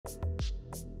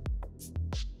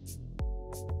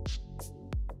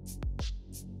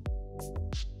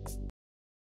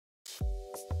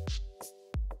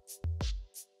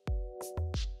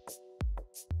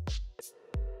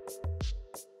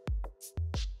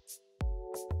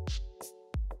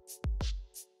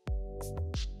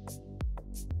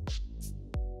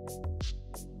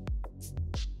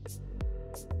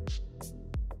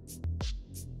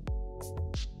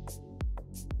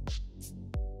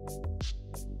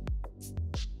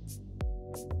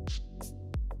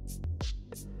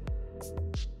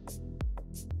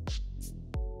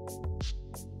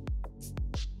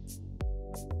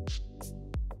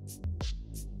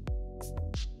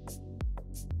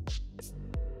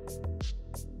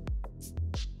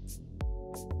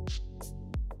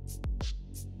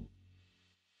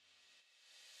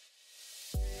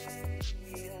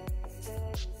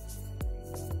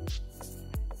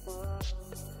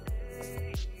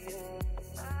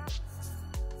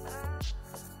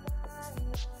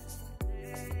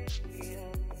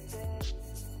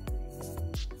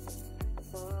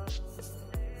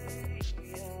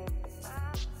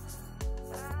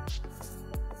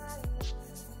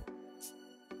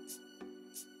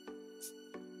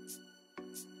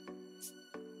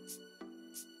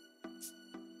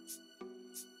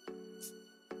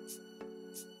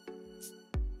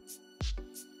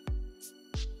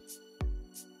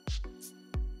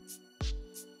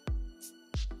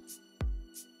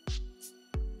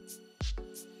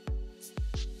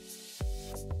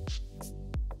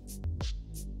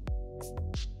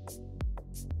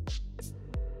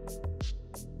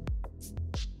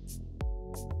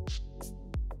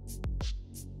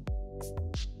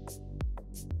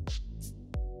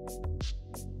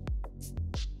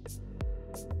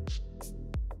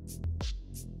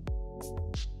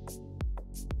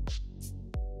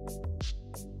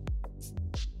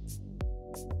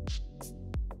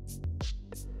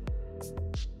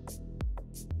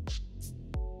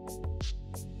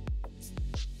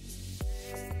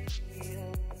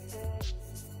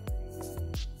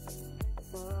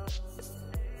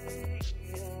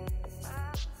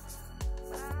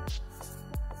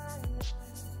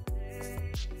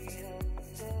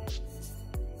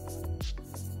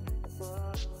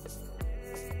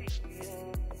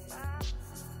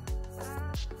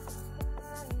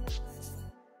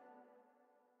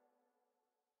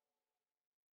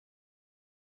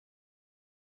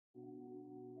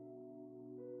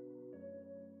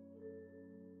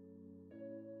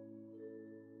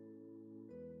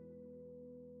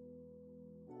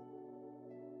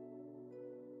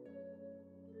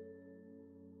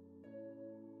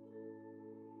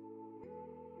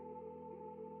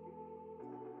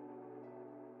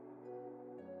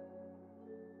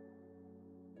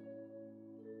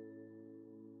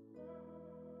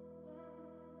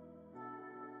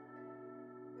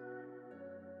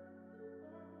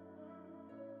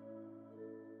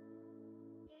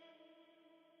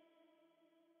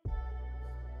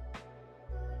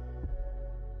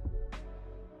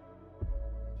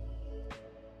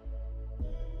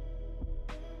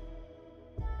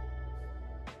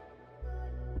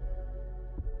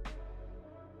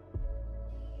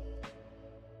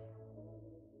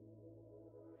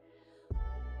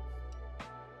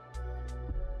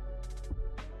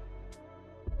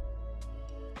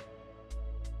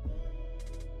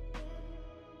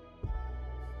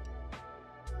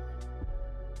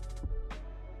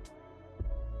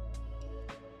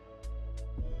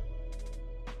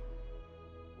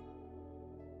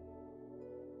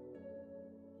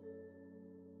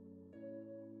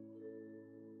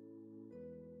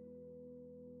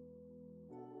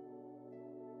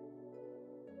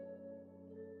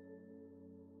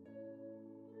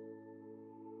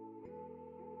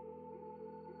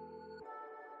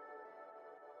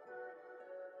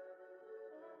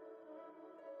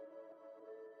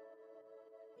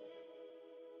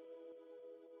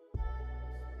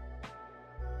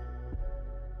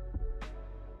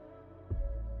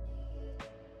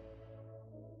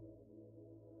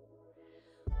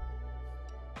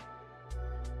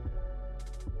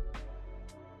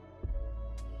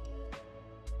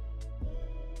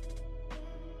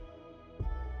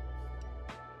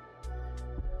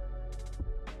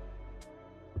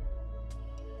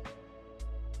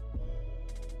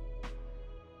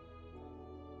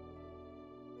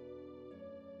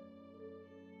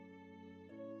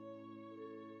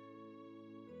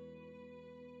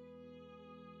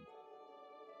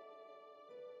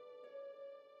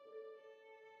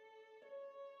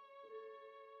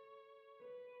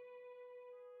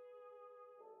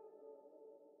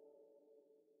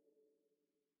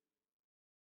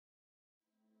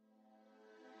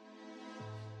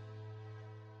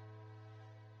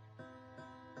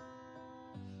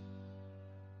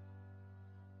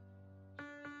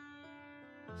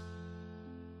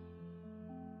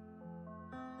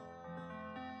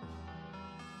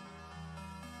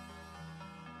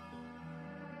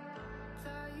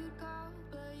Thought you'd go,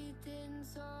 but you didn't,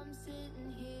 so I'm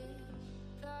sitting here.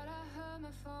 Thought I heard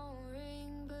my phone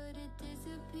ring, but it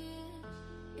disappeared.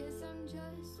 Guess I'm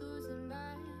just losing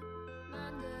my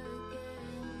mind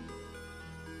again.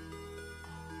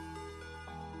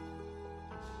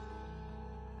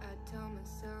 I tell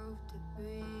myself to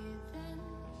breathe in,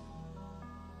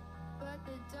 but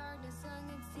the darkness sung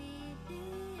its teeth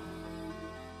in,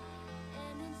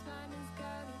 and its mind has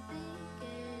got me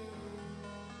thinking.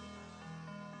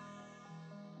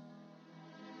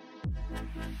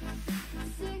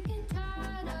 Sick and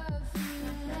tired of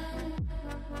feeling,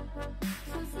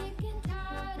 so sick and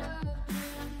tired of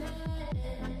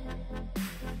dreaming,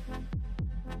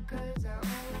 'cause I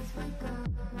always wake up.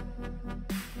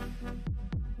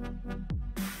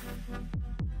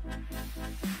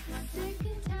 Sick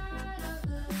and tired of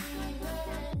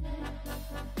believing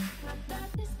that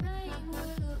this pain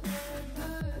will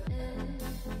never end.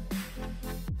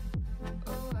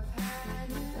 Oh, I've had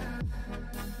enough.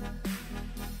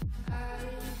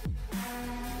 I've had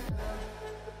enough.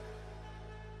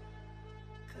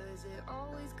 'Cause it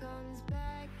always comes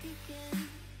back again,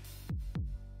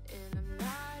 and I'm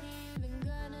not even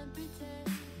gonna pretend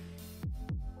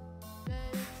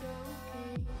that it's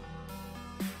okay.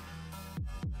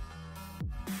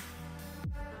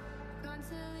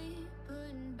 Constantly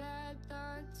putting bad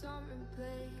thoughts on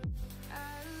replay.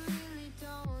 I really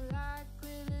don't like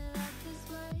living life this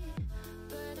way,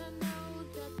 but I know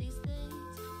that these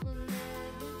things will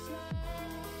never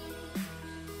change.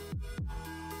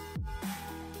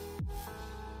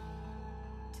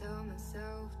 Tell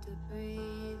myself to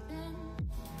breathe in,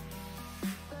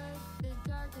 but the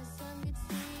darkness sun gets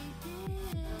deep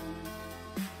in,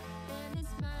 and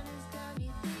its mind has got me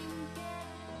thinking.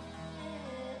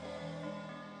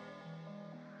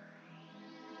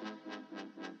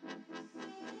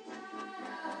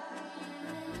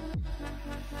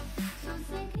 So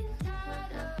sick and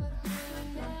tired of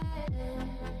dreaming,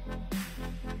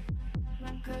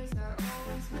 'cause I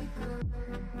always wake up.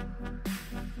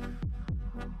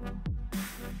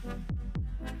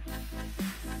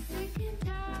 Sick and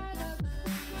tired of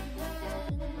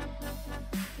believing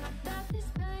that this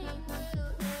pain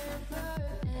will never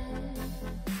end.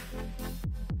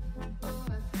 Oh,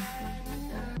 I've had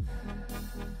enough.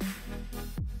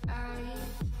 I've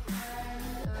had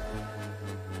enough.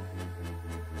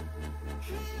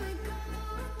 Here we go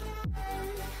again.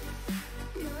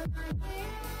 You're my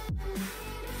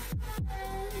nearest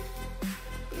friend.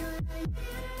 You're the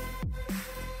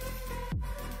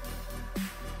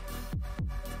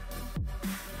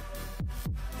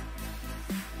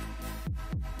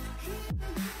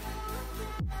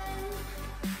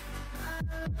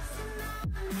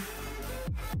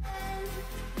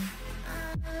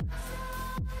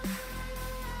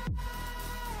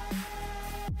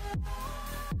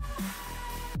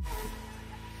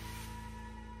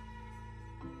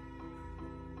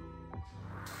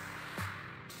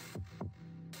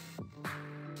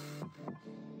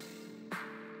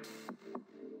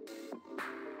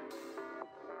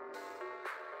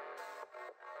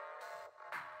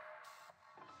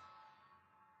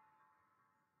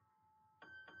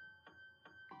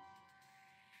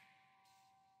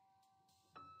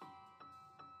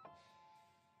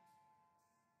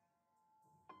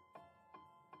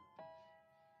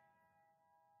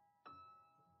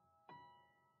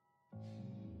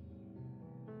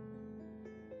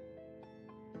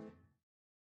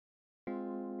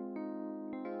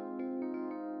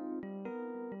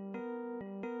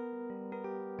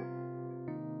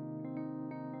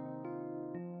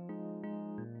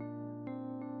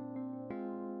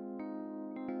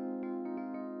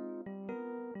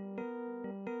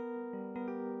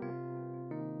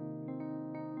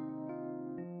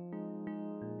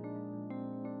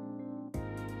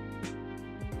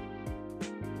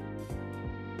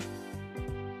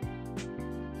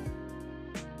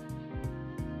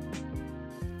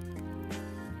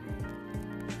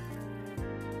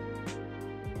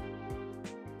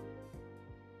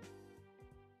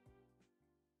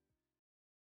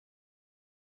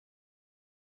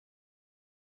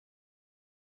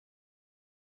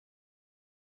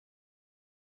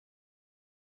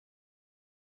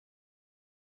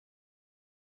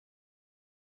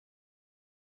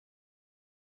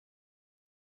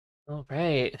All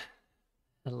right.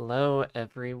 Hello,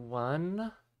 everyone.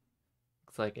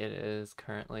 Looks like it is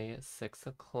currently 6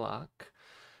 o'clock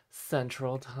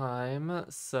Central Time,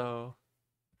 so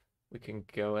we can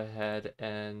go ahead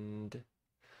and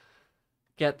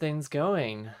get things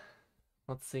going.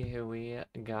 Let's see who we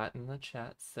got in the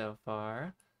chat so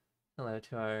far. Hello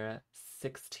to our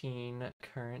 16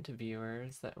 current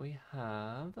viewers that we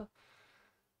have.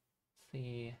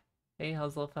 see. Hey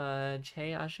Huzzlefudge.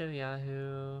 Hey Asho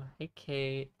Yahoo. Hey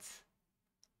Kate.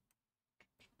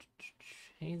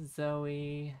 Hey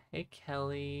Zoe. Hey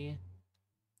Kelly.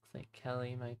 Looks like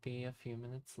Kelly might be a few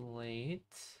minutes late.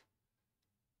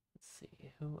 Let's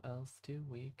see, who else do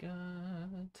we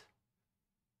got?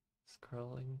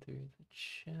 Scrolling through the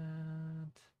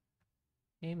chat.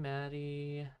 Hey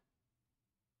Maddie.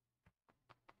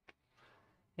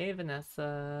 Hey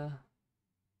Vanessa.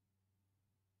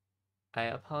 I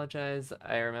apologize.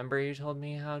 I remember you told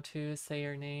me how to say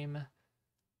your name.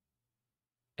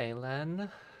 Aylen.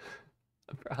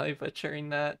 I'm probably butchering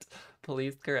that.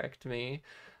 Please correct me.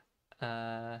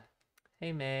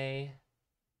 Hey May.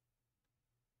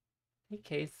 Hey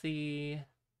Casey.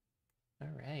 All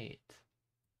right.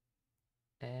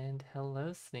 And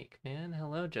hello Snake Man.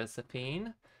 Hello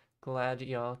Josephine. Glad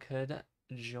y'all could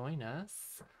join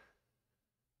us.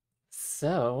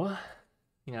 So,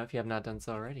 if you have not done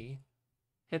so already,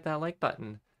 hit that like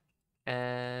button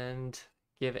and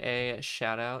give a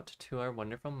shout out to our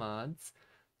wonderful mods.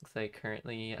 Looks like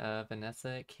currently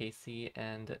Vanessa, Casey,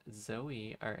 and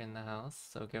Zoe are in the house,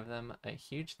 so give them a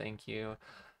huge thank you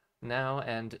now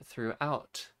and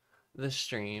throughout the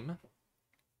stream.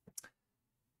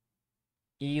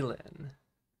 Elin.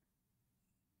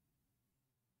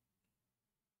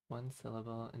 One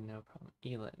syllable and no problem.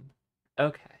 Elin.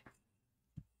 Okay.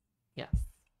 Yes,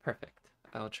 perfect.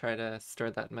 I'll try to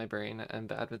store that in my brain. I'm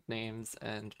bad with names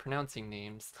and pronouncing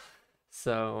names.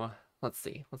 So let's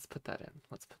see. Let's put that in.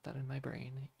 Let's put that in my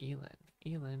brain. Elin,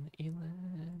 Elin,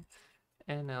 Elin.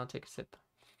 And now I'll take a sip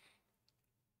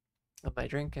of my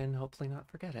drink and hopefully not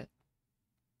forget it.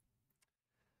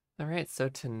 All right, so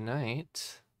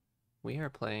tonight we are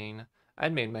playing.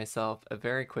 I'd made myself a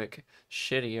very quick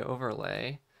shitty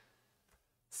overlay,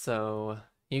 so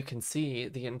you can see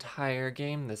the entire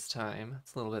game this time.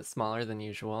 It's a little bit smaller than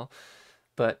usual,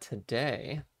 but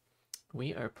today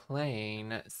we are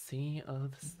playing Sea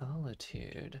of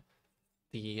Solitude,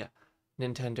 the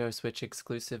Nintendo Switch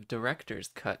exclusive director's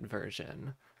cut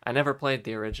version. I never played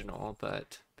the original,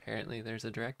 but apparently there's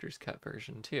a director's cut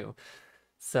version too.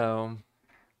 So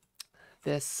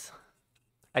this,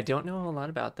 I don't know a lot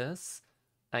about this.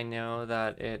 I know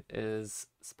that it is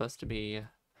supposed to be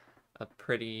a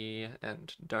pretty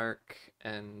and dark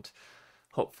and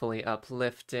hopefully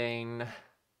uplifting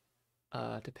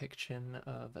depiction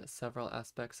of several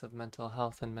aspects of mental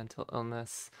health and mental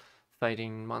illness,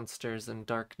 fighting monsters and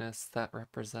darkness that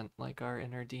represent like our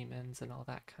inner demons and all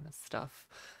that kind of stuff.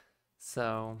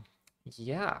 So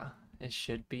yeah, it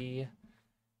should be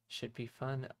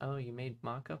fun. Oh, you made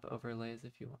mock-up overlays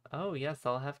if you want. Oh yes,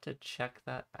 I'll have to check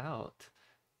that out.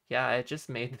 Yeah, I just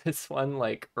made this one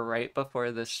like right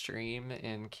before the stream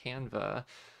in Canva.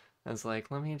 I was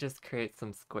like, let me just create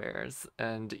some squares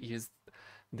and use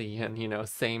the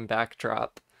same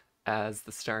backdrop as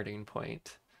the starting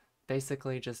point.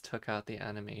 Basically just took out the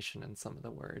animation and some of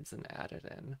the words and added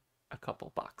in a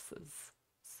couple boxes.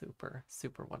 Super,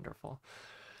 super wonderful.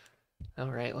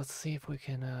 All right, let's see if we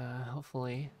can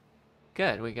hopefully.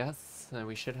 Good, we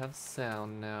should have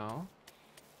sound now.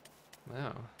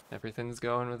 Oh, everything's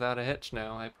going without a hitch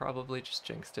now. I probably just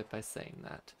jinxed it by saying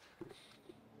that.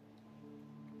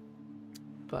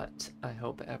 But I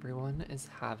hope everyone is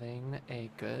having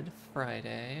a good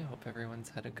Friday. Hope everyone's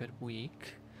had a good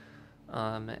week.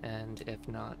 And if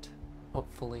not,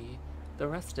 hopefully the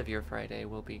rest of your Friday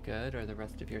will be good, or the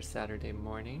rest of your Saturday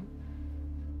morning.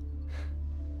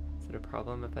 Is it a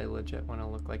problem if I legit want to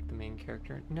look like the main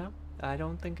character? No, I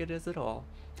don't think it is at all.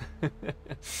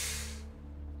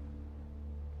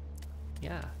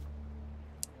 Yeah.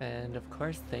 And of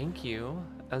course, thank you,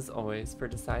 as always, for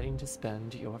deciding to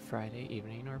spend your Friday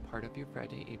evening or part of your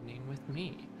Friday evening with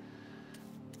me.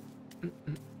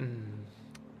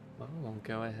 Well, we'll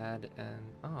go ahead and,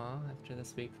 after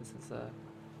this week, this is a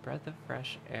breath of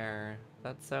fresh air.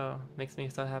 That makes me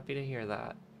so happy to hear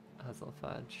that,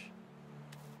 Huzzlefudge.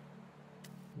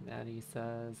 Maddie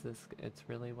says it's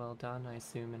really well done, I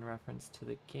assume in reference to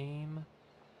the game.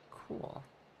 Cool.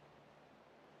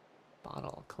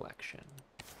 Bottle collection.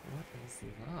 What is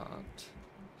that?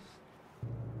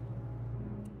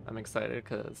 I'm excited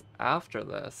because after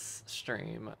this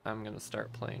stream, I'm gonna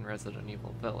start playing Resident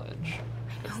Evil Village.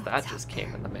 Because that just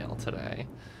came in the mail today.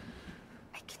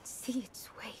 I can see its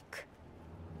wake.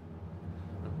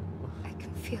 Ooh. I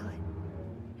can feel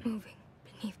it moving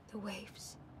beneath the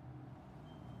waves.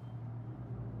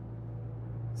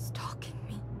 Stalking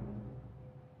me.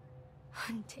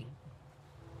 Hunting.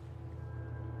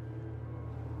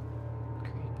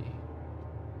 Creepy.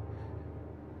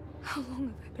 How long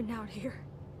have I been out here?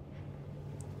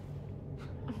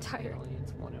 I'm tired. Really?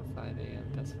 It's 1:05 a.m.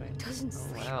 Best way. Doesn't Oh,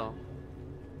 sleep. wow.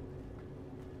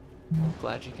 I'm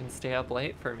glad you can stay up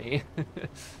late for me. I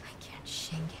can't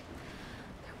shake it.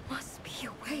 There must be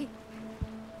a way.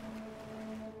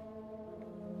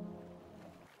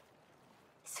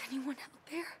 Is anyone out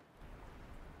there?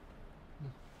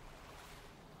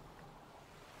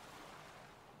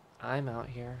 I'm out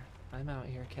here. I'm out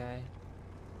here, Kay.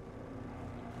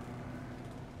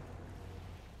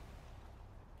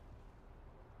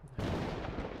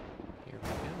 Here we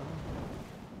go.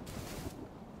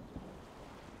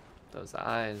 Those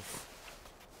eyes.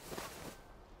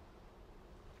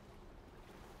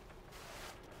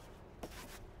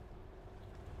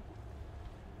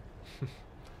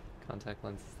 Contact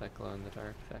lenses that glow in the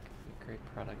dark. That could be a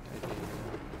great product idea.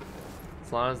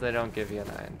 As long as they don't give you an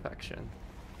eye infection.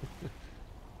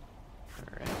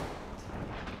 Alright.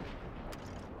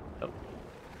 Oh.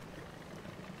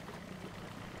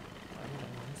 Why did I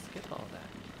want to skip all that?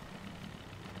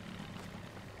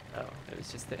 Oh, it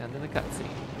was just the end of the cutscene.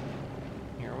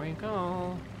 Here we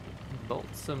go. Bolt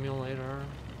simulator.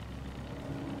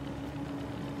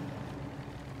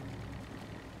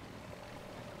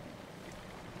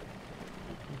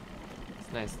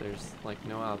 It's nice there's like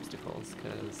no obstacles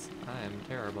because I am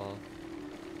terrible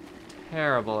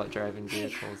at driving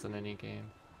vehicles in any game.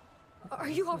 Are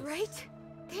you alright?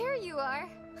 There you are.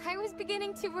 I was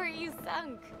beginning to worry you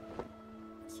sunk.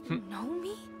 You know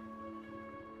me?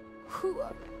 Who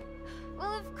are...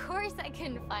 Well, of course I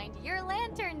couldn't find your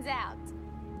lanterns out.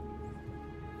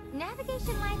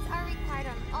 Navigation lights are required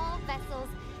on all vessels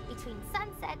between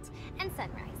sunset and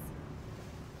sunrise.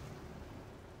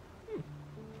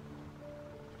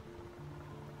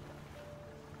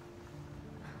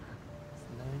 It's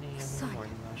 9 a.m. in the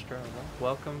morning in Australia.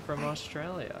 Welcome from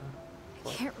Australia. I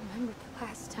can't remember the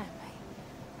last time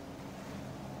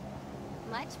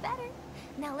Much better.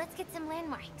 Now let's get some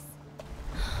landmarks.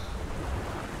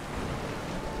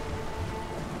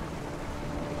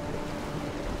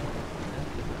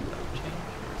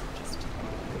 Just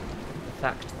the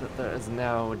fact that there is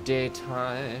now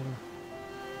daytime.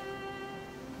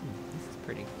 This is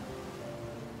pretty.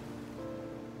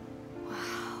 Wow.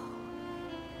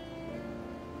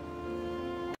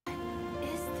 What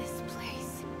is this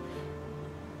place?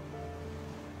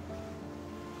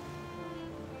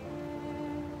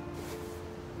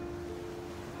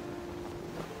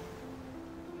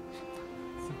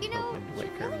 You know, Wind you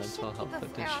Waker really mental should health keep a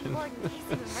flare on edition. board in case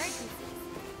of emergencies.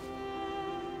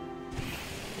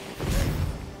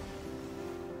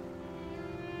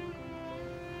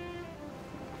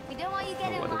 We don't want you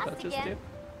getting What did lost that just again.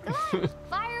 do? Come on,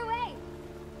 fire away.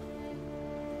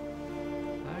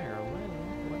 Fire away.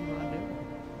 What do I do?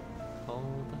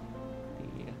 Hold the.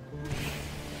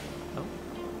 Oh.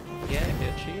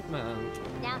 Yeah, achievement.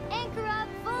 Now anchor up,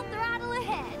 full throttle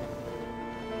ahead.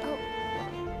 Oh,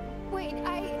 wait,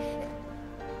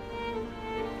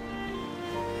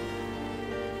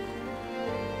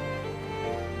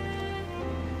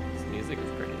 This music is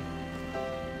pretty.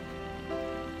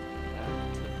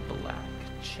 Back to Black,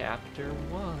 Chapter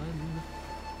 1.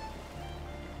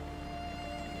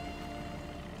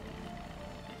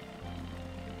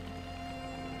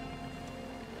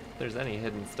 If there's any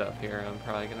hidden stuff here, I'm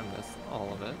probably gonna miss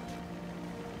all of it.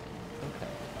 Okay.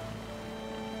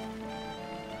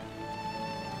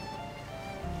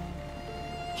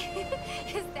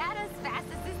 Is that as fast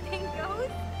as this thing goes?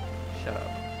 Shut up.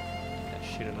 I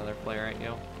shoot another flare at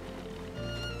you.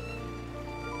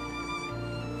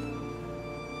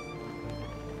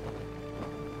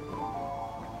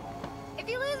 If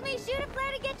you lose me, shoot a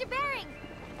flare to get your bearing.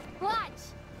 Watch.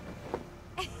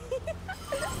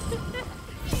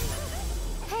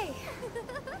 hey,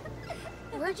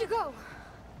 where'd you go?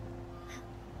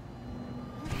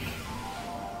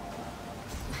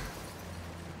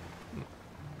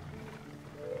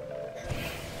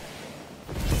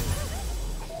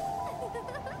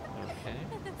 Okay.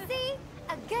 See?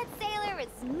 A good sailor is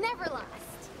never lost.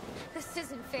 This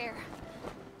isn't fair.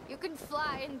 You can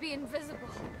fly and be invisible.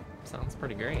 Sounds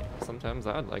pretty great. Sometimes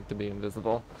I'd like to be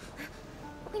invisible.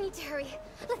 We need to hurry.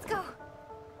 Let's go.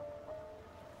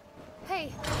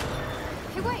 Hey,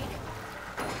 wait.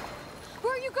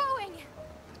 Where are you going?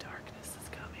 The darkness is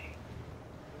coming.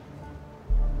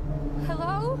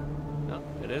 Hello? No,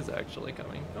 it is actually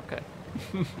coming. Okay.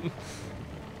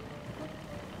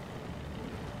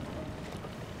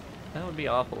 That would be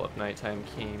awful if nighttime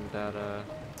came that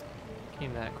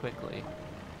quickly.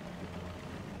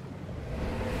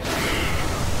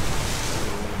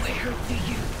 Where do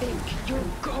you think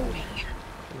you're going?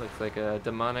 It looks like a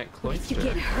demonic What if cloister.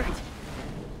 you get hurt?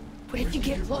 What if you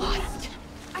get lost?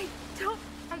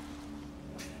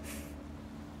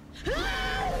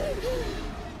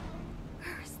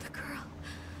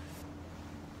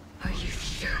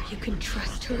 can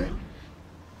trust her?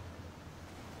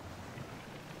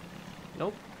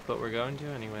 Nope, but we're going to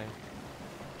anyway.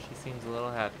 She seems a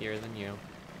little happier than you.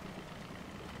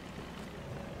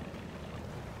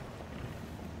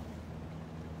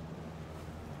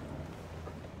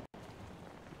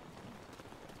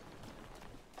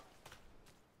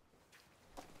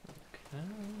 Okay.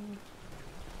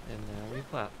 And now we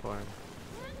platform.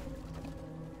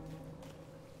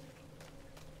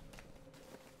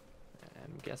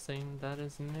 I'm guessing that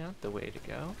is not the way to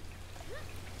go.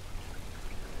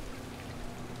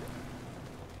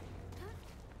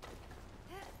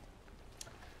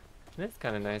 It's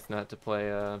kind of nice not to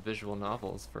play visual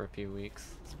novels for a few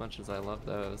weeks, as much as I love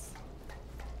those.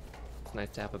 It's nice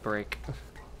to have a break.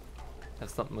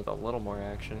 Have something with a little more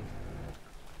action.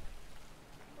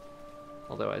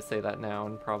 Although I say that now,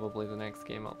 and probably the next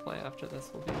game I'll play after this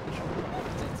will be visual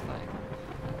novels. That's fine.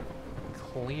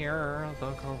 Clear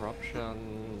the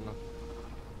corruption.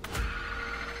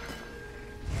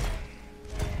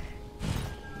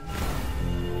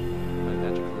 My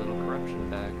magical little corruption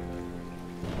bag.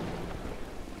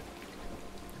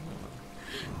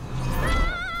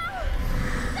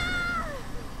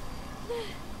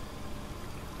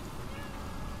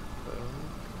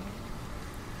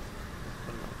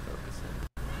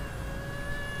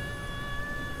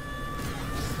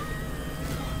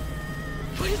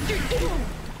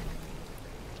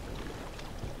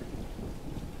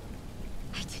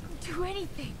 I didn't do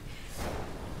anything.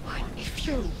 What if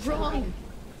you're wrong?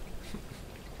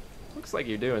 Looks like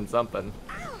you're doing something.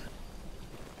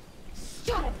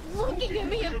 Stop looking at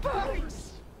me, it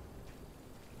burns!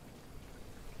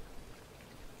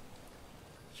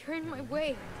 You're in my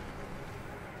way.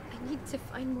 I need to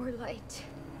find more light.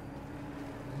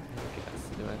 I guess.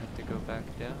 Do I have to go back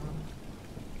down?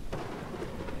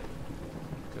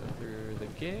 Go through the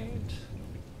gate.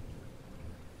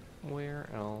 Where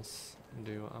else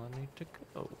do I need to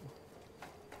go?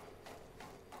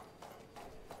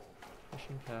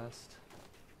 Pushing past.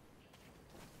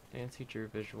 Nancy Drew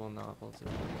visual novels are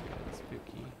really good.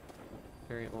 Spooky.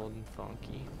 Very old and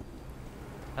funky.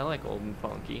 I like old and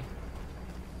funky.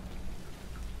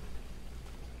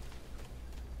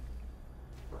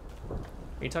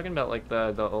 Are you talking about like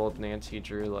the old Nancy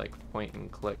Drew like point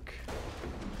and click,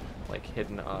 like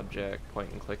hidden object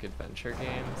point and click adventure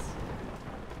games?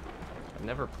 I've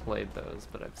never played those,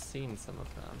 but I've seen some of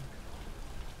them.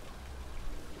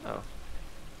 Oh.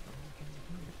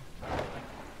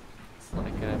 It's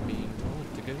like being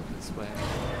told to go this way.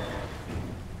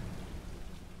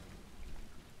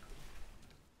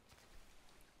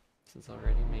 This is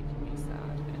already making me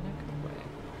sad in a good way.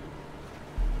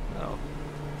 Oh.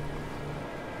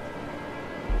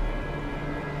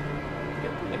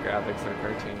 The graphics are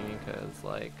cartoony because,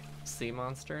 like, sea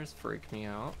monsters freak me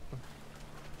out.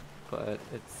 But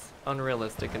it's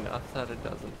unrealistic enough that it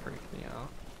doesn't freak me out.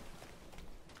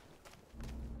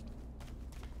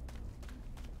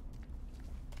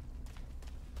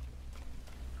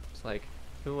 It's like,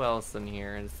 who else in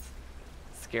here is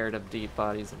scared of deep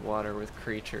bodies of water with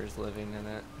creatures living in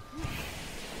it?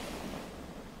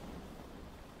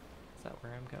 Is that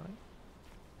where I'm going?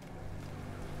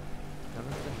 None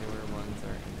of the newer ones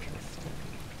are interesting.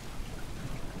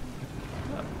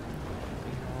 Oh.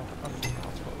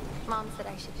 Mom said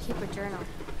I should keep a journal,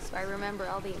 so I remember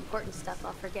all the important stuff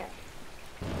I'll forget.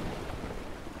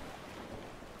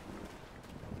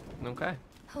 Okay.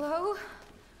 Hello?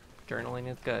 Journaling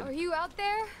is good. Are you out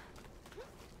there?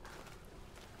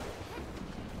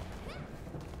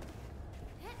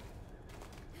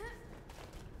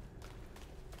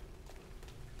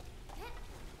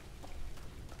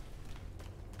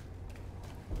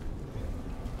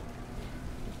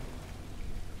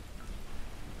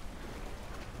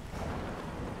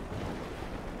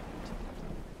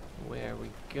 Where are we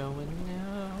going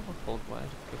now? Hold wide,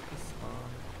 focus on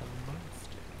the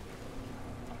monster.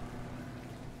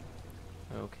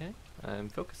 Okay, I'm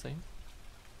focusing.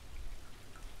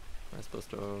 Am I supposed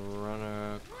to run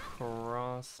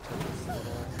across to this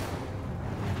little...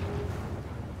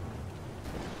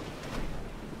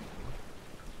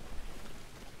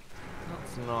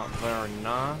 That's not very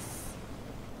nice.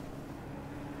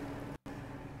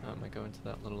 Am I going to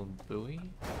that little buoy?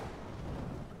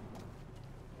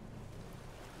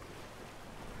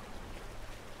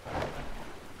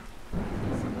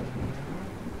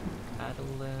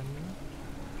 Adeline.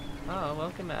 Oh,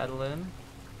 welcome, Adeline.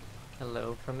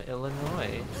 Hello from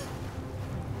Illinois.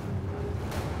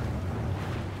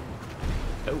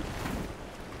 Oh.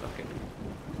 Okay.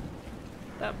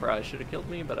 That probably should have killed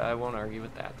me, but I won't argue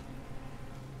with that.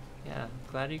 Yeah,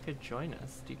 glad you could join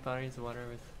us. Deep bodies of water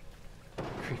with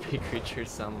Creepy creatures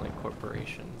sound like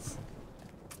corporations.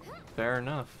 Fair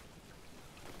enough.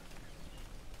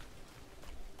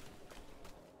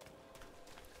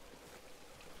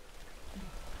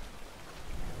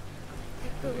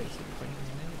 That buoy. Is it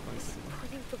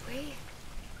pointing the way?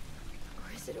 Or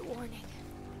is it a warning?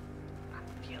 I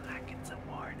feel like it's a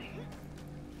warning.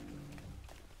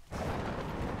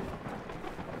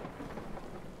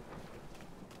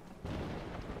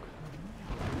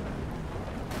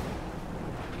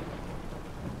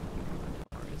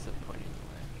 Or is it pointing the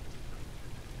way?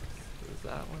 Is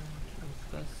that where it's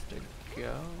best to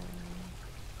go?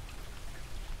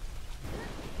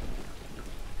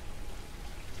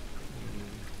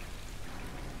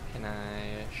 Can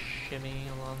I shimmy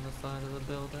along the side of the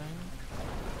building?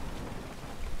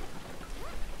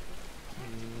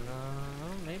 No,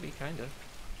 maybe, kind of.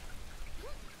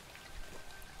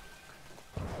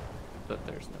 But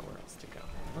there's nowhere else to go.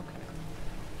 Okay.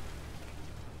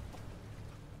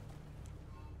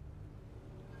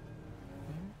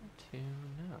 Where to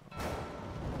now?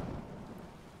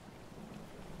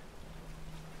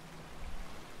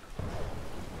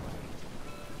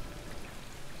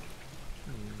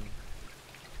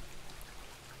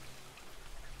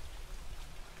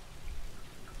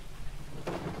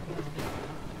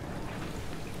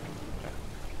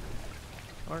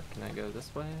 Or can I go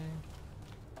this way?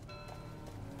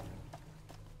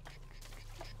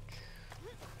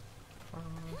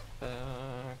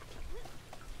 Perfect.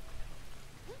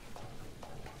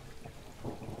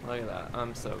 Look at that.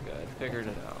 I'm so good. Figured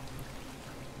it out.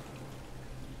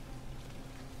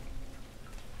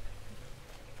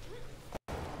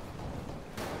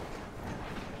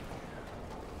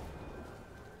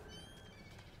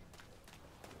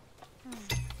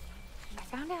 I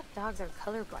found out dogs are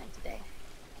colorblind today.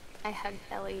 I hugged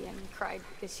Ellie and cried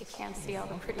because she can't see all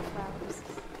the pretty flowers.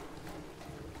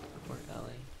 Poor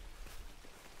Ellie.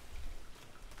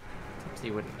 He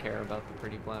wouldn't care about the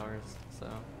pretty flowers, so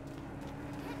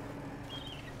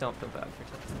don't feel bad for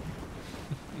Tipsy.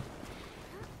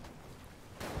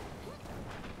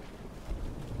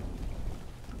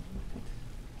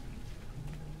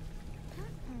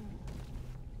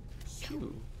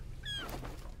 Ooh.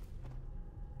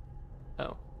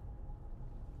 Oh.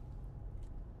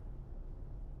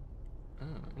 Oh,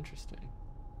 interesting.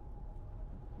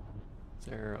 Is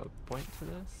there a point to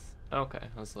this? Okay,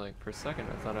 I was like, for a second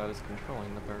I thought I was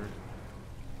controlling the bird.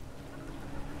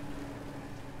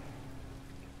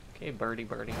 Okay, birdie.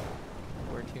 Where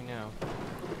to now?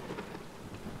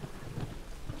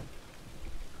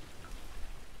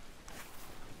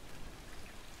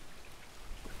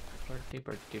 Birdie.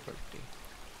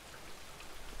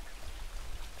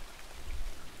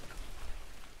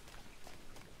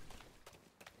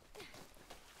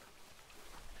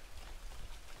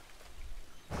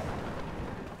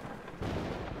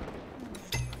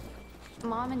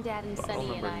 Mom and Dad and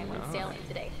Sunny and I went sailing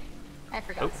today. I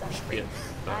forgot something. Shit.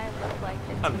 I look like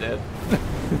the I'm dead.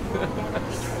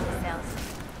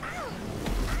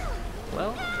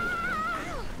 Well,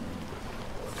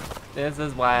 this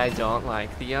is why I don't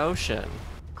like the ocean.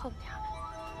 Calm down.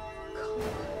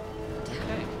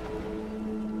 Okay.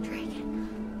 Try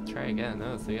again. Try again.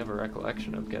 Oh, so you have a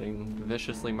recollection of getting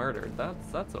viciously murdered.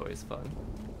 That's always fun.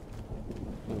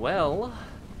 Well,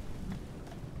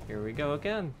 here we go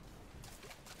again.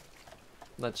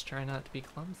 Let's try not to be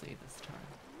clumsy this time.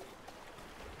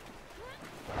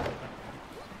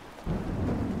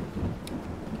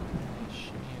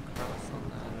 Shimmy across on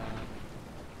that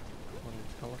little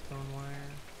telephone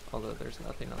wire. Although there's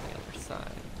nothing on the other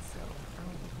side, so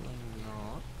probably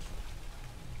not.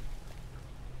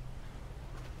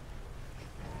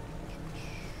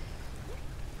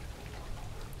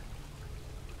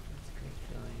 That's a great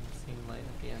feeling. Seeing light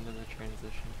at the end of the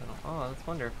transition tunnel. Oh, that's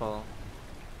wonderful.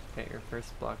 Get your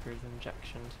first blocker's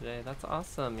injection today. That's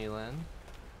awesome, Elin.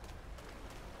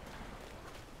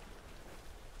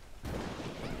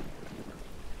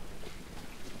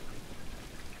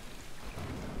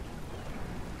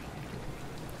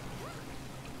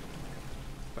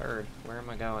 Bird, where am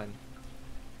I going?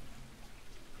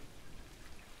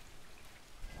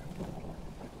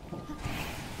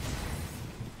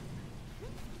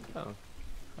 Oh,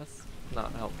 that's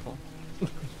not helpful.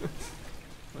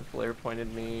 My flare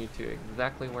pointed me to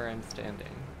exactly where I'm standing.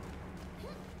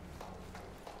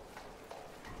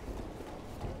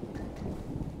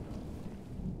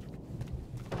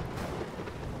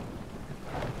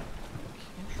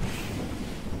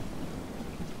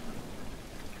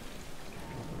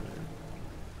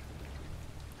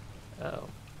 Oh.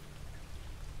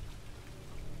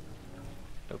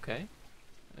 Okay.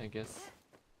 I guess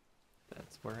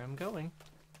that's where I'm going.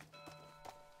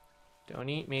 Don't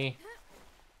eat me.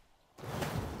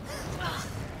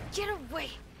 Get away!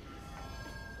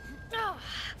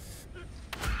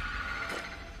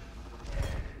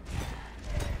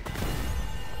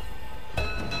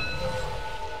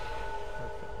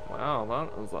 Wow,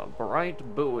 that is a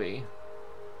bright buoy.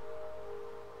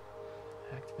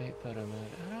 Activate photo mode.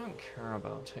 I don't care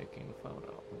about taking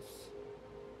photos.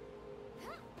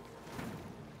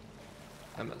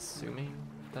 I'm assuming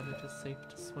that it is safe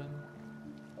to swim.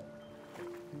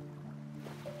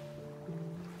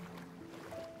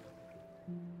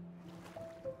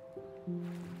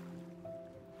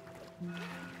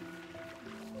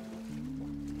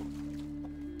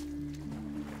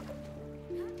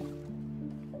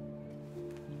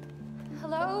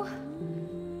 Hello?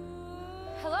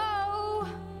 Hello?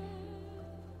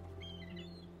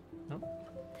 Nope.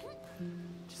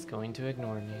 Just going to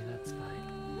ignore me, that's fine.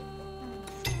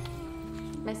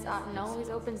 Miss Otten always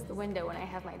opens the window when I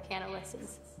have my piano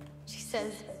lessons. She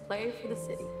says, play for the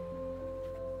city.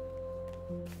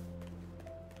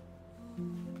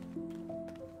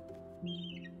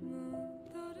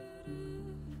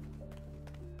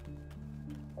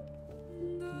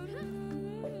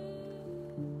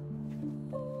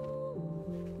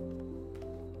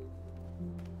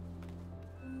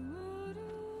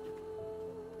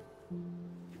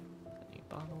 Any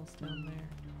bottles down there?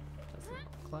 Doesn't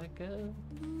look like it.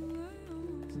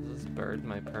 Is this bird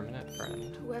my permanent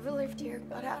friend? Whoever lived here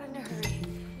got out in a hurry.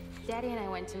 Daddy and I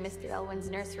went to Mr. Elwin's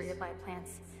nursery to buy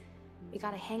plants. We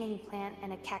got a hanging plant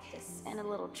and a cactus and a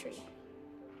little tree.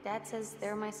 Dad says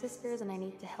they're my sisters and I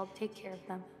need to help take care of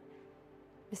them.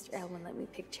 Mr. Elwin let me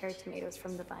pick cherry tomatoes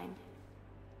from the vine.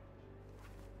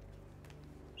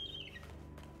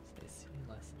 They see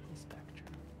less of the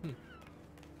spectrum.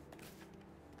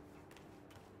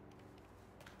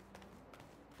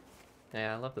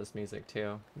 Yeah, I love this music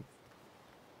too.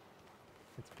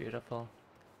 It's beautiful.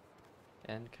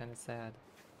 And kind of sad.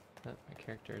 But my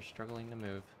character is struggling to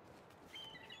move.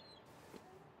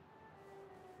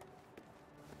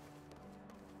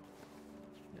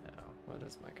 Now, what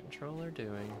is my controller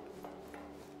doing?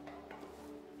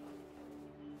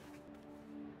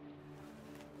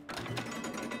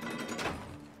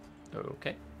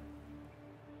 Okay.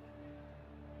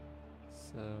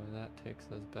 So that takes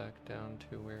us back down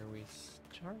to where we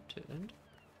started.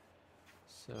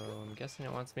 So I'm guessing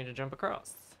it wants me to jump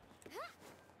across.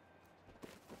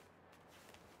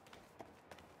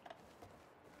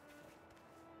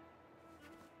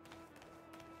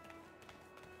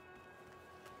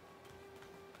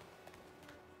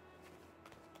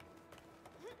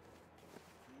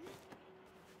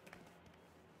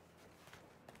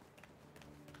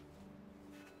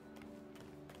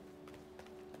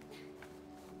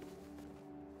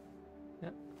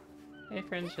 Yep. Hey,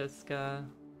 Francesca.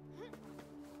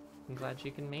 I'm glad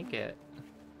you can make it.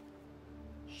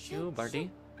 Shoo, Barty.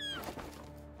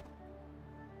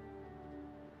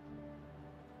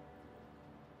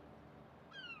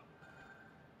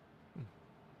 For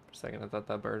a second, I thought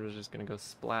that bird was just gonna go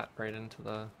splat right into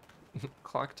the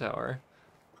clock tower.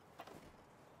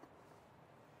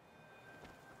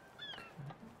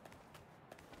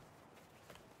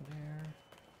 Okay.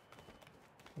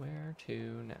 Where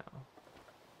to now?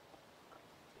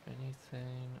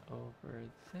 Anything over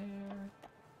there?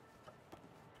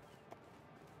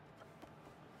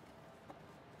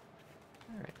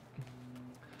 Alright.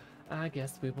 I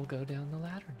guess we will go down the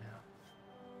ladder now.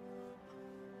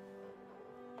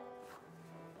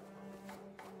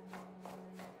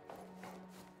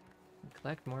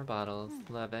 Collect more bottles.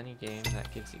 Love any game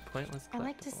that gives you pointless collectibles. I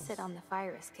like to sit on the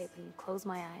fire escape and close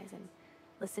my eyes and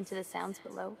listen to the sounds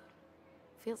below.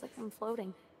 Feels like I'm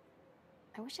floating.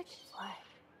 I wish I could fly.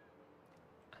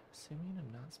 I'm assuming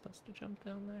I'm not supposed to jump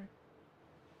down there.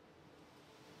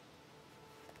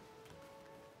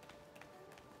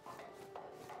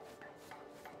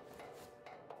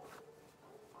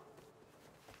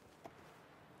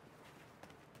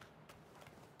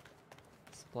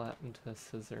 Splat into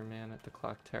Scissor Man at the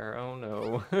clock tower. Oh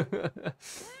no.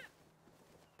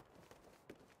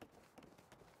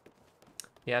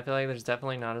 Yeah, I feel like there's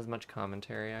definitely not as much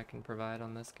commentary I can provide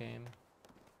on this game.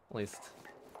 At least,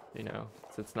 you know,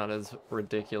 it's not as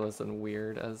ridiculous and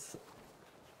weird as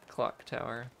Clock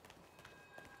Tower.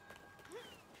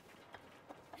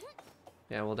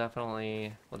 Yeah, we'll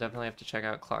definitely have to check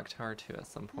out Clock Tower 2 at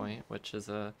some point, which is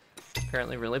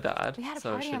apparently really bad,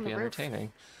 so it should be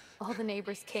entertaining. All the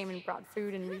neighbors came and brought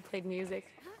food and we played music.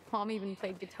 Mom even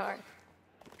played guitar.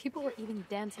 People were even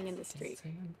dancing in the street.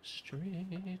 Dancing in the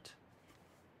street.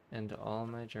 And all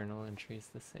my journal entries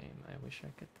the same. I wish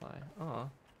I could fly. Aw.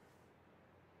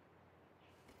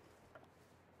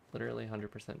 Literally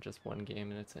 100% just one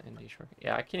game and it's an indie short.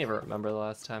 Yeah, I can't even remember the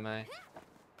last time I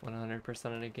 100%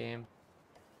 in a game.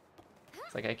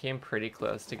 It's like I came pretty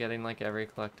close to getting like every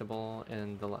collectible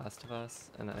in The Last of Us,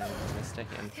 and I missed a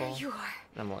handful. There you are.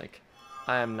 And I'm like,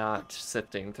 I am not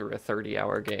sifting through a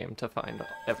 30-hour game to find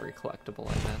every collectible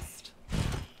I missed.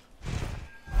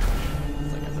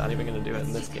 It's like I'm not even gonna do it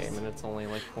in this game, and it's only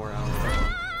like 4 hours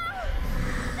long.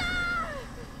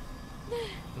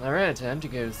 Alright, time to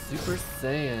go Super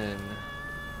Saiyan.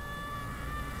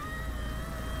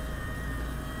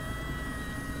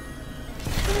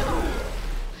 No!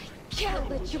 I can't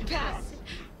let you pass!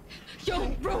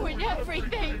 You'll ruin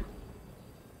everything!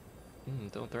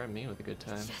 Don't threaten me with a good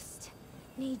time. Just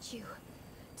need you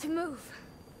to move.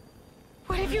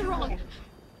 What if you're wrong?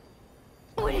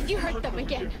 What if you hurt them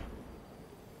again?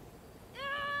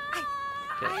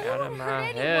 Get out of my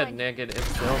head, negative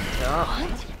self-talk.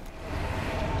 What?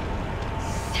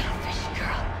 Selfish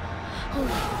girl.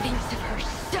 Only thinks of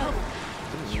herself.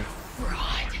 You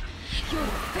fraud. You'll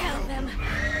fail them.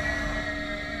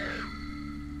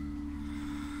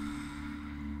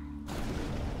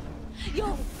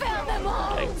 You'll fail them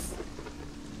all. Yikes.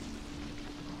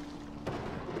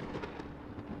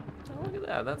 Oh, look at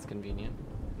that. That's convenient.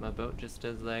 My boat just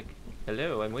is like,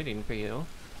 hello, I'm waiting for you.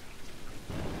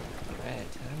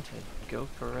 Alright, time to go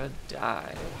for a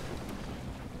dive.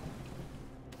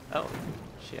 Oh,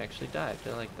 she actually dived.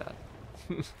 I like that.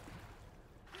 And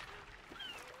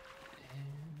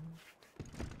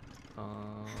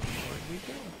where'd we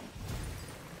go?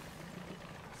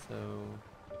 So,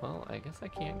 well, I guess I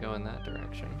can't go in that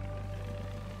direction.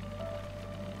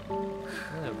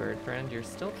 Hello, bird friend. You're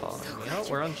still following me. Oh,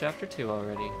 we're on chapter 2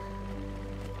 already.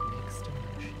 Mixed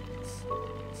emotions.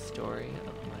 Story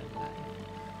of my life.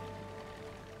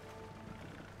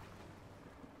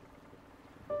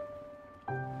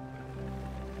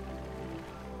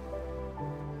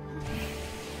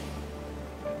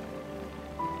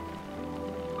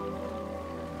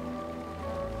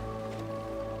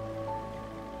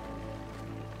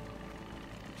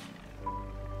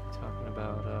 Talking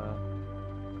about,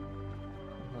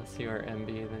 unless you are MB,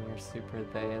 then you're super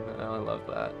they, and oh, I love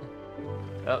that.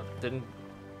 Oh, didn't.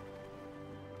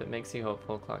 If it makes you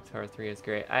hopeful, Clock Tower 3 is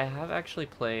great. I have actually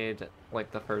played, like,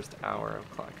 the first hour of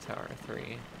Clock Tower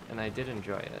 3, and I did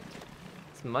enjoy it.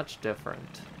 It's much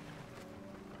different.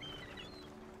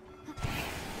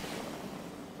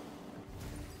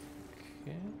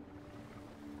 Okay.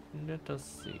 Let us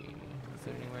see. Is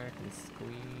there anywhere I can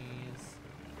squeeze?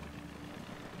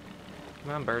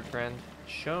 Come on, bird friend.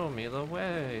 Show me the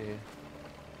way.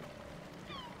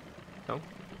 Oh,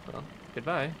 well,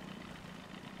 goodbye.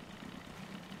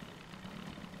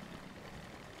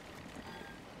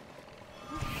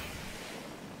 Okay.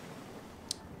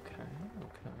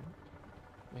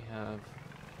 We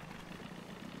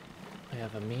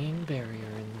have a mean barrier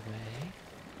in the way.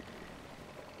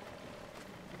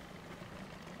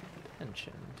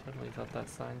 Attention. Totally thought that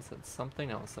sign said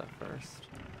something else at first.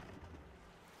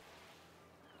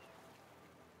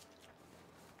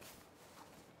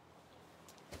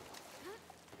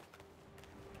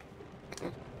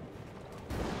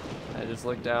 I just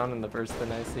look down and the first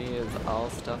thing I see is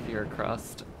I'll stuff your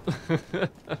crust.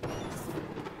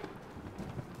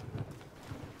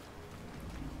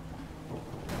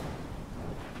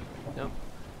 Nope.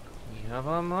 We have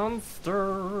a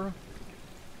monster.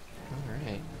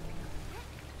 Alright.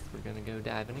 So we're gonna go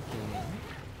diving again.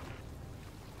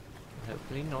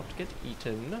 Hopefully not get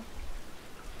eaten.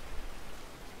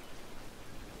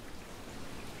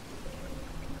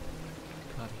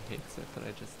 God, he hates it that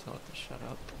I just tell it to shut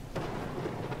up. I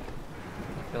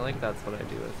feel like that's what I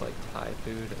do with like Thai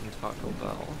food and Taco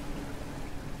Bell.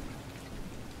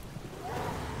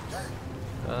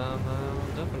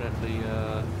 Definitely,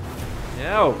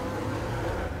 no!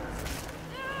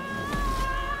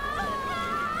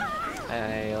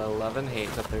 I love and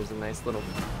hate that there's a nice little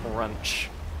crunch.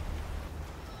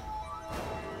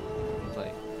 It's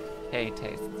like, hey,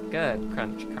 tastes good,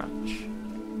 crunch, crunch.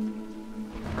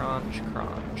 Crunch,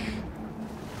 crunch.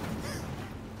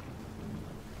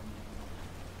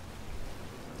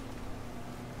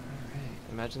 Alright,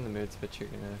 imagine the mood switch you're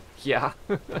gonna... Yeah!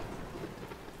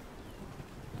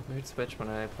 Mood switch when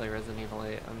I play Resident Evil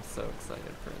 8. I'm so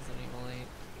excited for Resident Evil 8.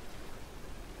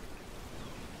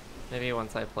 Maybe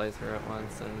once I play through it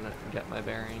once and get my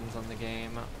bearings on the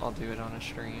game, I'll do it on a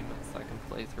stream so I can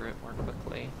play through it more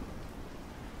quickly.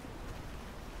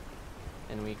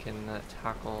 And we can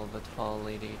tackle the tall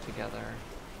lady together.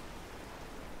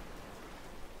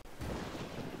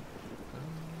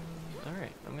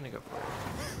 Alright, I'm gonna go for it.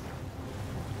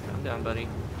 Calm down, buddy. You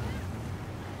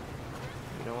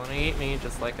don't want to eat me,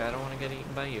 just like I don't want to get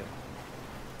eaten by you.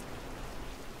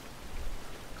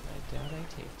 I doubt I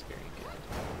taste very good.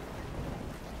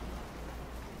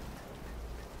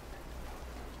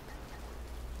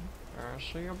 I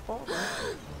see a bottle.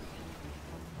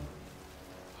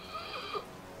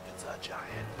 It's a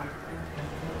giant bird.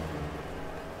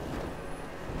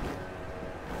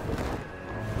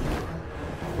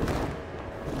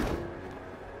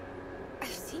 I've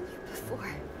seen you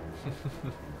before.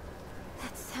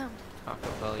 That sound.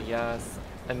 Taco Bell, yes.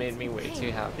 It made me way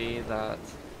too happy that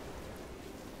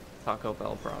Taco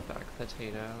Bell brought back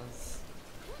potatoes.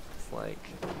 It's like,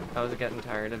 I was getting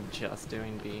tired of just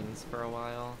doing beans for a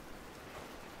while.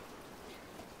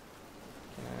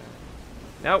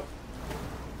 Nope!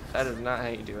 That is not how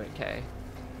you do it, Kay.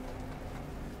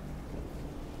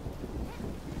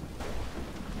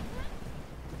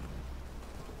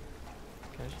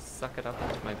 Can I just suck it up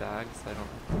into my bag so I don't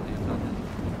land on it?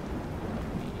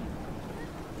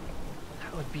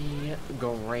 That would be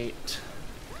great.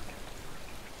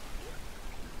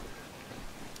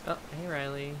 Oh, hey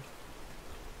Riley.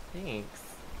 Thanks.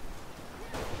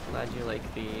 Glad you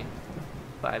like the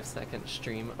 5-second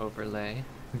stream overlay.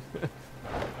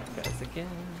 Guys, again.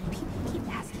 People keep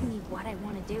asking me what I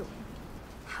want to do.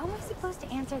 How am I supposed to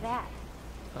answer that?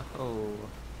 Oh.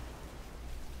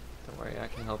 Don't worry, I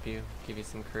can help you. Give you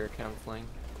some career counseling.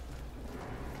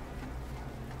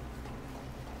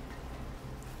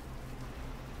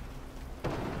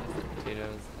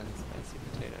 Potatoes and spicy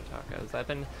potato tacos. I've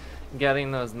been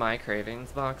getting those My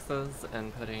Cravings boxes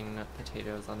and putting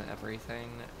potatoes on everything,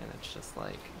 and it's just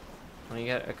like, when you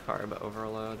get a carb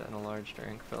overload and a large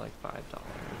drink for like $5.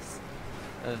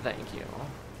 Thank you.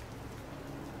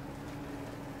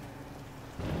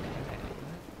 Okay.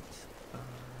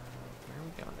 Where are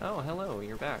we going? Oh, hello,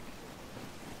 you're back.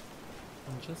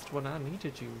 Just when I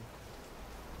needed you.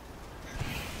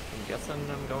 I'm guessing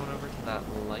I'm going over to that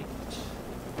light.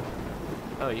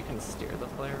 Oh, you can steer the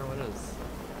flare? What is?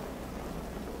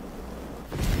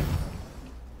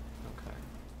 Okay.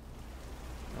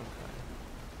 Okay.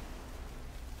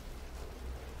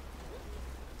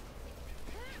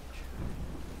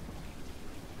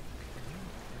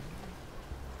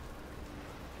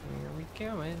 Where are we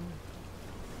going?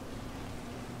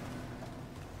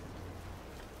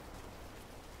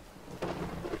 Don't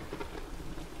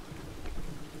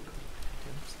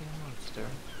see a monster.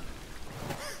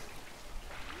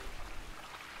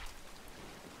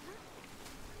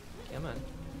 Come on.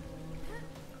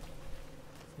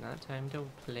 It's not time to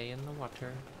play in the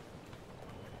water.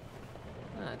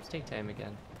 Ah, it's daytime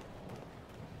again.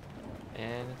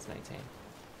 And it's nighttime.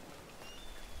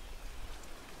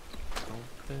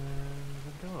 Open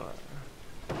the door.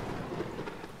 Oh,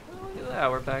 look at that,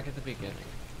 we're back at the beginning.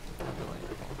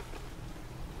 Delightful.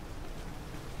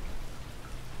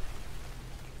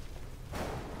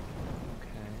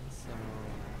 Okay, so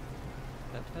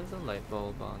that has a light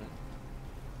bulb on it.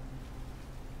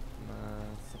 Am I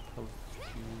supposed to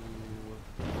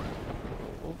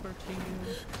go over to you?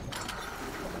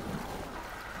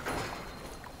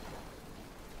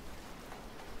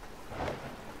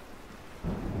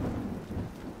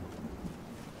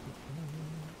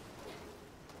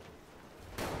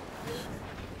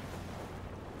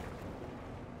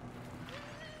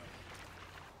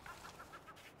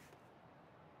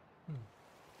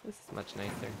 This is much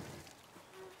nicer.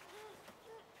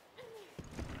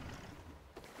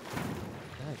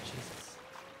 Oh, Jesus.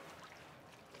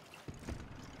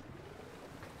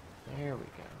 There we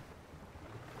go.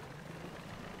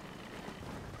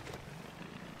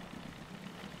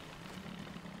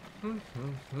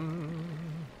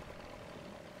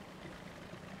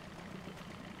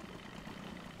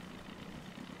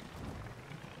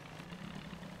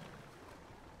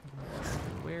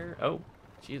 Where? Oh,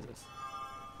 Jesus.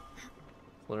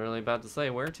 Literally about to say,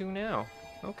 where to now?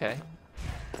 Okay.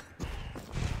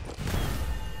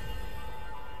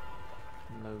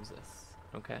 Moses.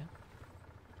 Okay.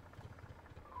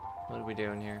 What are we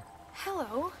doing here?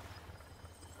 Hello.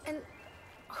 And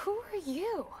who are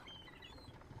you?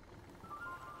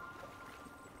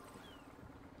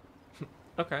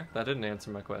 Okay, that didn't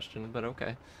answer my question, but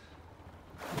okay.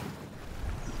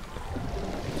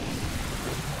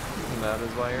 That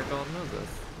is why you're called Moses.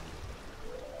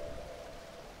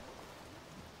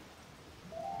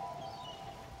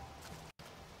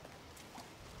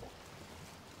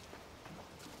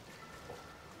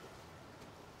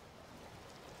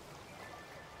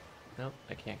 Nope,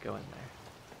 I can't go in there.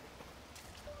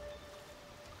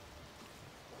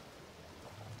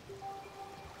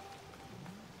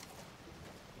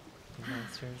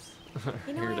 Masters.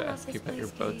 You know, Here I to love ask this you about your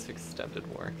place, boat's Kate. extended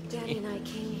warranty. Daddy and I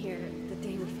came here the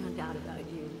day we found out about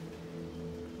you.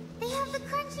 They have the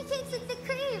crunchy cakes with the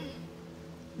cream.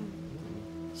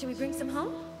 Should we bring some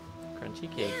home? Crunchy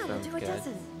cake Yeah, we'll sounds do a good.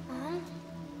 dozen.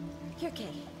 Here,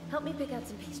 Kay, help me pick out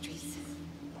some pastries.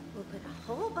 We'll put a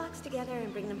whole box together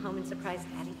and bring them home and surprise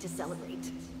Daddy to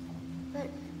celebrate. But,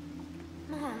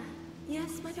 Mom,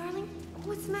 Yes, my darling?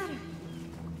 What's the matter?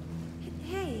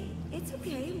 Hey, it's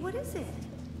okay. What is it?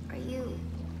 are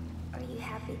you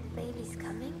happy the baby's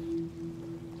coming?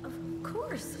 Of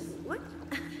course. What?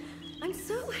 I'm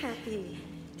so happy.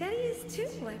 Daddy is too,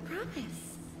 I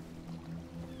promise.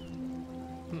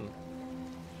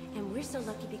 And we're so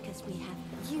lucky because we have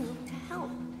you to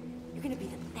help. You're gonna be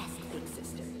the best big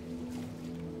sister.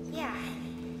 Yeah.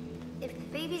 If the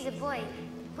baby's a boy,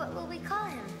 what will we call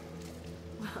him?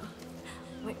 Well,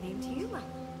 what name do you want?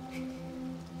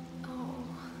 Oh.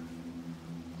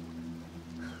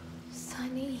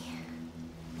 Sunny.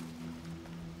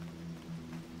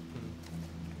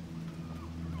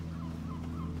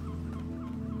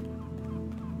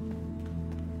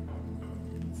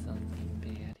 Something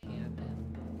bad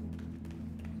happened.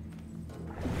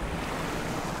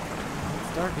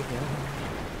 It's dark again.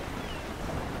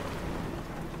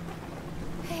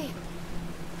 Hey.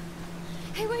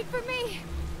 Hey, wait for me!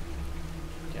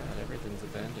 God, everything's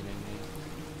abandoning me.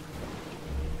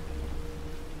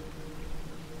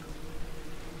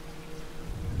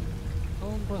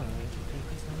 Oh boy, to take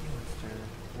us on monster.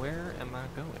 Where am I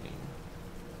going?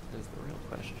 Is the real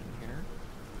question here.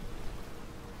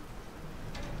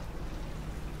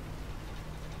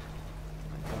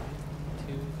 Am I going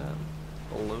to that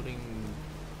floating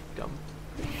dump?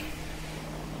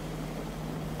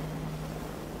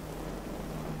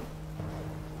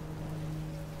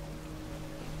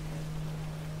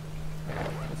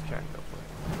 Let's try and go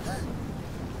for it.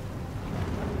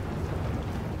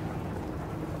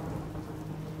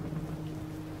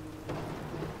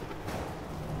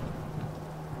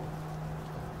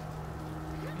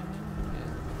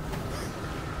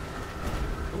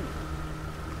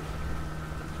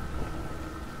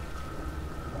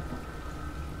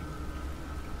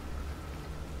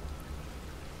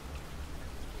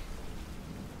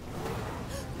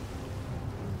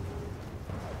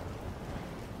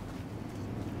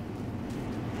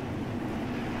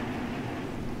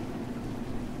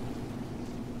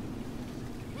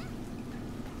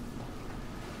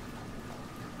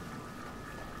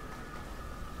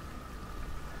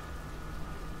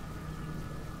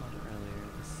 Earlier,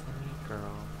 the sunny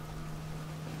girl.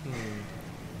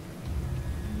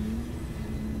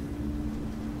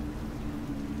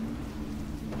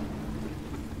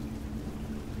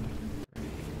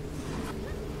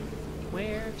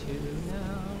 Where to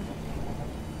now?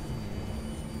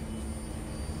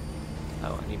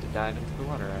 Oh, I need to dive into the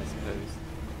water, I suppose.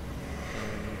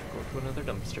 And go to another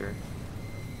dumpster.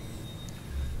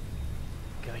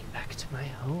 Going back to my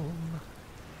home.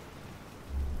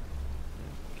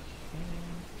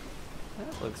 Okay.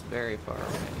 That looks very far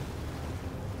away.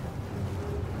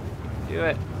 Do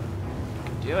it.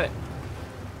 Do it.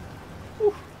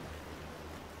 Whew.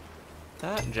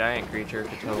 That giant creature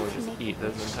could totally just eat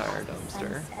this entire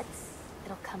dumpster. Sunsets,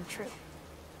 it'll come true.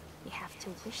 You have to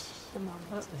wish the moment.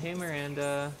 Oh, hey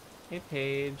Miranda. Hey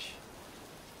Paige.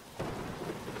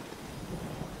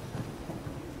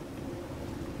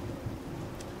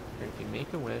 If you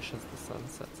make a wish as the sun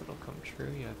sets, it'll come true.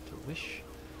 You have to wish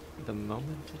the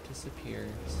moment it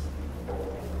disappears.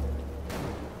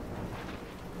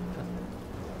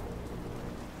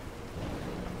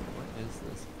 What is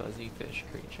this fuzzy fish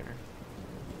creature?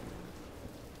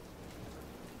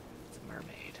 It's a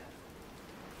mermaid.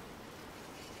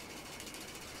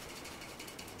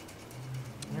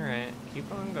 Alright,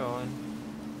 keep on going.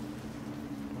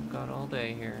 I've got all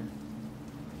day here.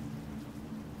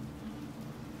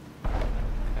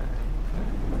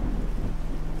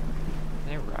 Can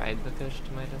I ride the fish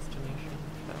to my destination?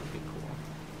 That would be cool.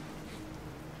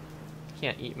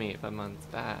 Can't eat me if I'm on its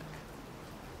back.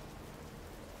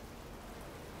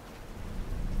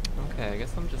 Okay, I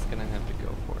guess I'm just gonna have to go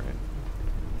for it.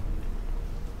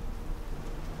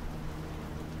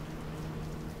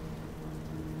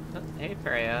 Oh, hey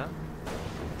Freya.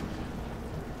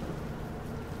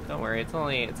 Don't worry, it's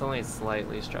only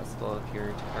slightly stressful if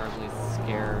you're terribly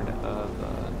scared of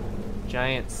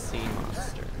giant sea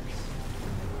monsters.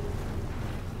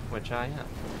 Which I am.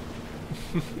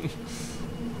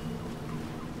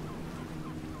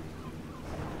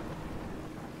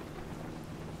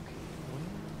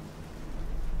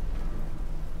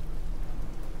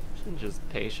 She's just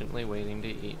patiently waiting to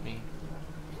eat me.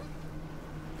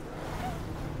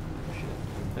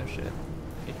 Oh shit.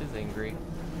 It is angry.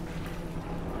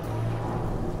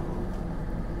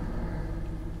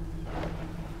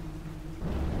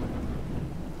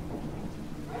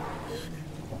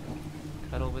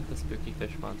 Cuddle with the spooky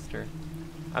fish monster.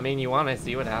 I mean, you want to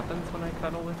see what happens when I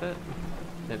cuddle with it?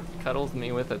 It cuddles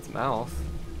me with its mouth.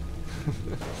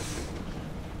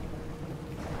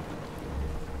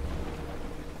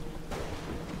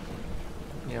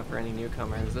 You know, for any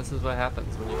newcomers, this is what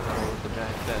happens when you cuddle with a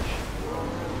giant fish.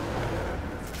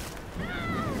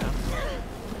 Yeah.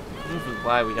 This is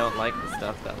why we don't like the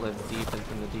stuff that lives deep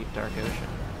in the deep, dark ocean.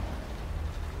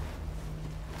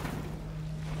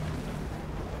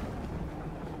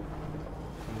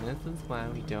 And this is why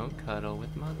we don't cuddle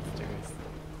with monsters.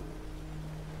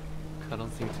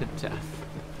 Cuddles you to death.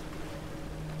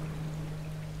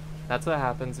 That's what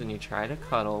happens when you try to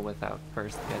cuddle without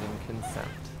first getting consent.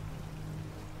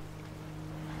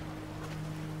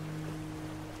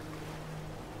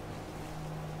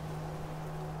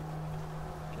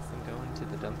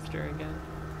 The dumpster again.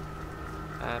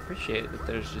 I appreciate that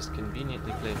there's just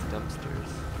conveniently placed dumpsters.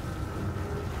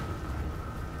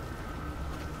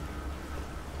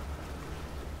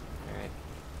 Alright.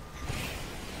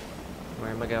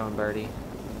 Where am I going, birdie?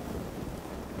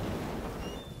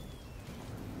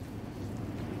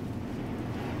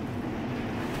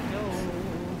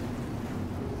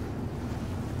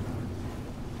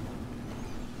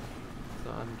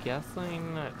 I'm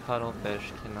guessing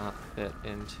cuttlefish cannot fit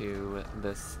into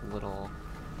this little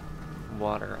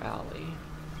water alley.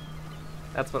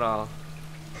 That's what I'll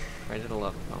try to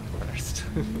love them first.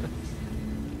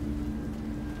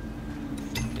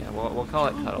 Yeah, we'll call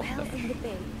it cuttlefish. Well in the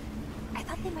bay. I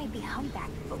thought they might be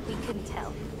humpbacked, but we couldn't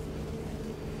tell.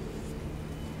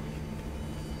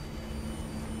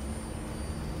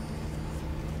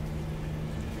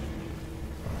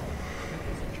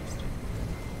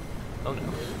 Oh no.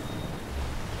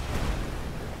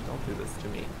 Don't do this to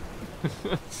me.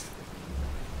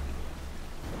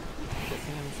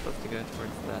 Guessing I'm supposed to go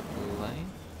towards that light.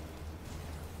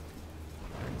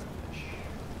 There's a fish.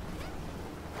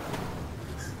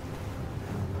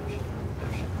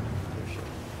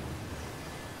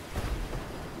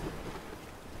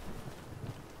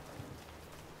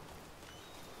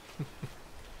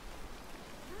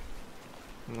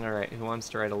 Alright, who wants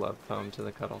to write a love poem to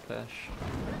the cuttlefish?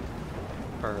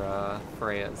 For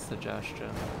Freya's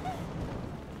suggestion.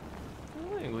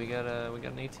 Oh, we got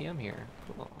an ATM here.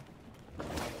 Cool.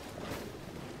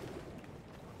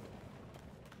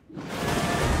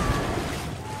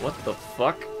 What the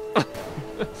fuck?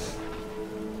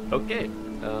 Okay.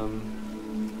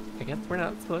 I guess we're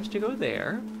not supposed to go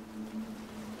there.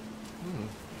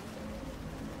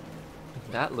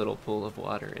 That little pool of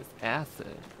water is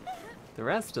acid. The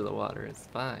rest of the water is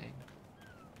fine.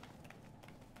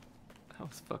 That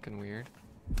was fucking weird.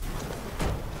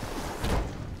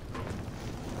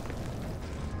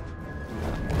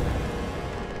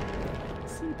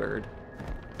 Seabird.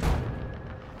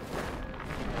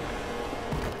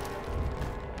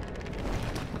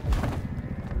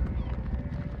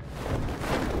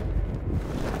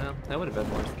 Well, I would have been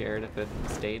more scared if it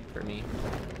stayed for me.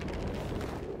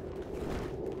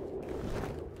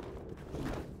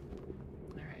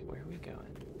 Alright, where are we going?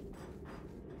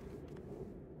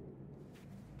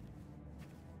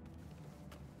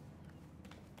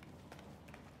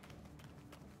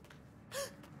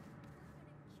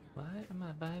 Why am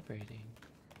I vibrating?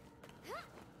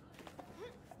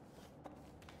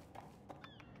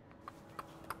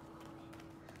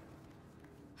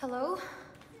 Hello?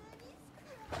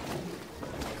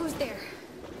 Who's there?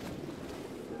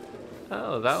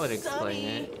 Oh, that would explain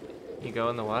it. You go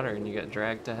in the water and you get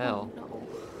dragged to hell. No.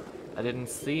 I didn't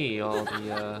see all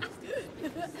the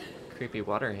creepy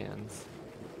water hands.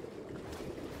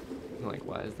 Like,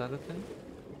 why is that a thing?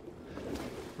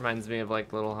 Reminds me of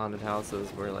like little haunted houses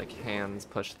where like hands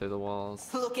push through the walls.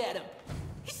 Look at him.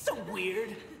 He's so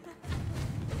weird.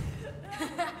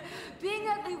 Being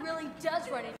ugly really does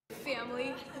run in your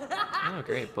family. Oh,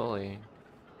 great bully.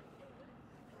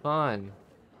 Fun.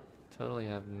 Totally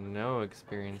have no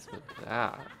experience with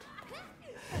that.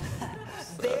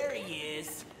 There he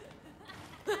is.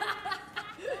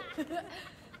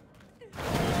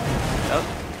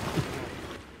 Oh.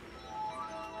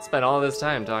 Spent all this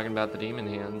time talking about the demon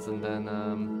hands, and then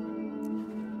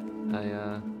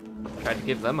I tried to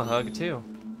give them a hug too.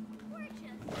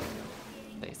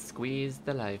 They squeezed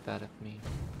the life out of me.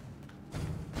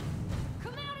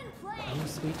 Oh,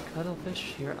 sweet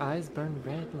cuttlefish, your eyes burn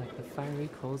red like the fiery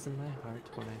coals in my heart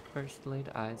when I first laid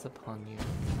eyes upon you.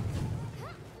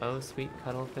 Oh, sweet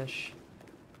cuttlefish,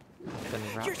 I've been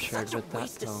You're raptured such a with that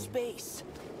waste of tone. space.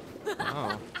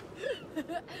 Oh. You're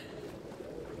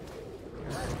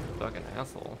a fucking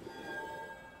asshole.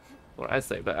 What I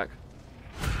say back?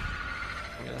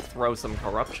 I'm gonna throw some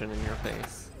corruption in your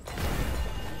face.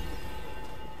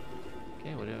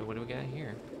 Okay, what do we got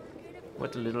here?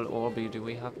 What little orby do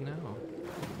we have now?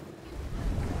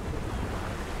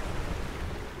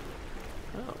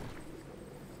 Oh.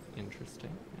 Interesting,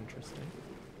 interesting.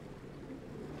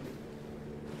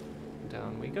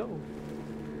 Down we go.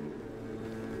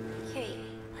 Hey,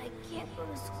 I can't go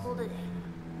to school today.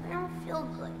 I don't feel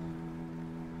good.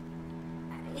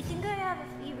 I think I have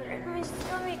a fever in my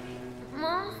stomach.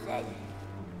 Mom said...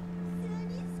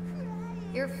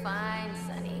 You're fine,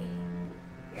 Sonny.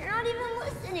 You're not even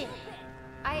listening.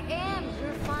 I am.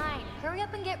 You're fine. Hurry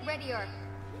up and get ready or...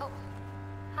 Oh,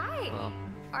 hi. Well,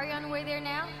 Are you on the way there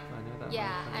now? I know that.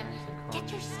 Yeah, I'm... Get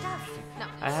your stuff. No,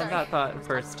 I had sorry. that thought at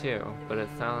first too, but it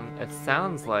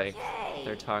sounds like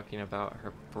they're talking about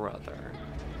her brother.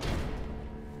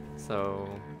 So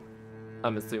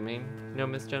I'm assuming no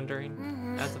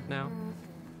misgendering as of now.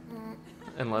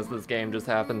 Unless this game just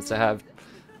happens to have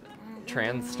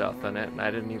trans stuff in it and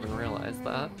I didn't even realize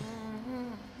that.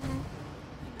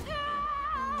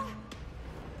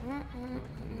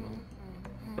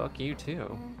 Fuck you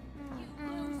too.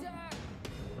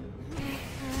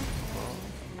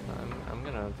 I'm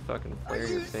gonna fucking flare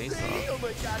your face off. Oh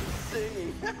my god, he's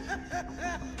singing.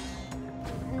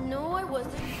 No, I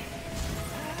wasn't.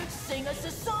 Sing us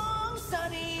a song,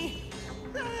 Sonny.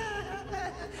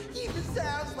 He just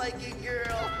sounds like a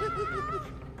girl.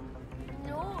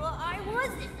 No, I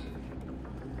wasn't.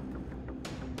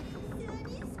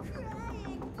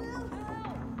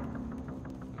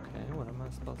 Okay, what am I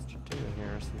supposed to do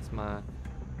here since my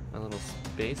little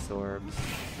space orbs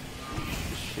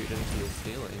just shoot into the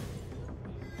ceiling?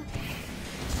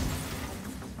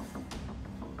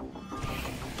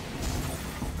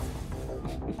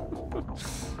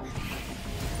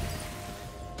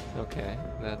 Okay,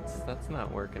 that's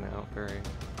not working out very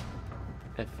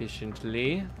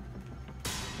efficiently.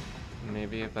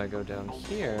 Maybe if I go down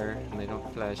here and they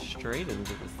don't flash straight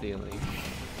into the ceiling.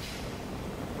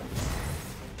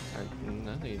 Or,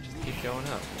 no, you just keep going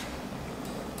up.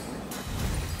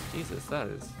 Jesus, that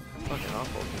is fucking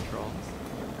awful controls.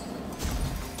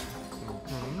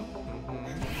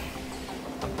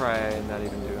 I'm probably not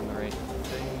even doing the right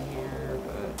thing here,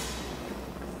 but...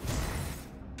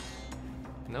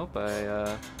 Nope,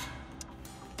 I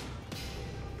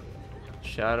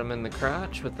shot him in the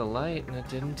crotch with the light and it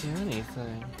didn't do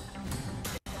anything.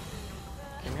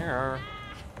 Come here.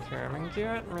 Come and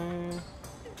get me.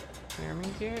 Come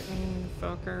and get me,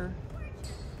 fucker.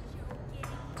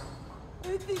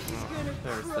 I think he's gonna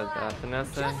Never cry. said that.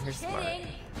 Vanessa, Just you're smart. kidding.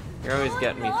 You're always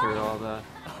getting me through all the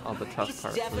tough He's parts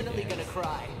of the definitely game. gonna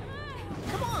cry.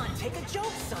 Come on, take a joke,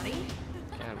 Sonny.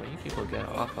 God, but you people get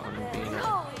off on being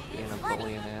a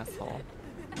bully and asshole.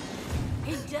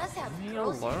 He does have Leave me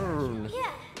girls. alone.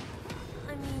 Yeah.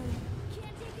 I mean,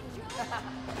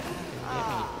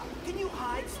 Can you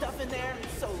hide stuff in there?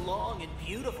 It's so long and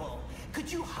beautiful.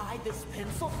 Could you hide this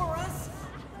pencil for us?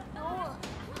 no,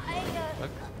 Look,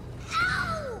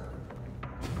 Ow!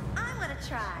 I want to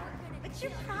try. What's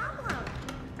your problem?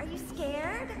 Are you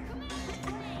scared?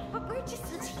 But we're just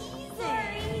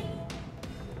teasing.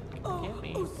 get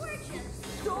me.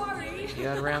 Sorry. You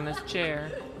got around this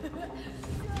chair.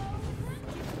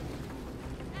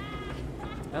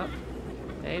 Oh,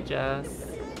 hey Jess.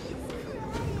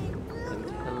 And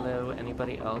hello,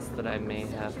 anybody else that I may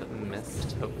have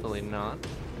missed? Hopefully not.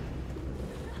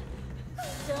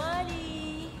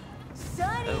 Sonny.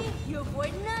 Sonny, Oh. you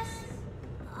avoiding us?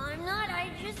 I'm not. I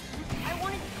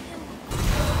wanted to.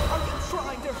 Are you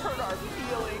trying to hurt our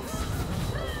feelings?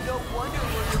 No wonder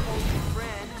we're your only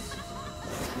friends.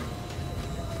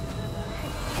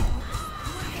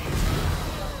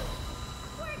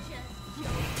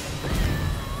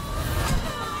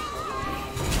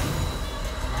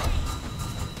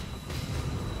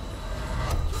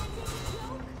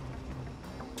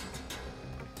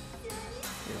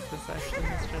 Is this actually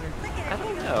misgender? I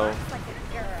don't know. Like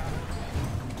a girl.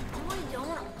 No, I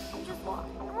don't. I'm just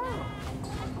walking around.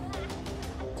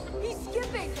 He's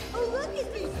skipping. Oh, look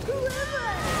at me. Whoever.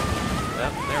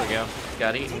 Oh, there we go.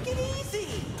 Got eaten. Take it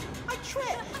easy. I tripped.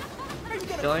 Are you I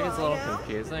gonna feel like it's a cry little now?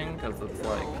 confusing because it's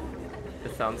like,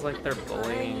 it sounds like they're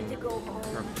bullying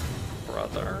her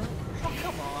brother, Oh,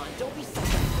 come on. Don't be such a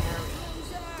fairy.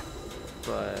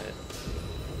 but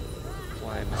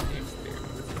why am I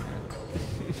experiencing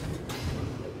it?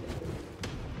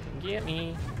 Come get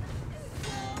me.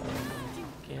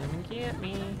 Come and get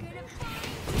me.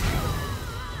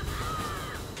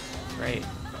 Great.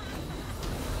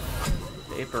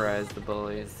 Vaporize the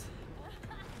bullies.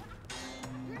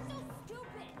 You're so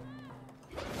stupid.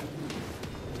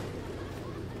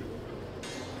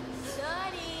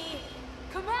 Sonny,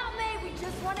 come out, May. We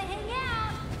just want to hang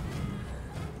out.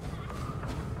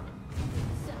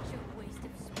 Such a waste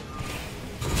of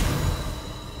space.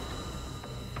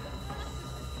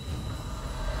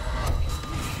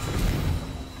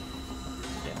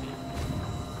 Get me.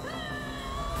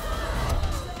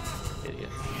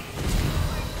 Idiots.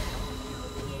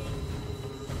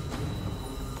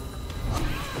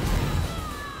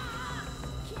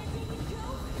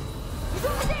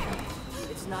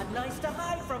 It's not nice to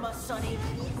hide from us, Sonny.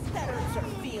 That hurts our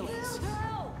feelings.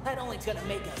 That only gonna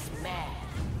make us mad.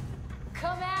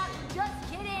 Come out. Just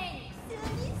kidding.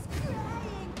 Sonny's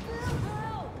crying.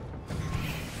 Boo-hoo.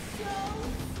 So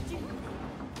stupid.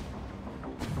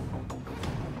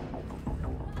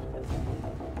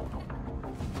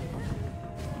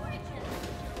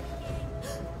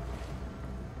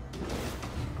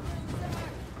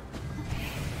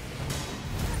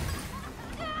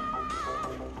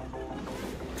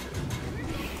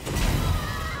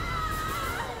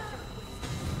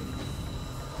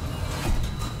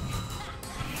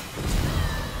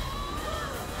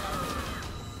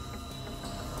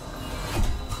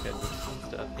 Good with some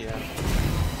stuff, yeah.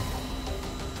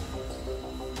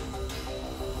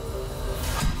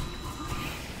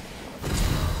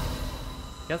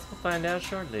 Guess we'll find out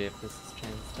shortly if this has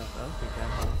changed stuff. Oh, we got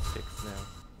those sticks now.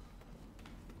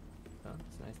 Oh,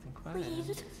 it's nice and quiet.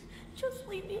 Please, just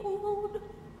leave me alone.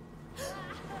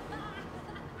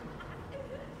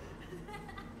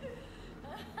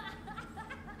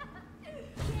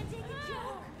 Can't take a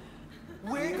joke.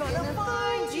 We're gonna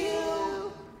find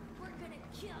you! We're gonna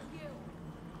kill you.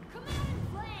 Come out and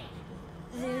play.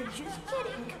 They're just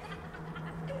kidding.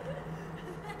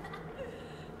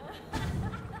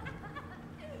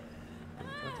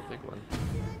 That's a big one.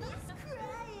 Sonny's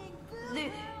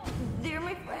crying. They're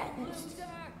my friends.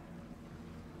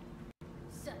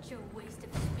 Such a waste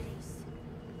of space.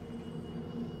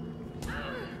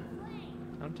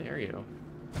 How dare you?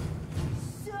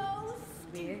 So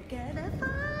we're gonna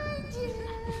find you.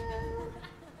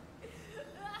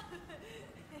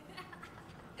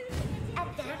 And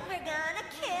then we're gonna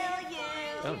kill you.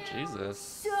 Oh, Jesus.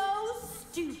 So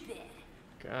stupid.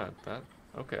 God, that...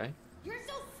 Okay. You're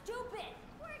so stupid.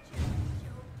 We're just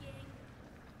joking.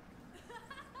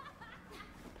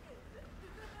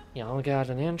 Y'all got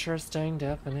an interesting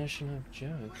definition of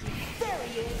joke. There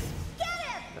he is. Get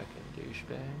him! Fucking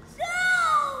douchebags. No!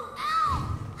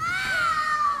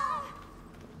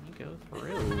 You go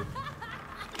through.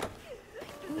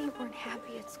 I knew you weren't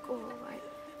happy at school. I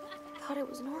thought it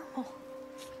was normal.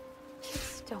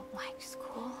 Kids don't like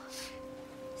school.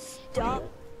 Stop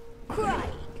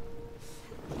crying.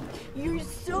 You're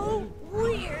so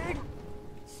weird.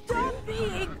 Stop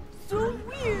being so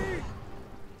weird.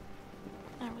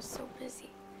 I was so busy.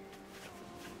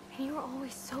 And you were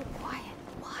always so quiet.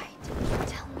 Why didn't you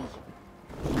tell me?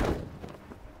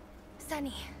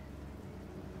 Sunny.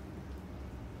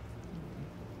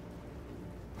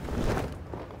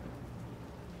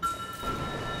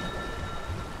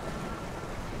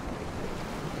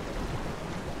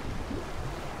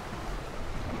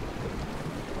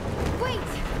 Wait!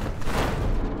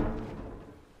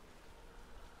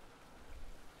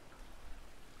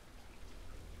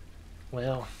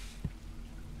 Well,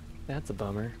 that's a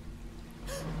bummer.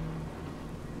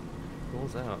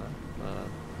 Pulls out.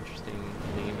 Interesting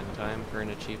name and time for an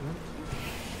achievement.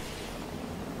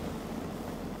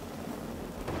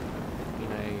 I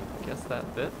mean, I guess that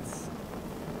fits.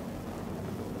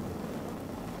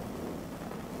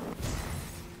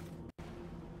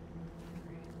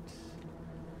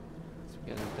 So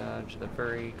we gotta dodge the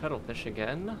furry cuttlefish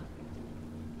again.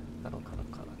 Cuddle, cuddle,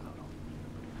 cuddle, cuddle.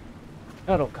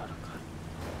 Cuddle, cuddle, cuddle.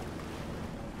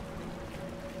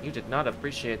 You did not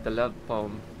appreciate the love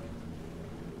poem.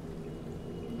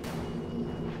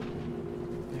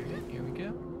 Alright, here we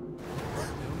go.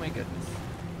 Oh my goodness.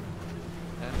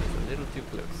 That is a little too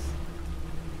close.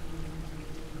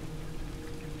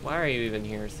 Why are you even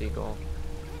here, Seagull?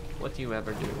 What do you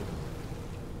ever do?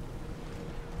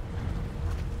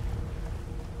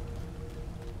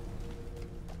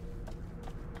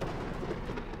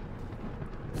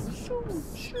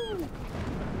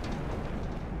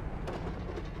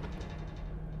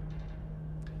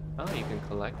 Oh, you can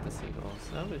collect the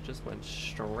seagulls. Oh, it just went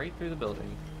straight through the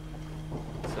building.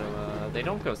 So, they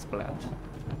don't go splat.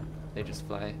 They just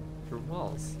fly through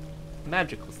walls.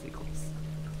 Magical seagulls.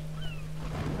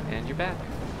 And you're back.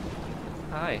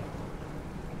 Hi.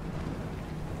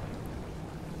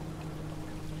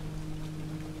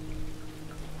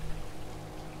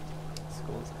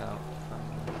 school's about.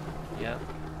 Yep.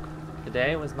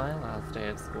 Today was my last day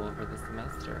of school for the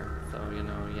semester, so, you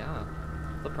know, yeah,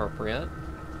 it's appropriate.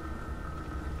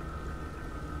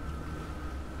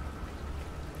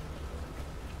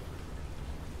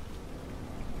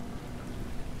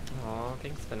 Aw,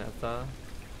 thanks, Vanessa.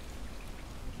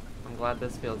 I'm glad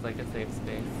this feels like a safe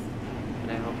space,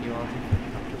 and I hope you all do feel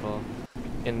comfortable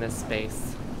in this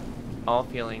space. All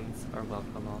feelings are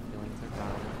welcome, all feelings are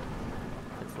valid,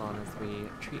 as long as we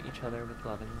treat each other with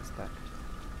love and respect.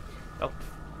 Oh,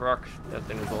 fuck, that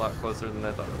thing is a lot closer than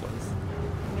I thought it was.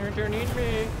 You don't need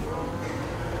me.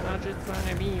 I just want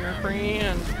to be your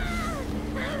friend.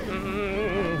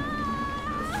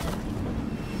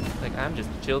 Like, I'm just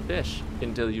a chill fish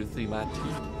until you see my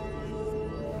teeth.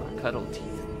 My cuddle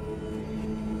teeth.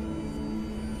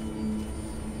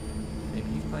 Maybe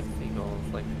you like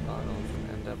seagulls, like bottles, and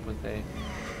end up with a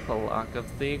flock of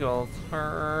seagulls.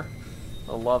 Her,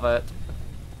 I love it.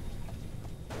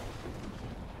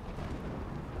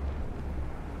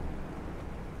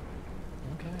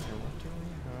 Okay, what do we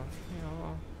have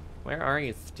here? Where are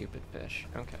you, stupid fish?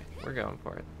 Okay, we're going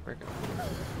for it. We're going for it.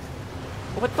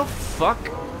 What the fuck?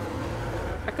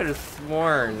 I could have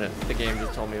sworn the game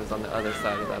just told me it was on the other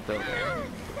side of that building.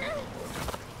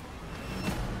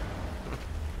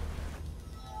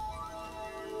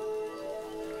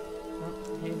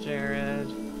 Oh, hey, Jared.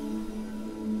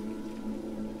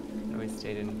 I always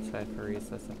stayed inside for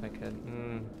recess if I could.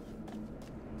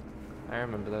 I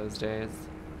remember those days.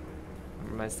 I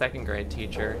remember my second grade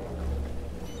teacher,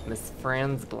 Miss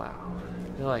Franzblau.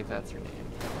 I feel like that's her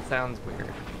name. It sounds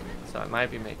weird, so I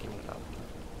might be making it up.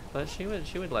 But she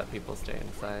would let people stay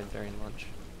inside during lunch,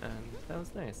 and that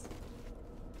was nice.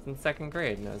 I was in second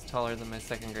grade, and I was taller than my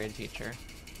second grade teacher.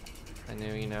 I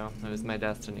knew, you know, it was my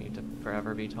destiny to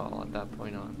forever be tall at that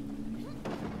point on.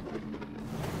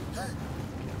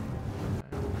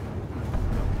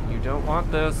 You don't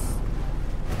want this.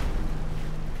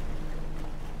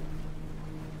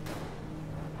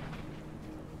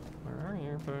 Where are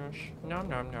you, fish? Nom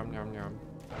nom nom nom nom.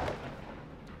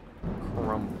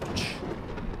 Crunch.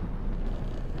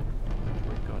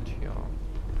 We got here.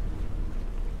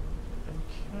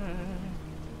 Okay.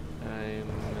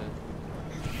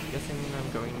 I'm guessing I'm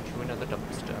going to another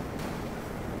dumpster.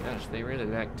 Gosh, they really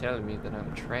like telling me that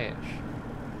I'm trash.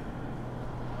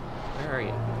 Where are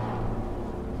you?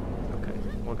 Okay,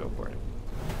 we'll go for it.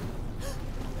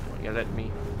 Will you let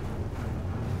me?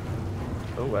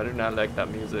 Oh, I do not like that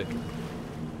music.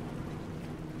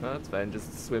 Oh, that's fine,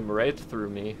 just swim right through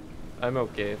me. I'm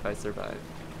okay if I survive.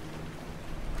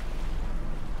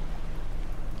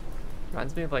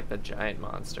 Reminds me of like the giant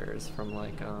monsters from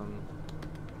like God,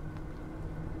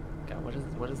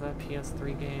 what is that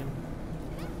PS3 game?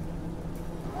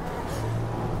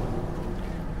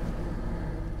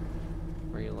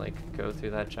 Where you like go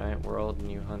through that giant world and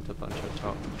you hunt a bunch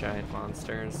of giant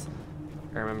monsters.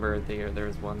 I remember there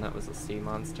was one that was a sea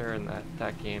monster, and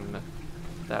that game,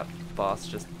 that boss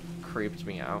just creeped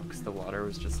me out because the water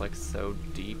was just like so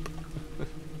deep.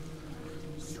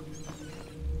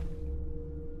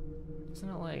 Isn't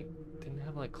it like, didn't it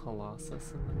have like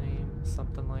Colossus in the name?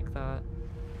 Something like that?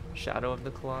 Shadow of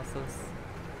the Colossus?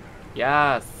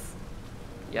 Yes!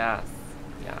 Yes.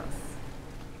 Yes.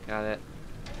 Got it.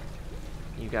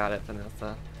 You got it,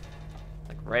 Vanessa.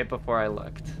 Like right before I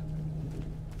looked.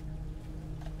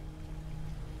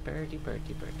 Birdie,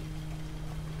 birdie, birdie.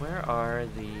 Where are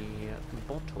the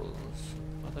bottles?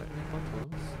 Are there any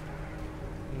bottles?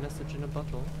 A message in a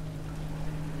bottle.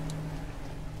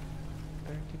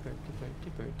 Birdie, birdie,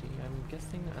 birdie, birdie. I'm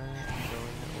guessing I'm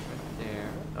going over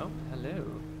there. Oh, hello.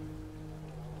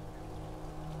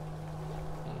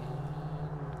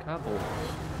 And cobble.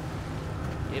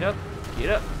 Get up, get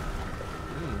up.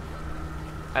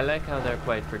 I like how they're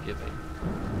quite forgiving.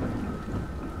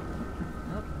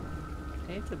 Oh,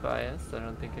 hey Tobias, I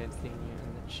don't think I've seen you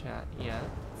in the chat yet.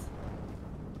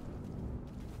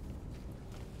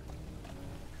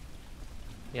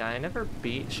 Yeah, I never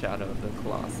beat Shadow of the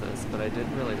Colossus, but I did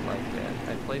really like it.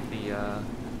 I played the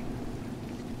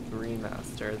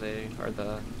remaster,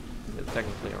 it's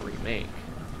technically a remake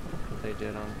that they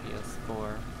did on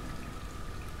PS4.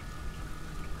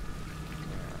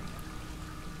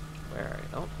 Where are you?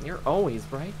 Oh, you're always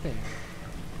right there.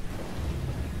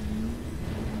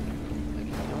 Like,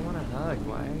 if you don't want to hug,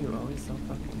 why are you always so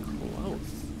fucking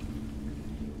close?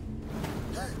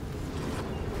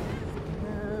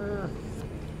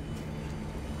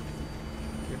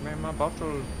 Give me my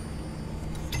bottle.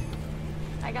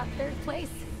 I got third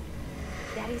place.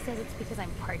 Daddy says it's because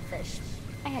I'm part fish.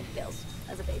 I had gills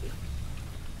as a baby.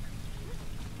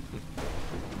 You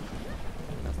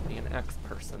must be an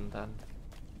ex-person then.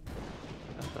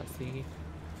 I see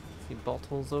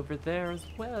bottles over there as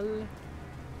well.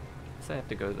 Guess I have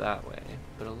to go that way,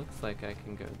 but it looks like I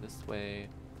can go this way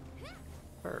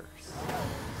first.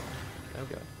 Oh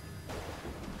god.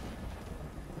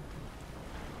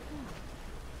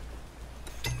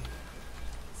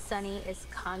 Sunny is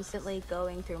constantly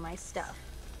going through my stuff.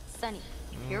 Sunny,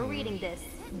 if you're reading this,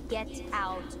 get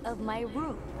out of my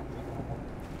room.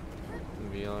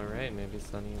 Be alright, maybe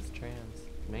Sunny is trans.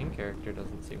 The main character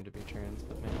doesn't seem to be trans,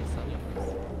 but maybe Sunny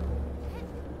is.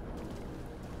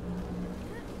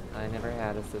 I never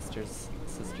had a sister's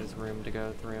room to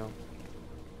go through.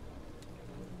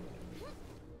 Is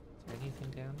there anything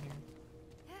down here?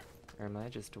 Or am I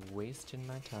just wasting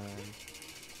my time?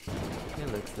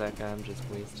 It looks like I'm just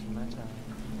wasting my time.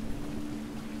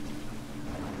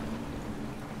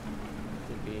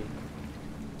 Could be.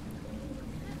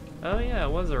 Oh yeah,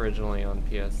 it was originally on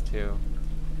PS2.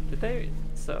 Did they?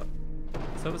 So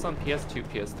it was on PS2,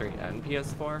 PS3, and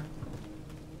PS4?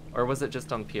 Or was it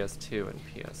just on PS2 and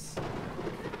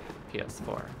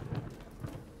PS4?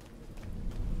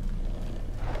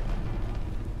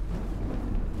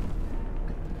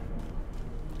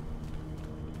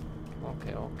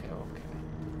 Okay.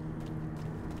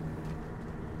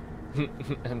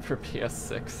 And for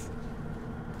PS6.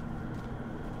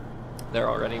 They're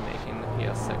already making the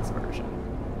PS6 version.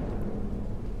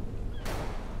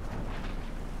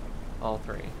 All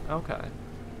three. Okay.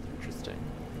 Interesting.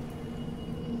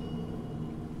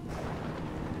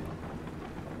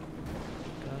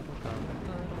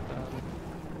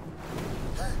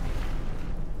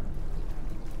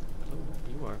 Oh,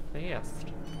 you are fast.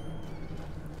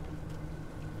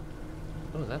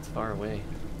 Oh, that's far away.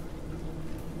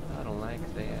 I don't like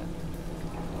that.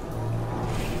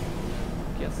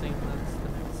 Guessing that's the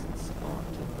next spot,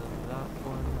 and then that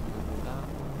one, and then that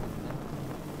one, and that one.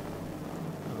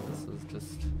 Oh, this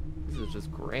is just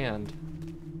grand.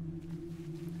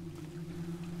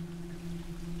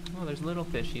 Oh, there's little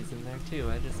fishies in there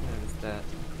too. I just noticed that.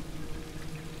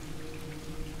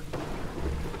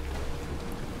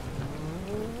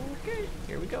 Okay,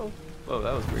 here we go. Whoa,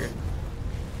 that was weird.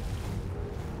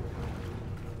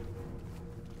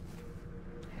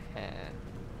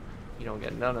 You don't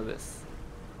get none of this.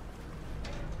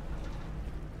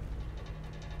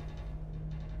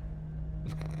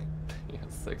 Yeah,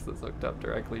 6 is hooked up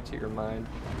directly to your mind.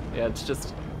 Yeah, it's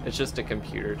just a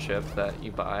computer chip that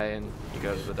you buy and you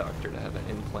go to the doctor to have it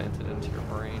implanted into your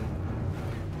brain.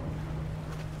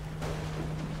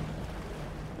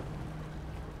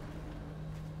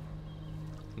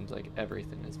 Seems like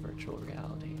everything is virtual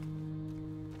reality.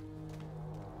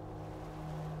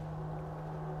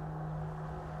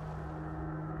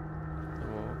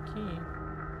 Okay.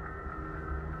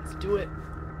 Let's do it.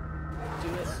 Do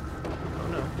it. Oh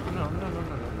no. No.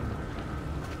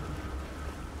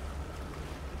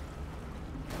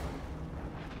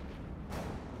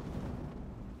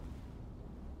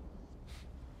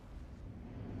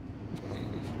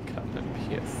 Got my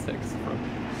PS6 from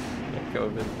the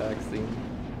COVID vaccine.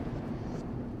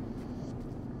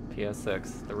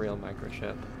 PS6, the real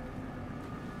microchip.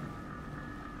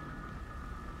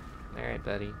 Alright,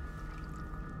 buddy.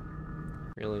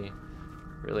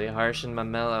 Really harsh and my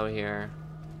mellow here.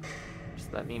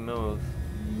 Just let me move.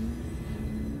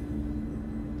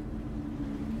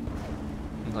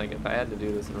 Like, if I had to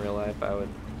do this in real life, I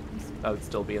would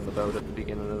still be in the boat at the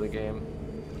beginning of the game.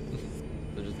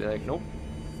 So just be like, nope.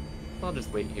 I'll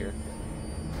just wait here.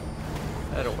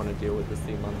 I don't want to deal with the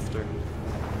sea monster.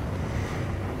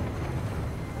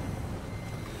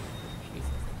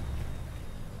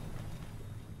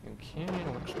 Okay,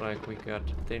 looks like we got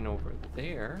a thing over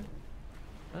there.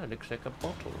 Oh, looks like a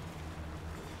bottle.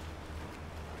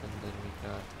 And then we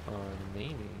got our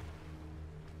main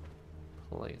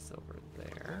place over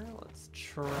there. Let's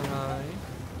try.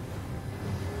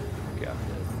 You got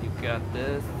this. You got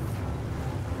this.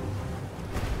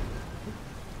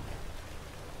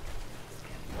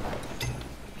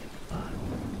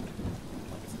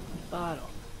 What's in the bottle?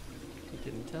 You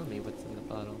didn't tell me what's in the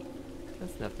bottle.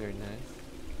 That's not very nice.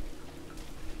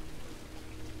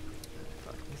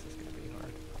 Fuck, this is gonna be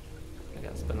hard. I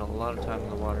gotta spend a lot of time in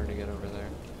the water to get over there.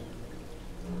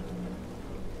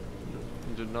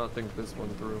 I did not think this one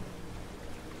through.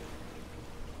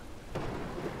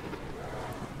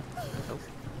 Nope.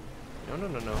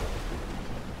 No.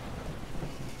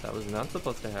 That was not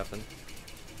supposed to happen.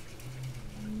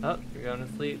 Oh, you're going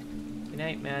to sleep. Good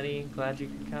night, Maddie. Glad you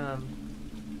could come.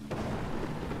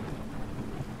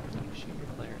 Can you shoot your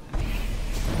player now?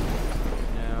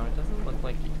 No, it doesn't look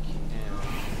like you can.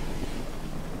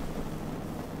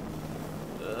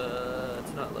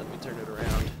 It's not letting me turn it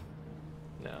around.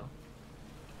 No.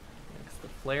 The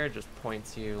flare just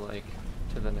points you, like,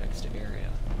 to the next area.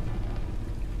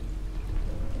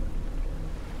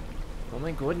 Oh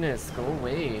my goodness, go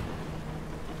away.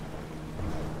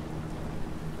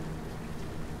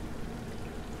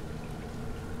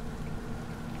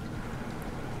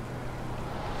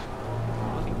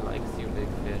 Nobody likes you, big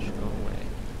fish, go away.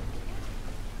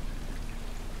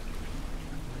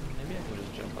 Maybe I can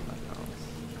just jump on that house.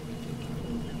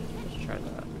 Let's try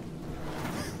that.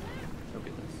 Don't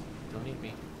do this. Don't eat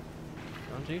me.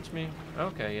 Don't teach me.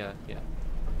 Okay, yeah.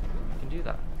 I can do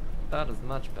that. That is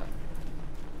much better.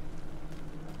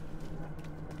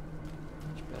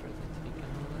 Much better than taking all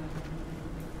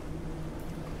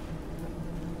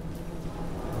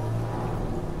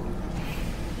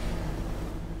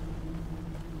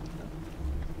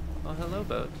that. Oh, hello,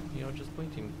 boat. You're just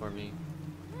waiting for me.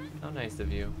 How nice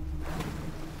of you.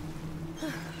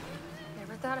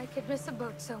 Never thought I could miss a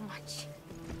boat so much.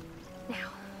 Now,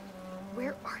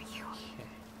 where are you?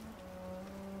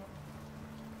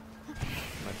 Okay.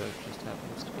 My boat just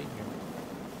happens to be here.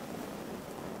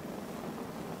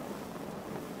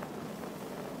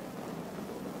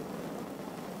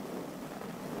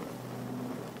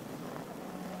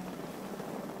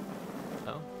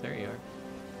 Oh, there you are.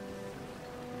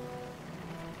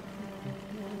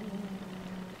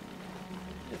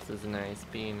 This is nice,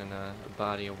 being in a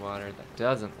body of water that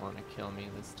doesn't want to kill me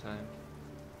this time.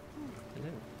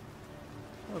 Hello.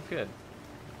 Oh, good.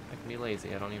 I can be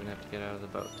lazy. I don't even have to get out of the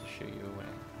boat to shoo you away.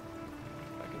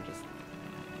 If I can just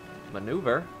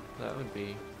maneuver, that would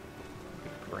be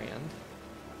grand.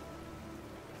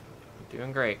 You're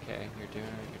doing great, Kay. You're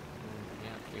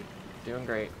doing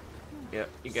great. Yep,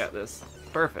 you got this.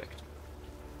 Perfect.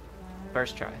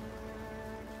 First try.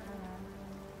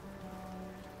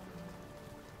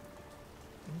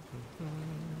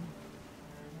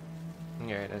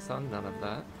 Alright, I saw none of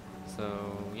that.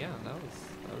 So yeah, that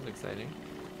was exciting.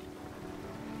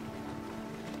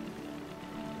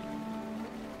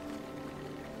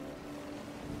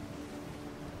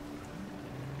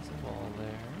 There's a wall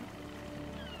there.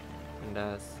 And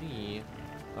I see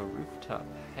a rooftop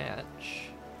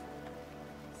hatch.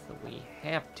 So we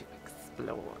have to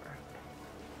explore.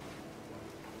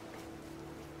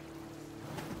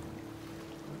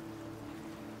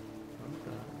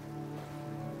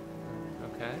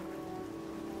 Okay.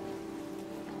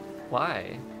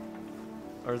 Why?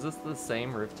 Or is this the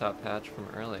same rooftop hatch from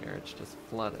earlier? It's just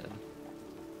flooded.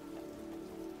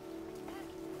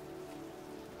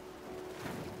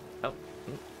 Oh,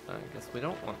 I guess we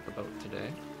don't want the boat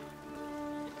today.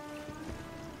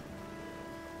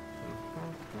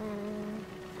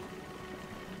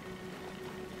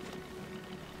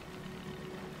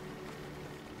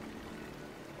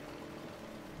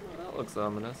 Well, that looks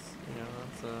ominous. You know,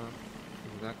 that's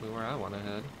exactly where I want to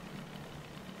head.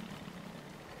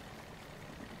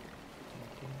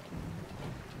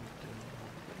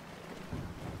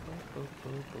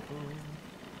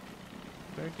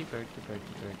 Birdie, birdie,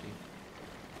 birdie, birdie.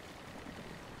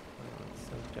 Oh, it's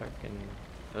so dark and...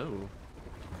 Oh.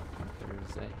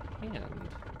 There's a hand.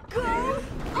 Go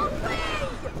away!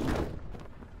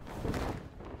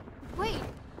 Wait,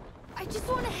 I just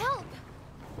want to help.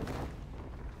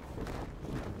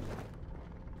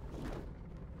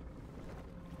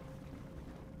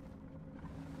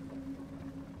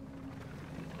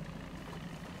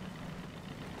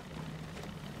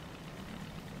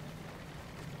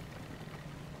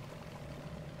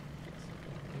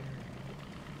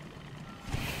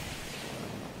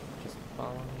 Just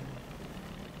follow me.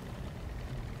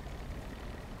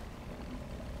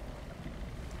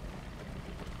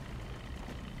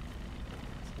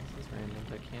 This is random,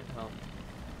 but can't help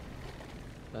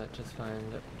but just find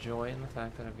joy in the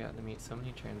fact that I've gotten to meet so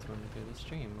many trans women through the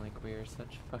stream. Like, we are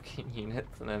such fucking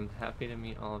units, and I'm happy to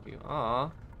meet all of you. Aw,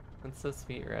 that's so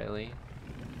sweet, Riley.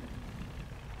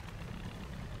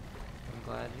 I'm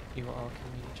glad you all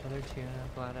can meet each other too, and I'm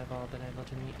glad I've all been able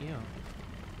to meet you.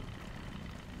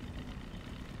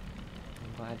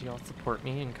 I'm glad you all support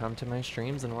me and come to my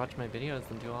streams and watch my videos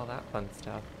and do all that fun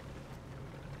stuff.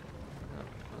 No,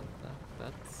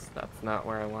 that's not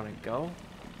where I want to go.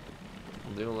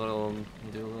 We'll do a little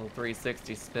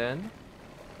 360 spin.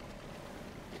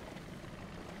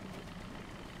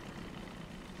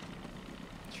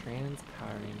 Trans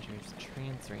Power Rangers,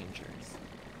 Trans Rangers,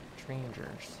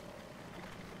 Trangers.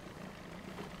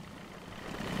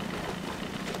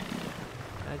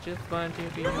 I just want to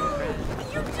be your friend.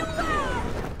 You're too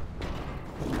loud!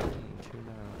 Too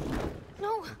loud.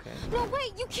 No, Okay. no,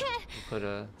 wait, you can't. We'll put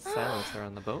a silencer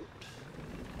on the boat.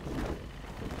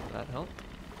 Will that help?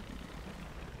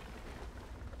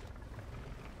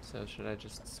 So should I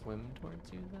just swim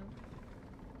towards you then?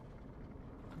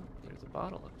 there's a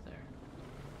bottle up there.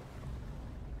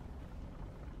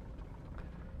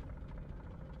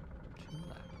 Two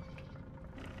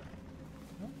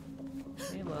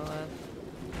left. Hey, Lilith.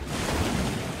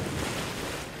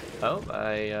 Oh,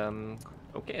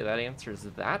 okay, that answers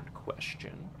that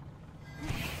question.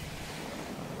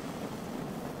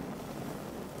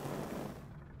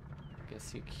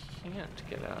 Guess you can't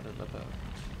get out of the boat.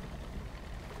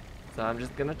 So I'm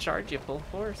just gonna charge you full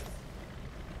force.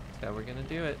 That's how we're gonna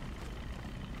do it.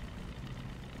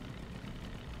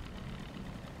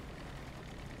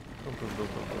 Boom, boom, boom,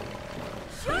 boom, boom.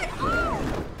 Shut up!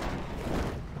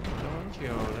 Don't you?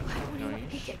 That's Why would you let me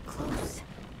nice. get close?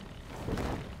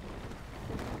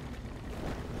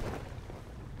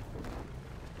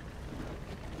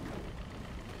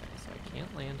 So I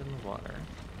can't land in the water.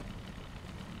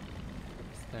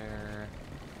 Is there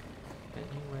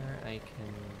anywhere I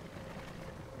can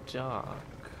dock?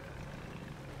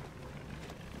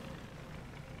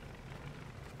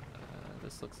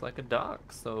 This looks like a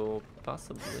dock, so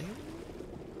possibly.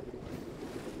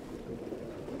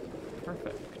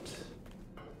 Perfect.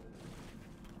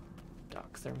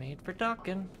 Docks are made for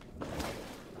docking.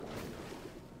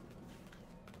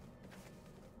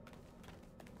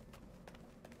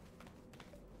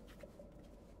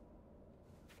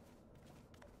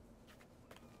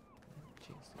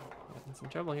 Jeez, I'm having some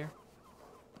trouble here.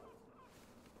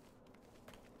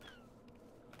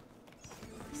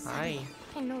 Hi. Sonny,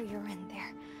 I know you're in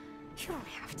there. You don't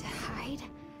have to hide.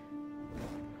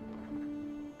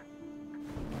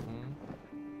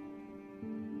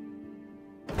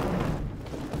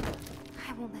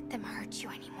 I won't let them hurt you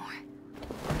anymore.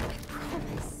 I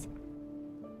promise.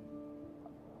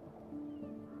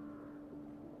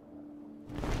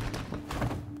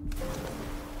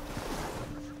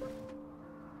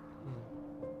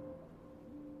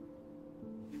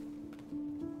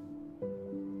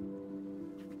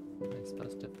 Am I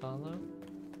supposed to follow?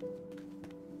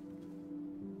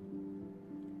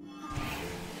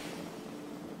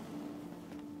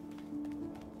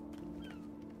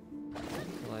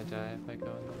 Will I die if I go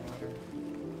in the water?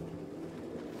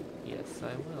 Yes,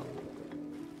 I will.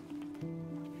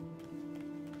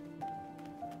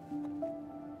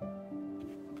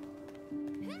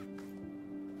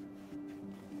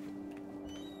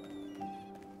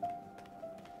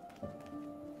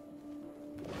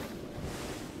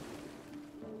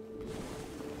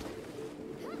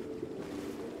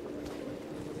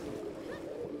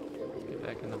 Get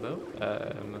back in the boat.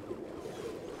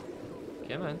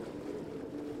 Come on.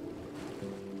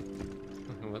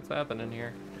 What's happening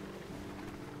here?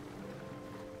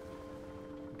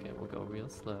 Okay, we'll go real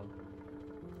slow.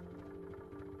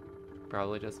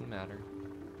 Probably doesn't matter.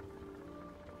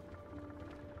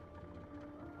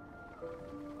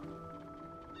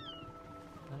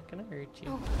 Not gonna hurt you.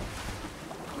 No.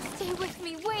 Stay with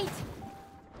me, wait!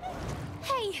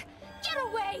 Hey! Get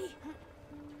away!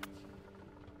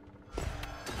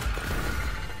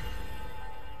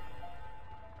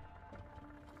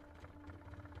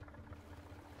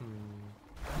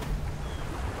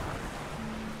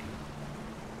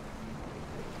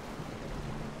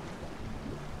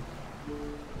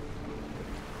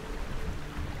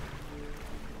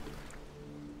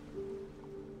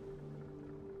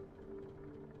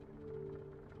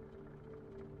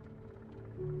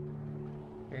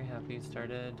 Very happy you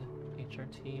started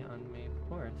HRT on May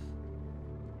 4th.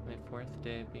 My 4th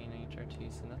day of being HRT,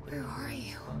 so nothing. Where are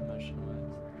you?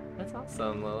 Motion-wise. That's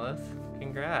awesome, Lilith.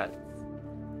 Congrats.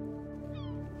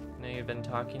 I know you've been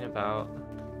talking about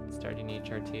starting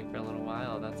HRT for a little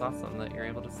while. That's awesome that you're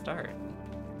able to start.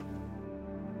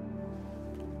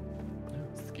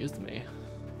 Oh, excuse me.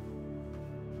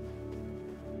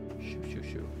 Shoo, shoo,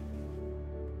 shoo.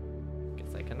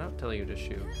 Guess I cannot tell you to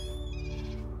shoo.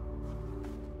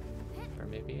 Or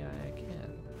maybe I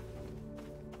can.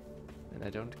 And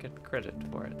I don't get credit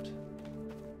for it.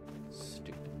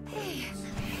 Stupid. Hey!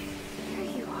 There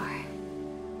you are.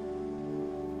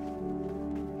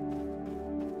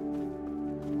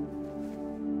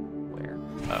 Where?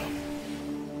 Oh.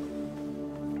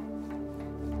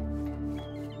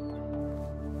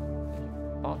 Any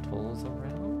bottles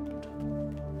around?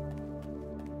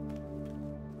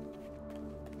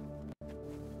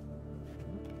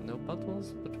 No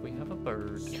bottles, but we have a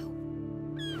bird.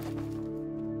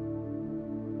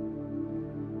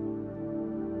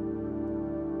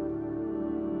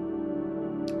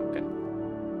 Okay.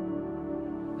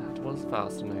 That was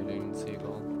fascinating,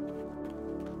 Seagull.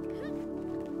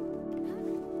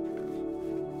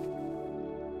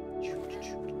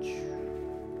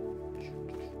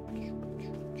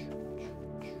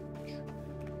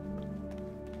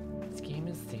 This game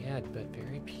is sad. sad but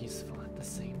very peaceful at the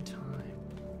same time.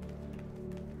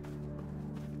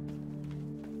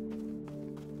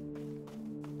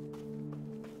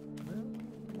 Well,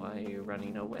 why are you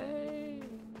running away?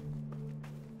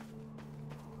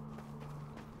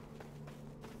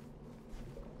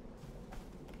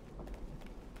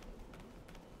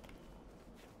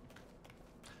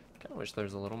 Kinda wish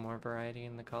there's a little more variety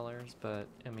in the colors, but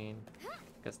I mean, I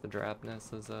guess the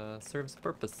drabness is serves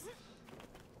purpose.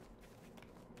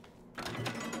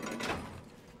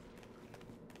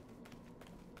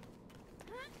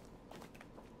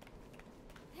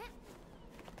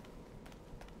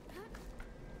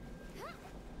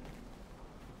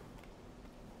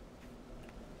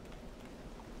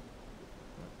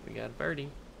 We got Birdie.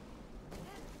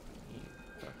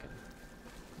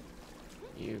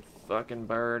 You fucking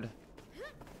bird. You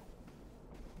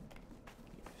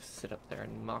sit up there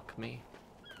and mock me.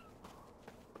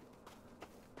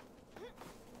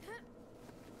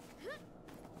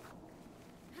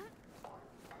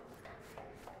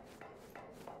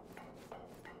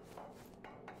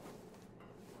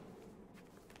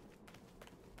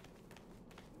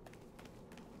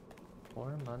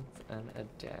 4 months and a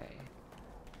day.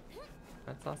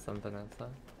 That's awesome, Vanessa.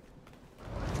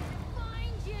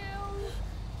 Find you!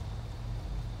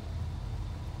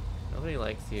 Nobody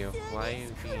likes you. Why are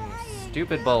you being a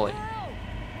stupid bully?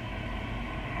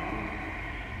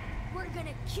 We're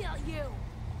gonna kill you!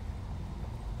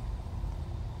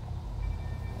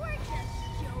 We're just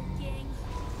joking.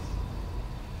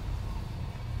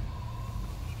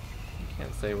 You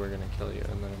can't say we're gonna kill you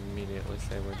and then immediately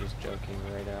say we're just joking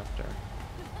right after.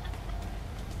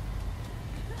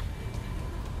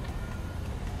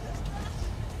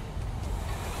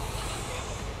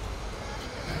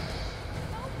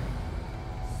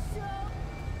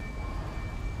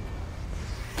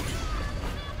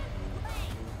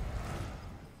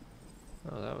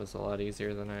 Oh, that was a lot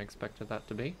easier than I expected that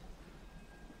to be.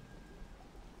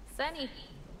 Sunny,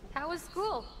 how was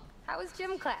school? How was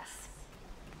gym class?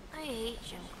 I hate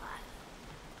gym class.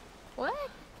 What?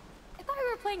 I thought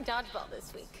we were playing dodgeball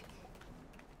this week.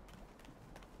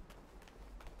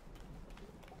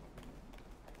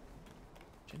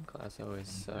 Gym class always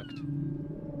sucked.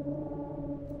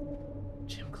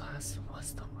 Gym class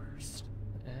was the worst.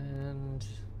 And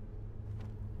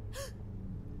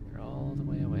you're all the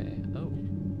way away. Oh.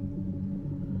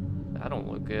 That don't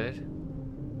look good.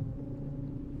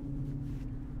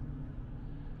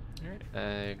 Alright,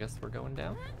 I guess we're going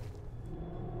down.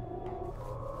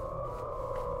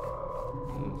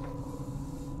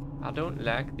 I don't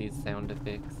like these sound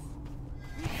effects.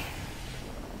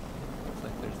 Looks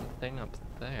like there's a thing up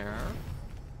there.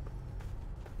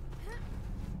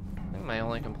 I think my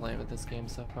only complaint with this game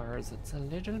so far is it's a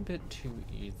little bit too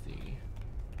easy.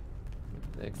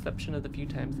 With the exception of the few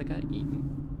times I got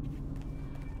eaten.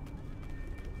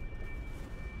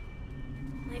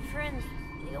 My friends,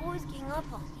 they always gang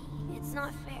up on me. It's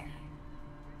not fair.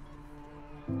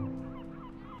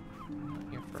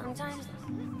 Your friends. Sometimes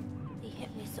they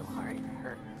hit me so hard it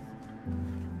hurts.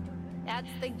 That's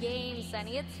the game,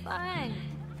 Sunny. It's fun.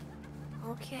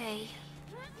 Okay.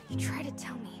 You tried to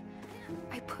tell me.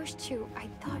 I pushed you. I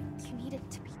thought you needed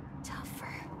to be tougher.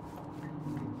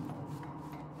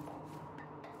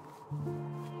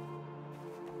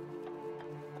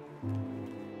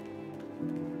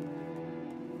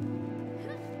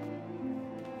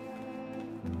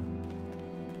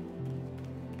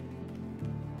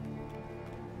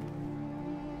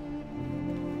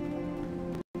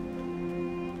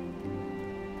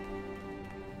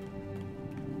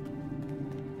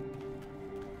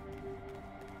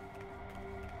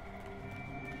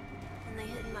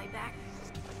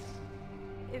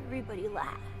 Everybody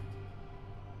laughed.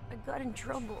 I got in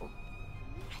trouble.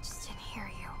 I just didn't hear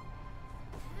you.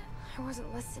 I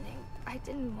wasn't listening. I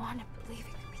didn't want to believe it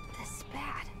could be this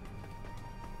bad.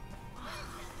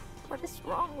 What is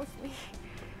wrong with me?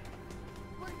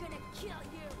 We're gonna kill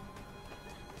you!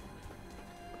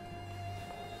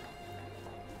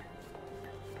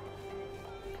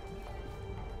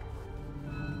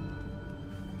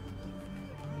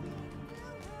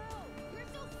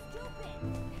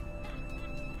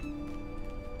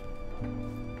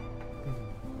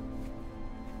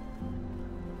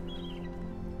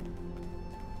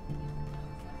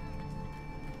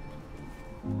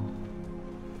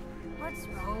 What's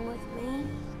wrong with me?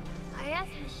 I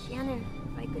asked Miss Shannon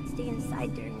if I could stay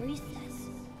inside during recess.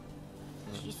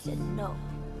 She said no.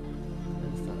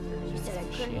 She said I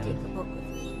couldn't take the book with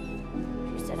me.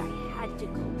 She said I had to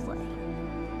go play.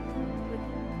 But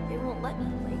they won't let me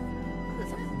play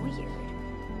because I'm weird.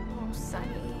 Oh,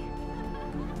 Sunny.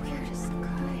 Weird is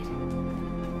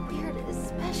good.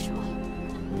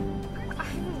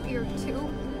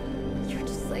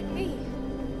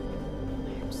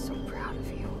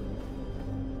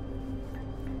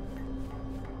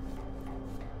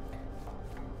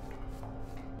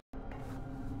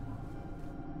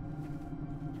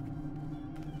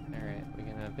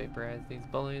 vaporize these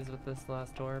bullies with this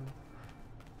last orb.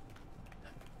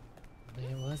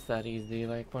 It was that easy,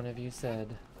 like one of you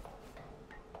said.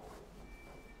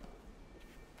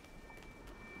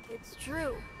 It's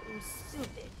true. I'm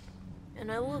stupid.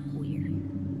 And I look weird.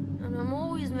 And I'm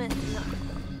always messing up.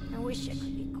 I wish I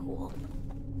could be cool.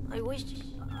 I wish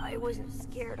I wasn't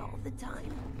scared all the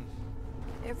time.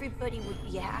 Everybody would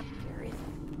be happier if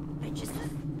I just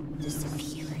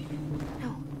disappeared.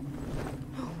 No.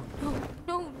 No, no,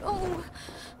 no, no!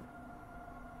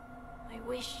 I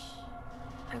wish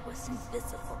I was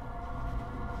invisible.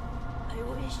 I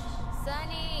wish...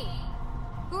 Sunny!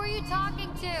 Who are you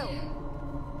talking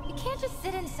to? You can't just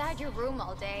sit inside your room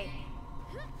all day.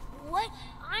 What?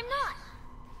 I'm not!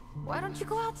 Why don't you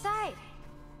go outside?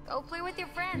 Go play with your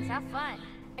friends, have fun.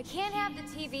 I can't have the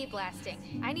TV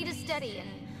blasting. I need to study,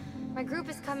 and my group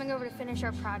is coming over to finish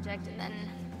our project, and then...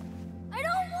 I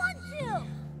don't want to!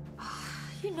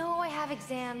 You know I have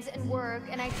exams and work,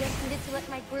 and I just needed to let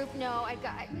my group know I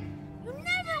got... You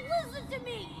never listen to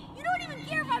me! You don't even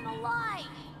care if I'm alive!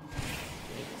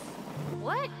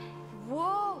 What?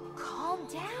 Whoa, calm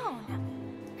down.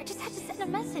 I just had to send a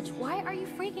message. Why are you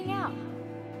freaking out?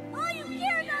 All you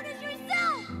care about is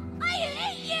yourself! I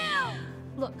hate you!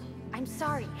 Look, I'm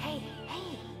sorry. Hey,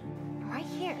 I'm right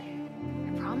here.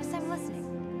 I promise I'm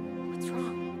listening. What's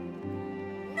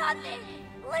wrong? Nothing!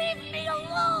 Leave me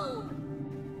alone!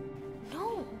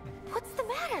 No, what's the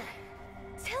matter?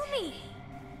 Tell me.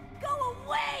 Go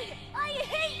away! I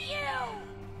hate you!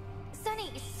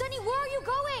 Sunny, where are you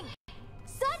going?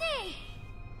 Sunny!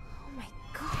 Oh my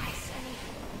God, Sunny.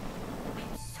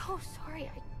 I'm so sorry.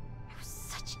 I was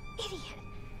such an idiot.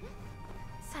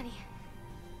 Sunny,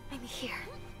 I'm here.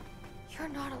 You're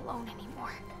not alone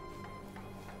anymore.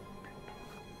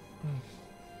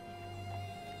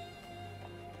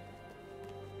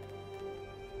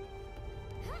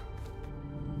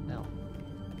 No.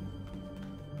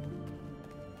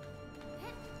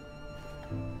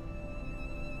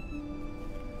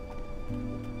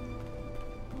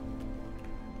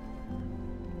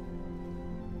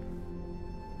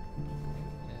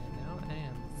 And now I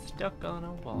am stuck on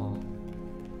a wall.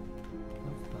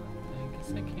 No fun. I guess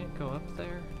I can't go up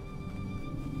there.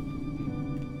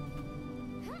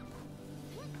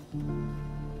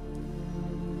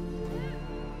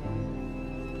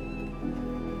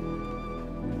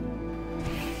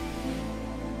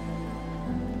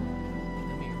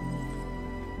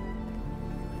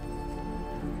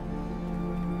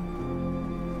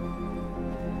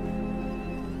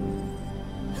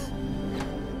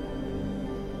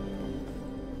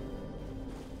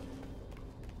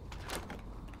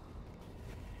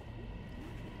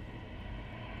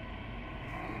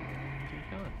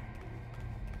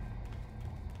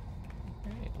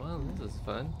 Alright, well, this is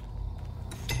fun.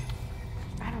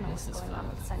 I don't know This what's is going on fun.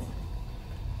 with Sunny.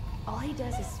 All he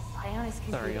does is play on his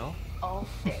computer Sorry, y'all. all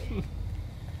day.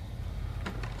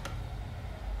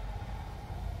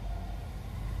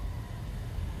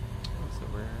 So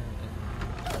we're in...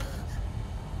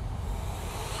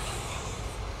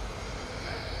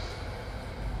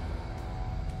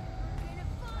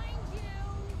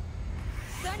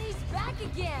 Sunny's back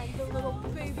again, the little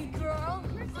baby girl.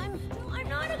 I'm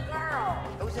not a girl!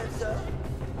 Oh, is that so?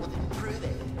 Well, then prove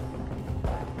it.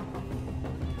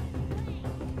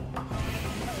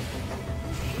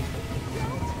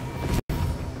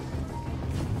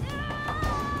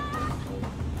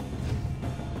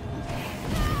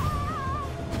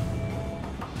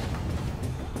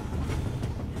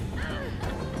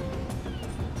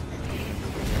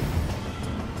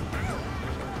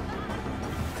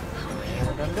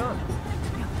 And I'm done.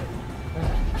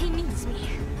 He needs me.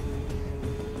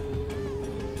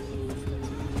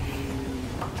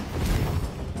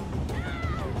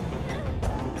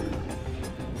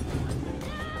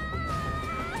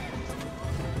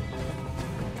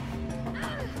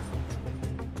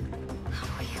 How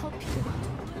do I help you?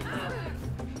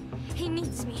 He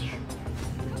needs me.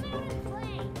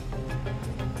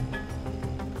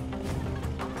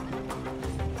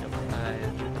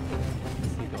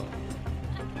 Seagull.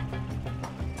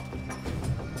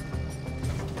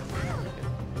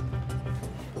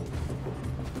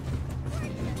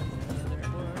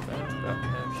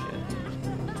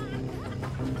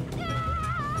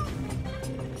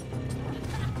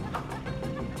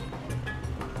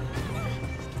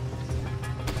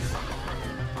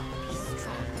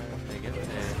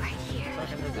 Right here.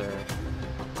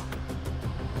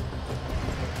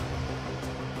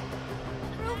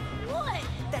 What?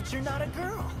 That you're not a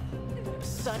girl.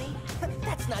 Sunny?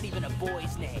 That's not even a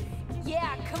boy's name.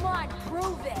 Yeah, come on,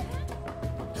 prove it.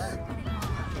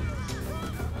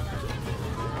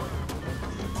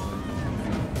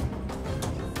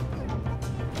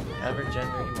 whatever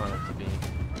gender you want it to be.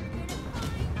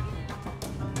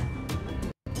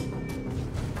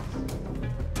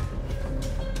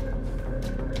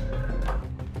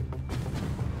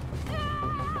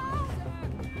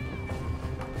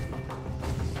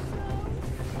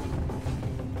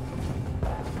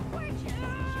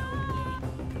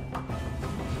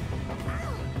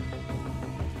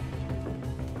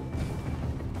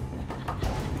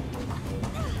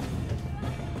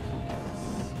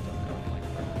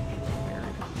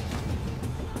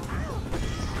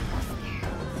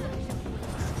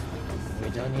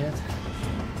 Done yet?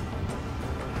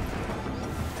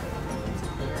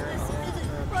 This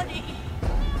isn't funny.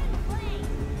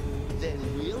 Then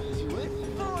we'll do it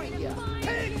for ya.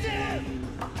 Take them!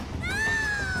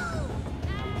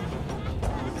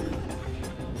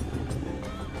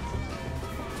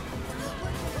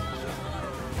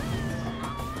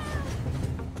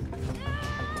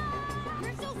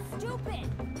 You're so stupid!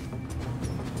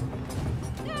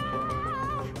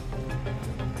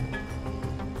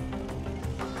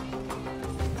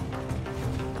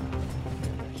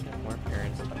 More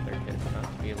parents tell their kids not to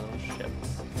be little ships.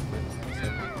 So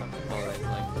comfortable right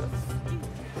like this.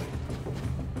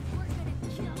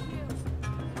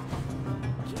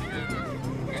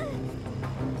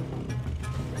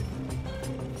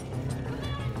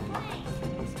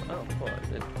 Oh, cool.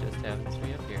 It just happens to be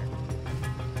up here.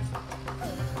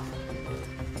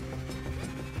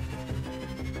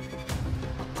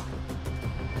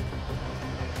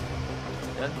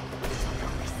 Done?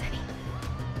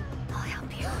 I'll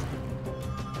help you.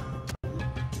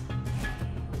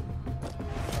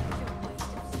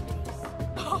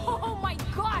 Oh my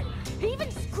god! He even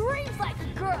screams like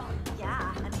a girl!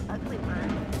 Yeah, an ugly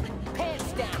one.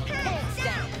 Pants down, pants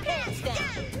down, pants down,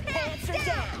 pants are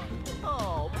down.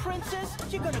 Oh, princess,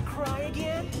 you're gonna cry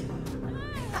again?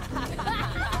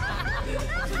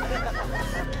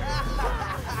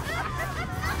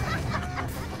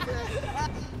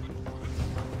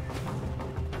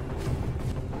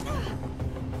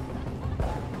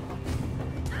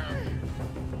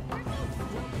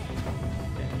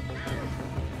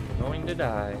 Going to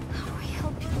die. How do I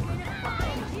help you?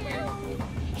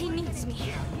 He needs me.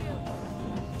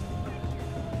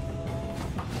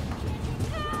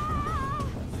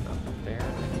 Not fair.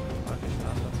 Fucking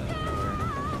top of that door.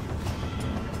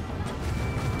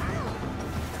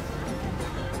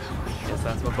 Guess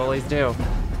that's what bullies do.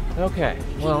 Okay,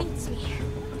 well, He needs me.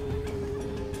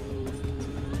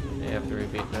 I have to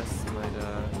repeat this. Might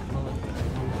call it a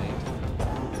night.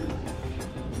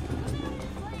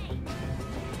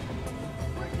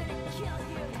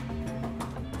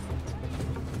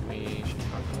 We should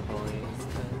talk to the bullies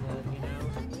and then, you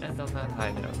know, end on that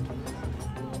high note.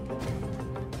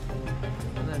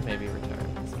 And then maybe return.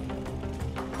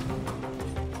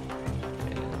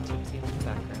 And Tootsie in the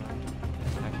background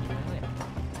attacking my lamp.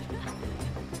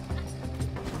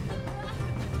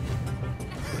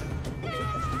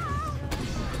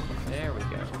 There we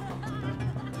go.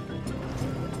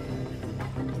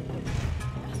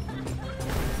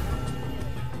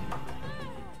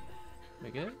 We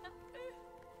good?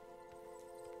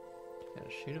 Gotta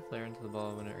shoot a flare into the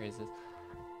ball when it raises.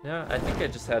 No, I think I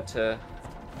just had to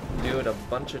do it a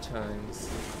bunch of times.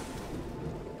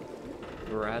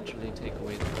 Gradually take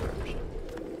away the corruption.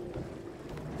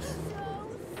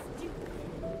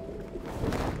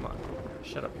 Come on,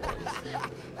 shut up, boys.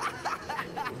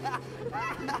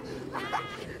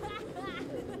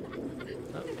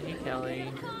 Oh, hey,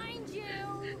 Kelly. Behind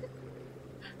you!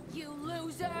 You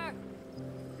loser!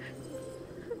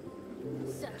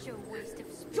 Such a waste of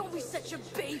space. Don't be such a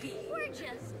baby! We're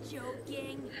just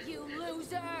joking, you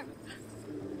loser!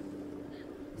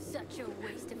 Such a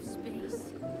waste of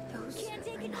space. Those Can't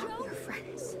take are a not joke? your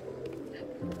friends.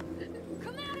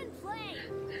 Come out and play!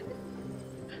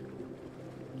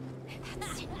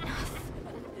 That's enough.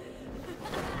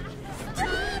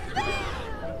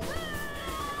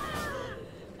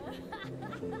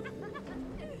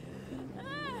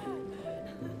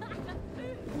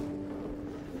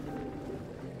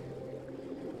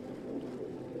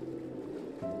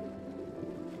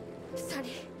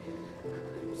 Sonny,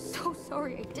 I'm so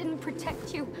sorry I didn't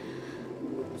protect you.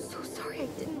 I'm so sorry I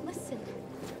didn't listen.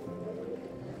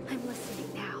 I'm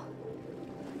listening now.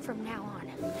 From now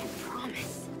on, I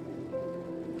promise.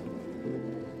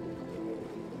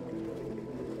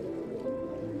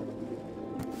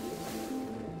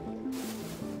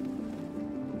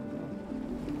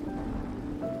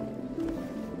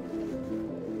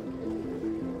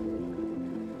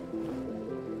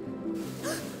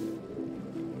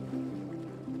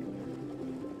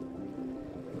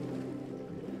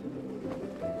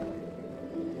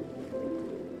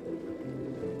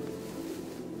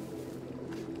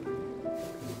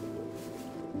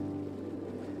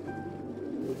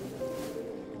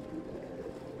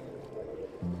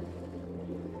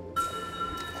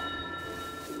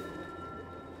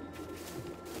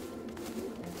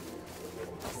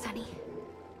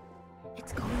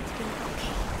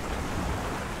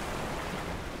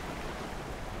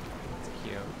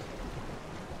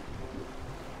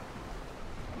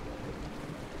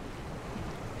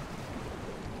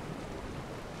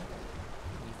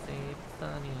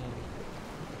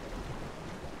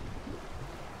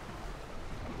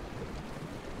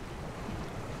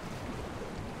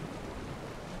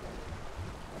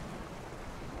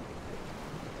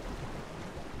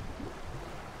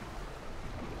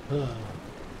 Chapter 4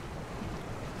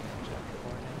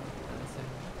 now, I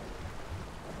assume.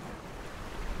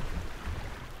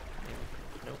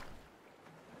 Nope.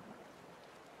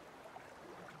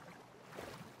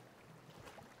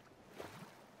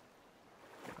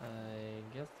 I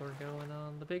guess we're going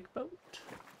on the big boat.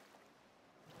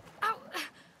 Ow!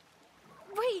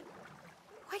 Wait!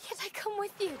 Why can't I come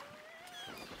with you?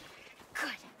 Good.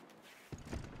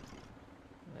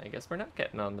 I guess we're not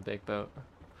getting on the big boat.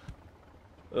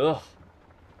 Ugh.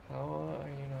 How are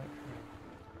you not crying?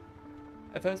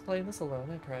 If I was playing this alone,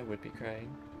 I probably would be crying.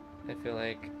 I feel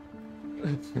like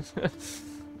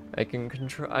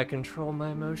I control my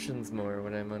emotions more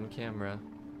when I'm on camera.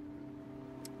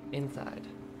 Inside.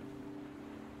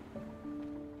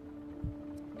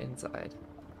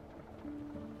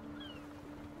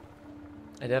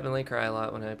 I definitely cry a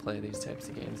lot when I play these types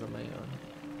of games on my own.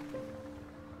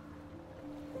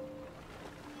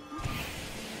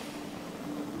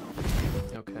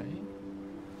 Okay.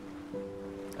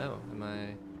 Oh, am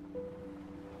I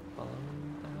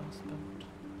following the houseboat?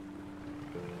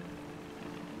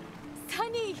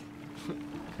 Sunny!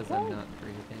 Because I'm not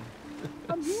breathing.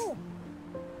 I'm here.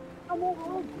 I'm all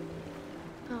right.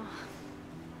 Oh,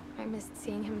 I missed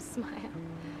seeing him smile.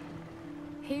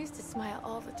 He used to smile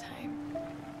all the time.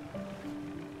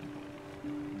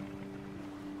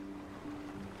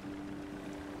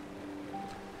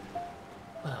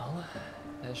 Well,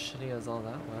 as shitty as all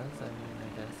that was, I mean, I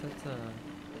guess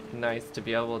it's nice to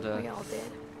be able to We all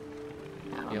did.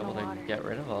 Out be on able the to water. get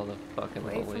rid of all the fucking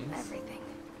Away bullies. from everything.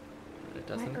 But it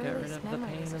doesn't My get rid earliest of the pain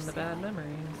memories and of the bad sailing.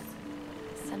 memories.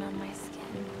 Sun on my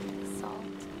skin, salt,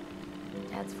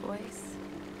 Dad's voice.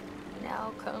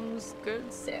 Now comes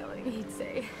good sailing, he'd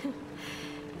say.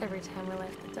 Every time we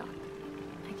left the dock,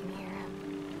 I can hear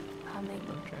him humming,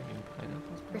 I'm dragging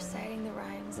pineapples. reciting the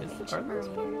rhymes of Are ancient those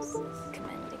mariners, pineapples?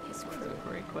 commending his That's crew. a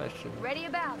great question. Ready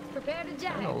about, prepare to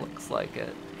Kinda jive. looks like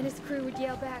it. And his crew would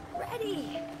yell back,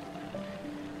 ready!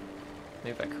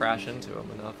 Maybe if I crash into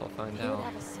him enough, I'll find He would out.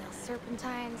 have us sail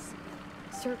serpentines,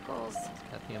 circles,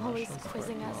 Got the always emotional support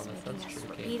quizzing from all us, this. making That's us true,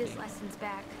 repeat his Casey. lessons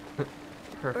back.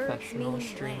 Professional Birds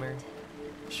mean streamer. land.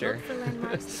 Sure. Look for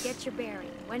landmarks to get your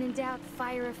bearing. When in doubt,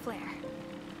 fire a flare.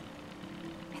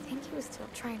 I think he was still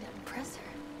trying to impress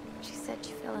her. She said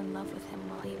she fell in love with him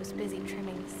while he was busy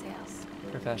trimming the sails.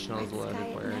 Professional is a Night sky loaded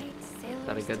at word. night, Is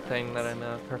that a sailors good thing that I'm a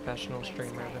delights. professional Night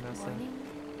streamer, sky at Vanessa?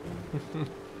 morning.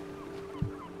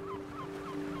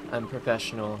 I'm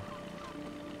professional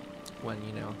when,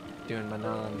 you know, doing my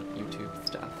non-YouTube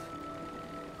stuff.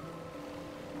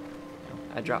 You know,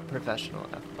 I drop professional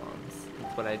F-bombs.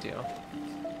 That's what I do.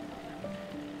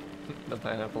 The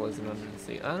pineapple isn't under the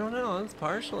sea. I don't know, it's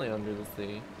partially under the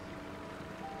sea.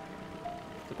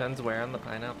 Depends where on the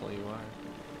pineapple you are.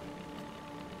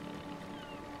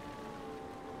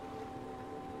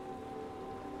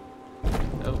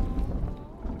 Oh.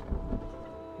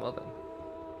 Well then.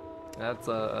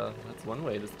 That's one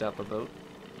way to stop a boat.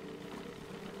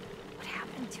 What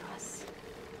happened to us?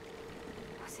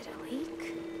 Was it a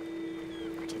leak?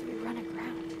 Or did we run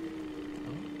aground?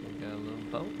 Oh, we got a little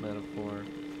boat metaphor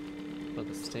for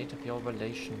the state of your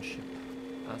relationship.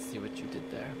 I see what you did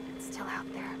there. It's still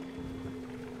out there.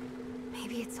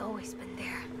 Maybe it's always been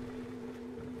there.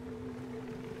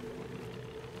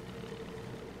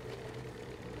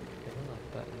 Level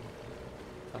up button.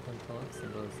 Up until it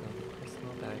symbolism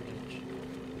personal baggage.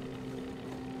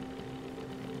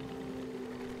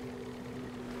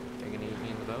 Are you gonna eat me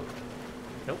in the boat?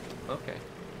 Nope. Okay.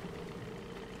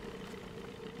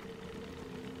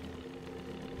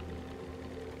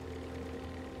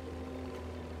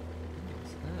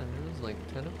 There's like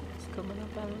tentacles coming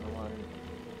up out of the water.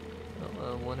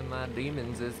 One of my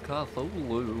demons is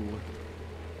Cthulhu.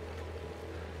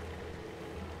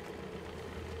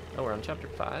 Oh, we're on chapter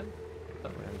 5? Oh,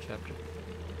 we're on chapter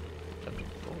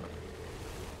 4.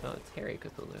 Oh, it's Harry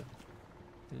Cthulhu.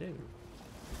 Hello.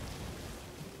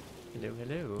 Hello,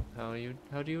 hello.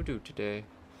 How do you do today?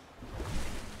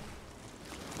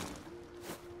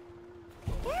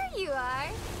 There you are.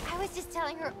 I was just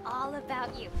telling her all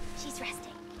about you. She's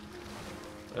resting.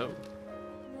 Oh.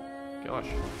 Gosh.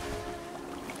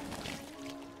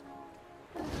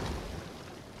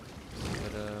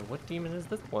 But, what demon is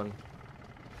this one?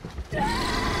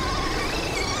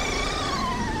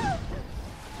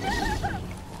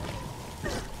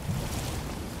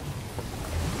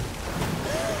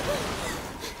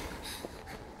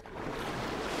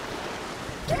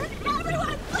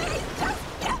 Everyone, please, just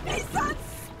give me some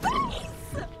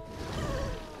space!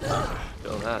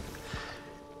 Feel that.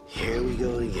 Here we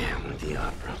go again with the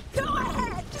opera. Go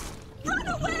ahead, just run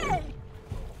away!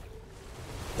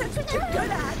 That's what you're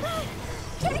good at!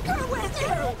 Take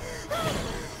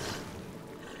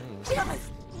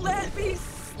Just let me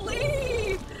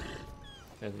sleep!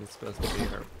 Are these supposed to be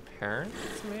her parents,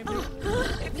 maybe?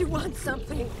 If you want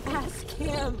something, ask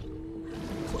him.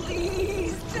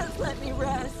 Please, just let me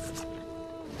rest.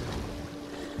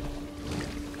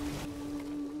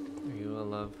 Are you a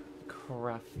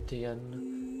Lovecraftian?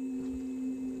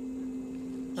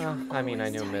 I mean, I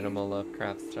know minimal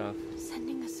Lovecraft stuff.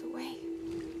 Sending us away.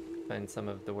 Find some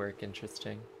of the work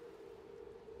interesting.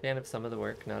 Fan of some of the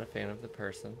work, not a fan of the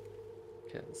person.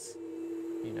 Because,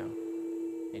 you know,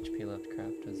 H.P.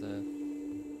 Lovecraft is as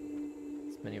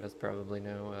many of us probably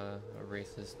know, a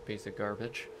racist piece of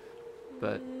garbage.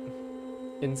 But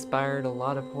inspired a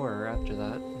lot of horror after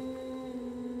that.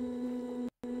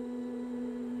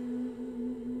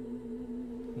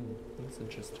 That's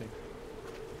interesting.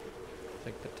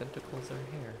 Like the tentacles are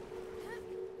here.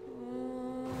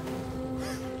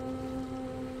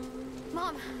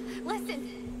 Mom,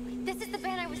 listen. This is the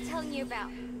band I was telling you about.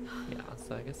 Yeah,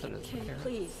 so I guess that is Kim, here.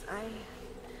 please,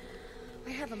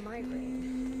 I have a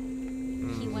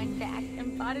migraine. He went back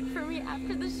and bought it for me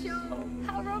after the show.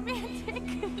 How romantic.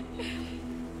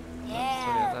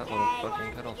 Yeah, that little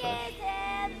fucking cuttlefish.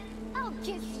 I'll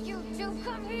kiss you too.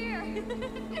 Come here.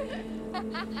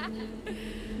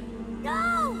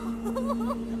 No!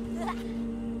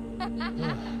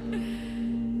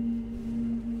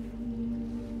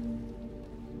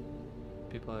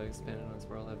 People who expanded on this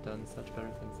world have done such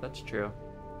better things. That's true.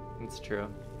 It's true.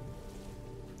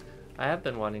 I have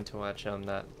been wanting to watch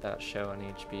that show on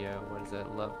HBO. What is it?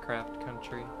 Lovecraft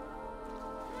Country?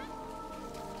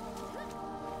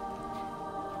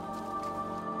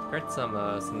 Heard some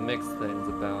mixed things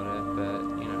about it, but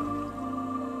you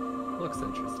know, looks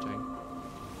interesting.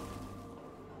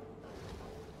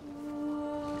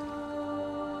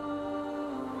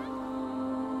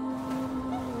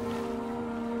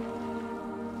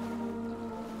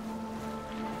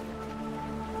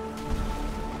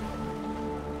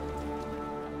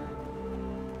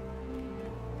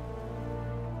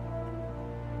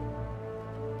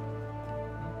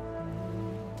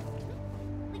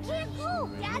 Can't go!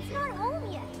 Dad's not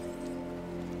home yet!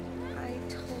 I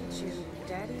told you,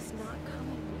 Daddy's not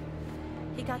coming.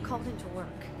 He got called into work.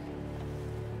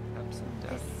 Absent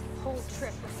death. This whole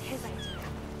trip was his idea.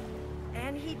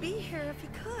 And he'd be here if he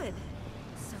could.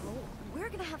 So, we're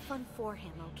gonna have fun for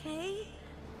him, okay?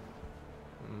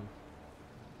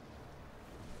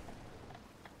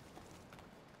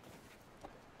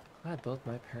 Glad both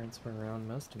my parents were around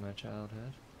most of my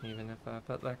childhood, even if I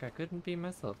felt like I couldn't be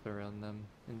myself around them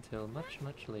until much,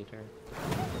 much later.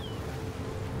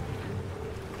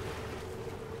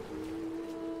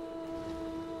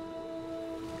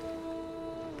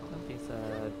 Well, these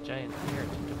giant hair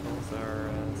tentacles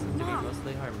are seem to be Mom!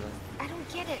 mostly harmless. I don't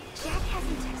get it. Jack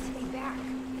hasn't texted me back.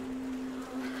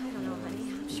 I don't know,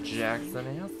 honey. I'm sure Jack's an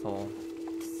asshole.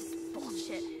 This is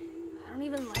bullshit. I don't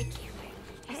even like camping.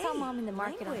 I saw Mom in the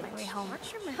market on my way home.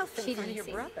 Watch your mouth in She front of didn't your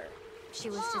see. brother. She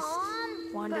was just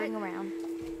wandering around.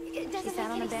 It He doesn't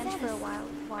sat on a make any bench for a sense. while,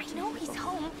 I watching know he's people.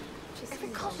 home. Every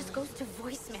call just goes to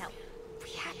voicemail.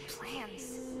 We had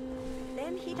plans.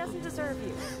 Then he doesn't deserve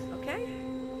you, okay?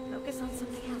 Focus on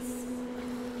something else.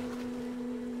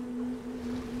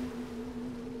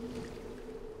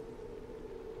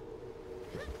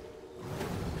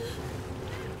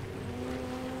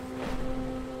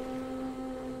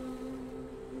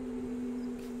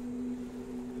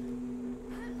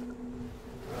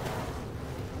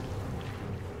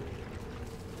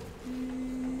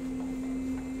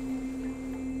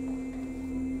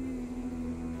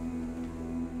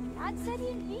 Dad said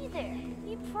he'd be there.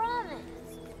 He promised.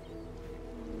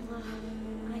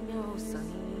 I know,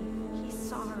 Sonny. He's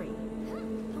sorry.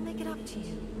 He'll make it up to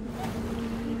you.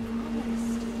 He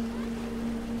promised.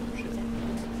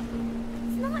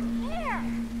 It's not fair.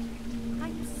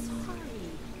 I'm sorry.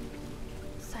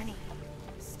 Sonny,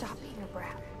 stop being a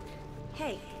brat.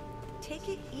 Hey, take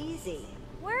it easy.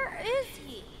 Where is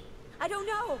he? I don't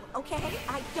know, okay?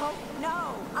 I don't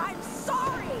know. I'm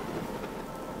sorry!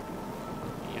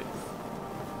 Yes.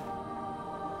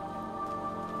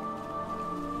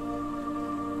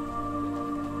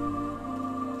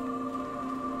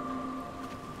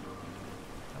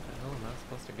 How the hell am I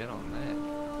supposed to get on that?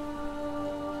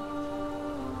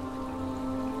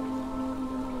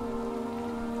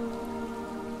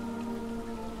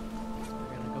 Guess we're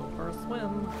gonna go for a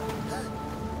swim.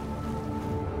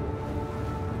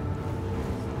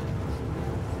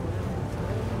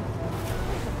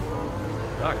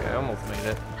 Fuck, I almost made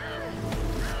it.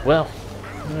 Well,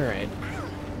 alright.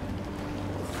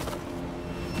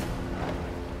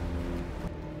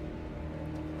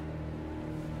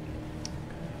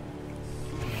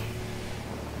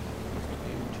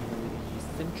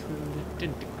 Central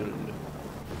tentacle.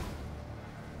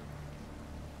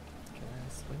 Can I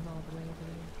swim all the way over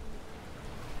there?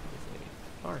 It is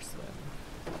a far swim.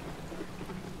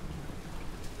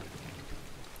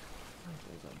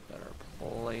 There's a better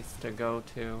place to go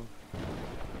to.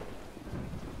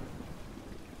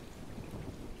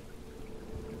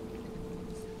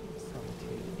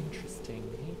 Solitude, interesting.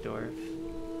 Hey, dwarf.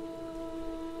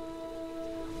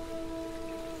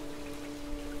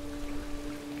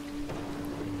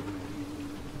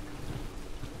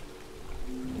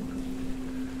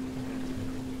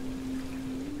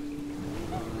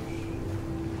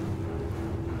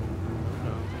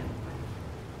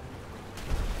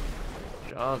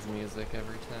 Jaws music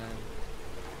every time.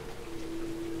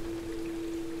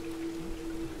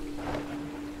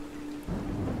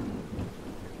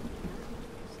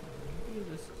 Maybe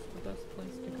this is the best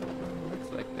place to go.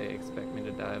 Looks like they expect me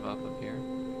to dive off of here.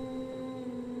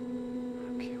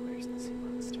 Okay, where's the sea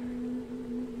monster?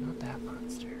 Not that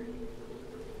monster.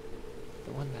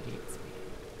 The one that eats me.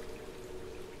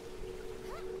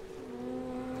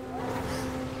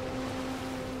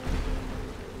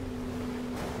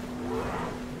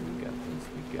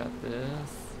 Got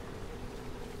this.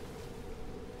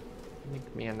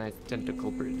 Make me a nice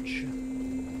tentacle bridge.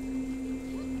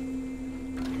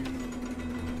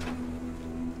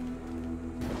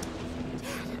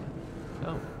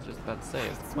 Oh, just about to say,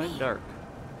 it's quite dark.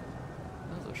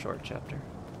 That was a short chapter.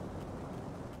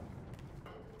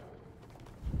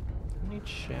 How many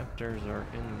chapters are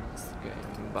in this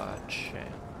game by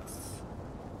chance?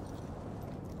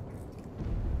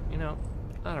 You know,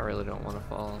 I really don't want to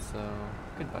fall, so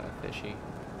goodbye, fishy.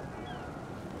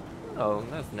 Oh,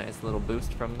 that's a nice little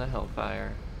boost from the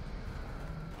Hellfire.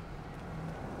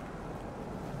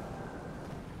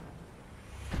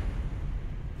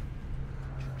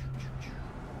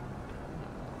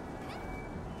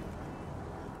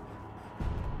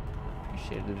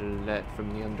 Appreciated a light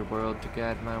from the underworld to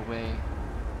guide my way.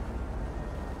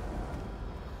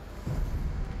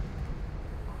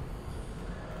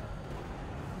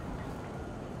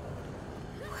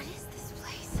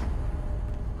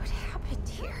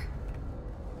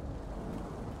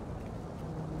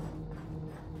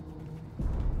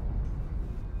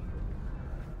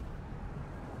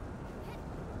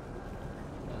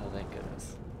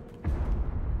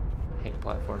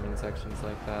 Platforming sections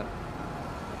like that.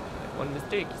 Like one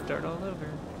mistake, you start all over.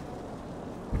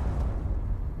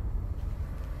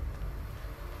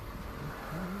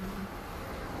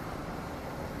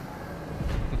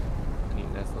 I need a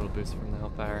nice little boost from the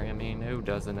Hellfire. I mean, who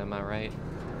doesn't, am I right?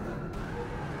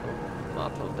 Oh,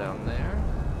 motto down there.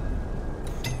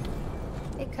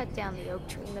 They cut down the oak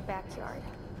tree in the backyard.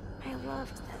 I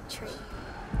loved that tree.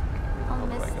 I'll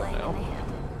miss laying in the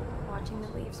hammock, watching the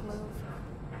leaves move.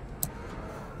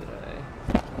 Oh,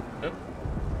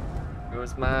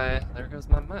 there goes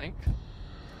my mic.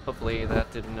 Hopefully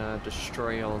that didn't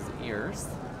destroy y'all's ears.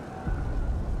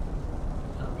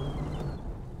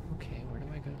 Okay, where do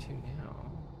I go to now?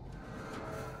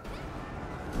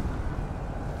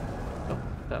 Oh,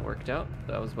 that worked out.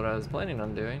 That was what I was planning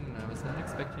on doing, and I was not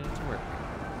expecting it to work.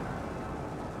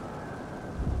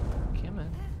 Come on.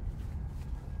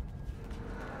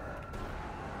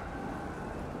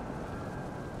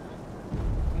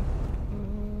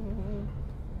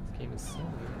 So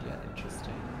weird yet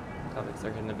interesting. Topics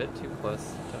are getting a bit too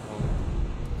close to home.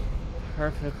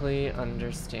 Perfectly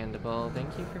understandable.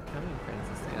 Thank you for coming,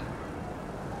 Francisca.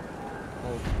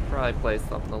 We'll probably play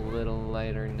something a little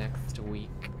lighter next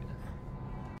week.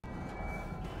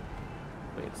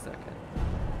 Wait a second.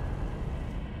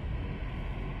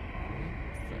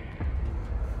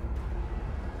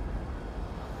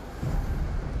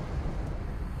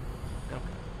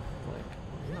 Okay. Like,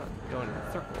 I'm not going in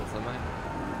circles, am I?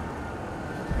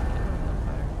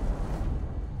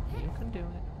 Do it.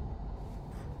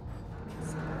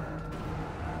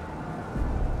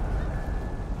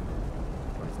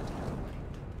 Where's the dynamite?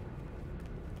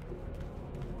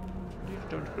 Please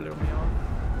don't blow me off.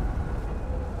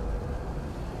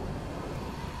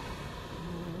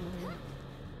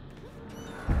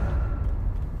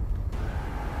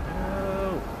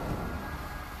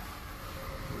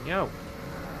 No.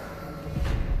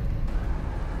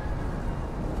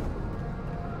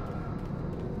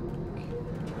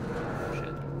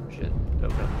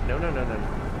 No. No.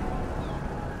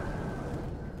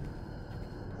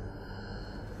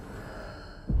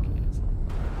 Okay, so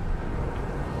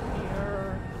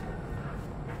here.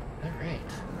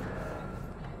 Alright.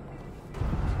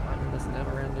 Climbing this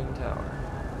never-ending tower.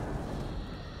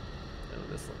 Oh,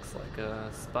 this looks like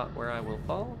a spot where I will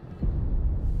fall.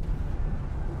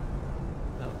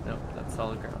 No, that's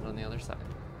solid ground on the other side.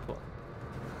 Cool.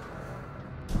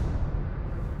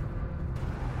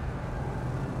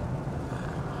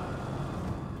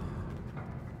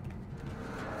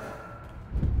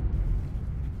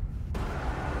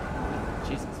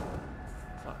 Jesus.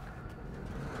 Fuck.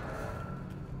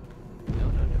 No,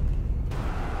 no, no.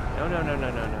 No, no, no, no,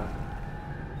 no, no.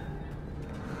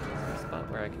 Is there a spot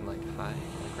where I can, like, hide?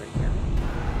 Like, right here?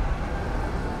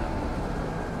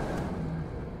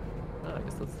 Oh, I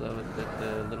guess that's what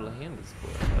the little hand is for.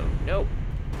 Oh, no!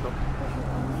 Okay.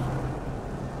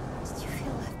 Did you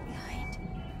feel left behind?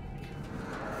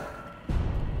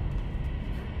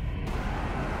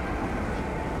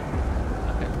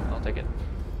 Okay, I'll take it.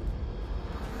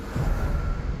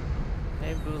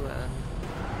 Hey, Bulan.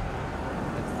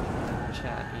 Haven't seen you in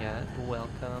chat yet.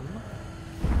 Welcome.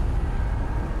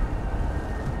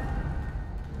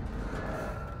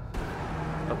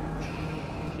 Oh,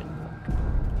 shit. Okay.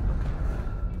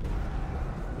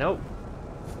 Nope.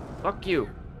 Fuck you.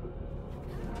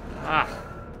 Ah.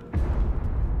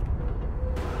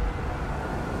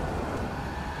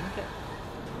 Okay.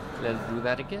 Let's do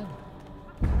that again.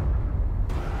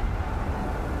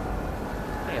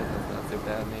 I guess that's not so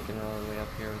bad making it all the way up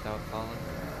here without falling.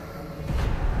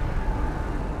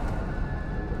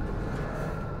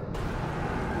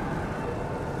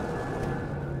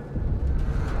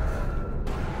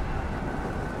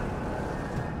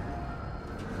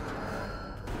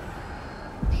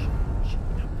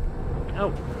 No.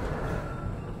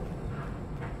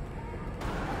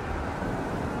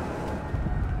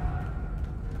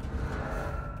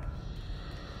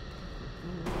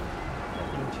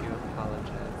 Nothing to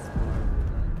apologize for.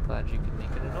 I'm glad you could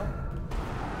make it at all.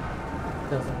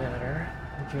 Doesn't matter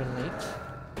if you're late.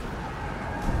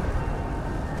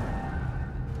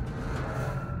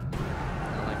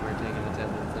 Not like we're taking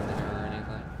attendance in there or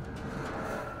anything.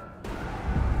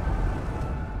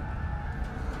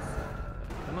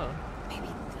 Come on. Maybe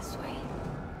this way.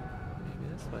 Maybe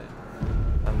this way.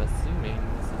 I'm assuming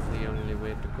this is the only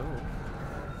way to go.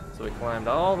 So we climbed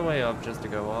all the way up just to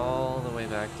go all the way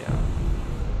back down.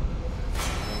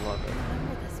 I love it.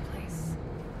 Remember this place.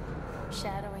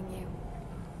 Shadowing you.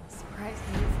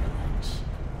 Surprising you for lunch.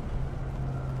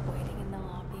 Waiting in the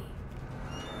lobby.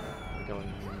 We're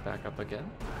going back up again.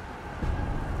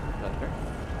 Better.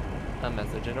 A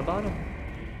message in a bottle.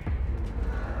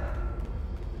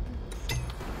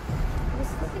 I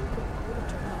was looking for old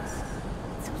journals.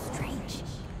 It's so strange.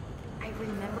 I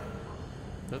remember.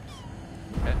 Oops.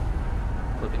 Okay.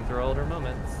 Flipping through older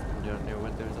moments. You don't know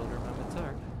what those older moments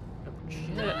are. Oh,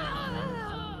 shit.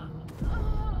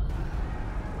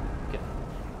 Okay.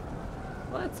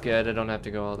 Well, that's good. I don't have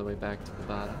to go all the way back to the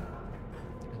bottom.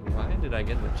 And why did I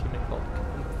get an achievement called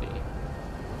Comfy?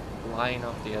 Flying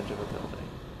off the edge of a building.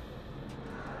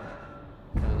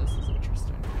 Oh, this is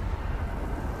interesting.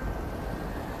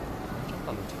 Can I jump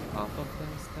on top of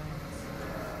those things?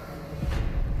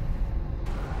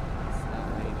 That's not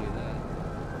how you do that.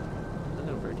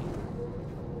 Hello, birdie.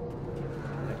 Would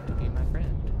you like to be my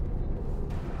friend?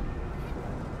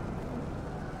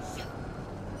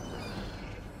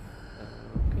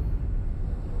 Okay.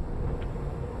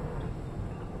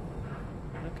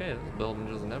 Okay, this building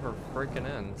just never freaking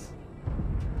ends.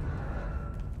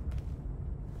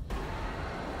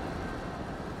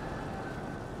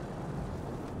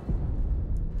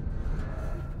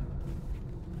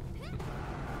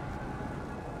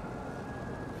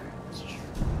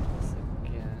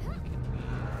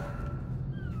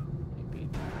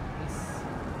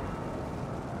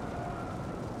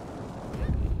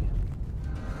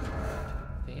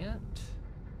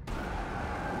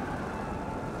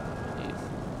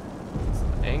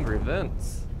 Angry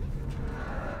Vince.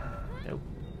 Nope.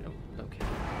 Nope. Okay.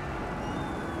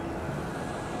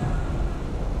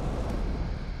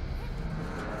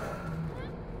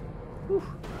 Whew.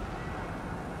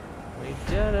 We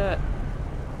did it.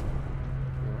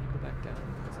 We want to go back down.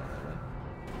 Is that the way?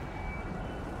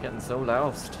 Getting so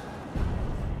lost.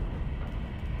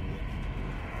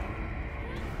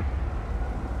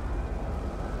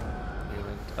 We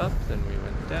went up, then we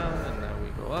went down, and now we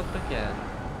go up again.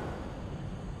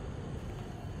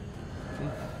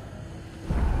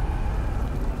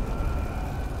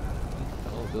 The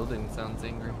whole building sounds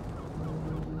angry.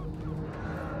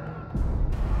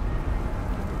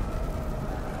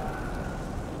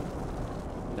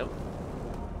 Nope.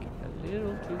 A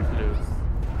little too close.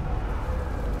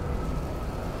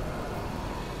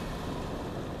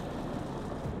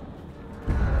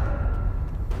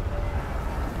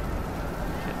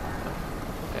 Shit. Oh,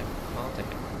 okay, I'll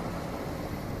take it.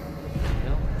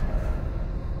 No.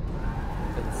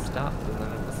 It stopped and then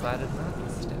it decided not to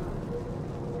stop.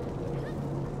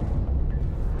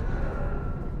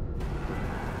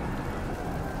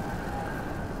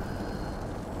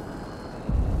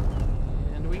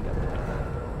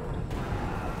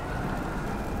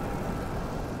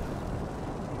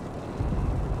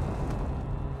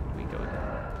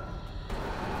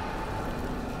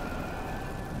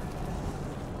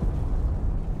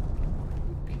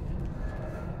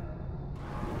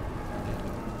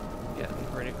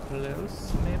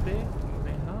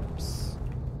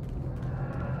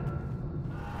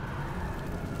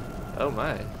 Oh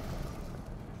my.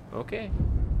 Okay.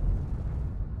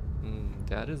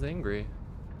 Dad is angry.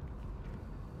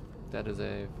 That is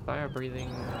a fire-breathing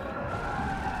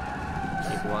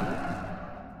iguana?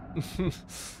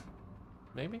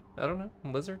 Maybe? I don't know.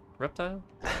 Lizard? Reptile?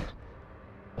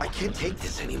 I can't take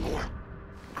this anymore.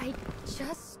 I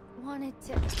just wanted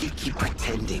to... You keep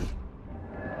pretending.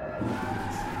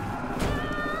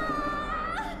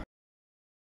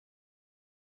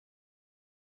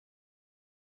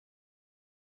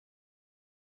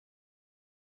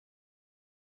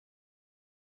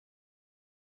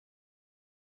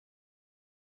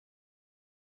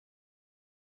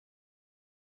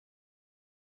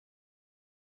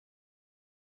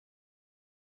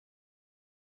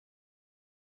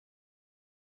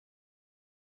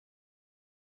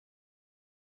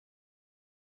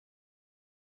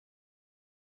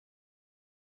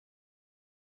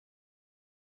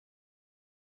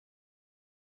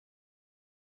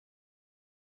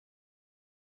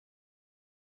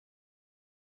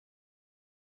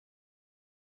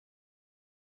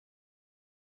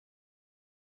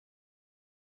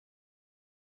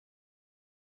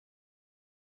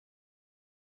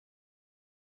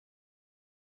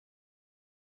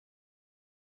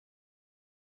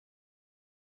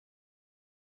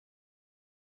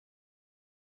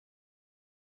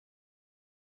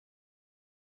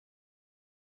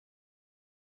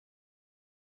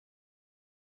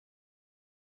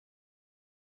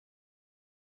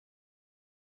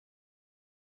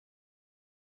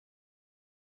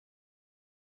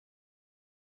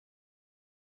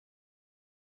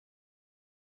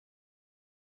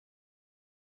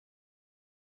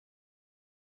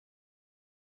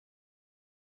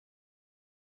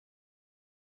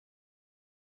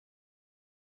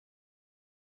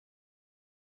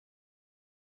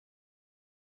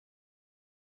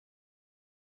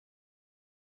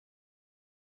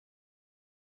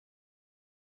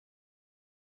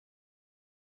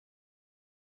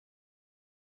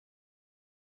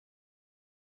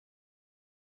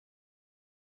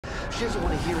 She doesn't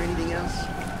want to hear anything else.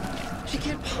 She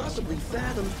can't possibly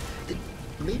fathom that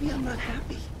maybe I'm not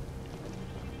happy.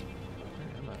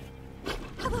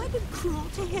 Have I been cruel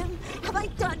to him? Have I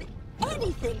done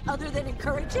anything other than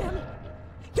encourage him?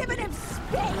 Given him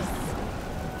space?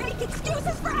 Make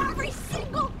excuses for every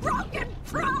single broken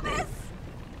promise?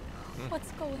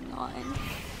 What's going on?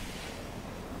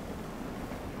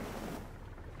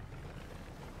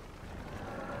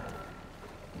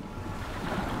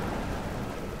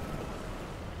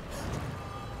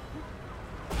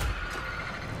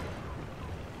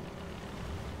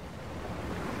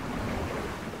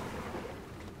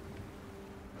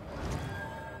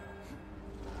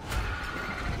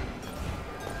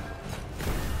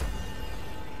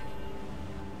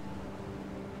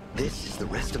 This is the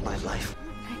rest of my life.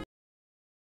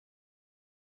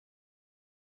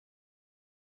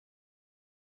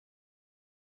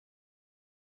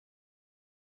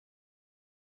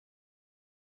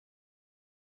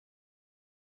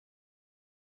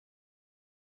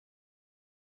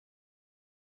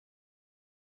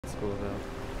 It's cool though.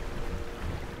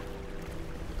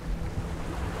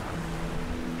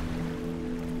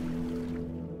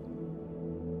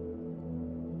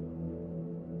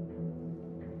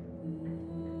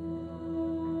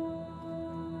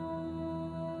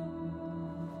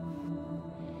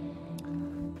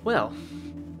 Well,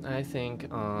 I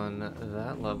think on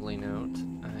that lovely note,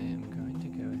 I am going to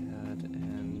go ahead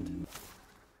and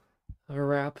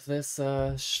wrap this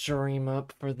stream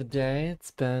up for the day.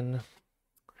 It's been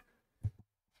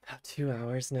about 2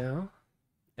 hours now,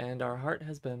 and our heart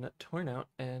has been torn out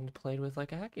and played with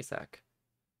like a hacky sack.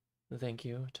 Thank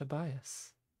you,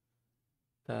 Tobias.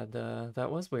 That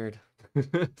was weird.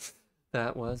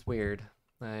 That was weird.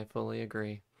 I fully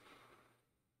agree.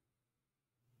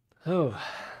 Oh,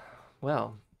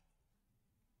 well,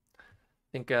 I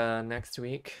think next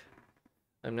week,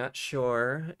 I'm not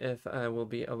sure if I will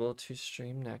be able to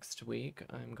stream next week.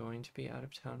 I'm going to be out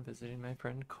of town visiting my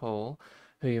friend Cole,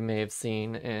 who you may have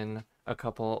seen in a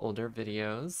couple older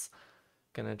videos.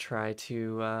 Gonna try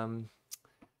to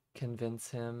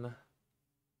convince him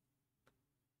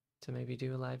to maybe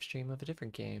do a live stream of a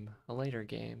different game, a later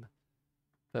game.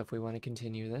 But if we want to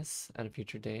continue this at a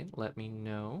future date, let me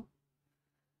know.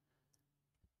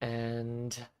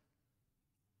 And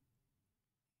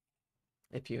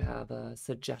if you have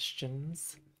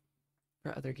suggestions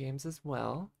for other games as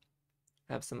well,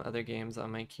 I have some other games on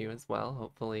my queue as well,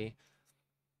 hopefully.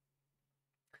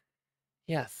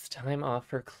 Yes, time off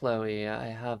for Chloe. I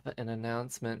have an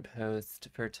announcement post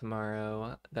for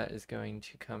tomorrow that is going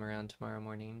to come around tomorrow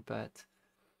morning, but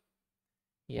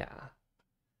yeah.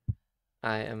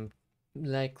 I am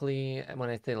likely, when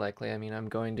I say likely, I mean I'm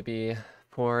going to be,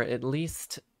 for at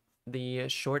least the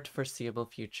short foreseeable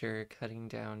future, cutting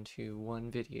down to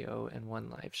 1 video and 1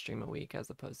 live stream a week as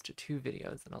opposed to 2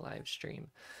 videos and a live stream.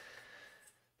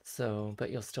 So,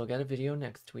 but you'll still get a video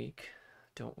next week,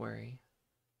 don't worry.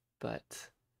 But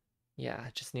yeah, I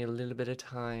just need a little bit of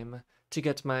time to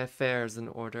get my affairs in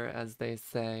order, as they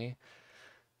say.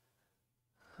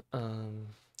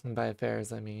 And by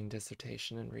affairs, I mean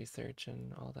dissertation and research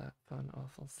and all that fun,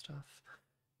 awful stuff.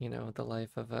 You know, the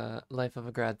life of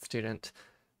a grad student.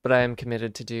 But I am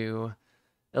committed to do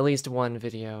at least 1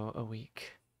 video a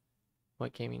week.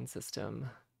 What gaming system?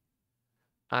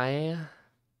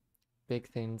 Big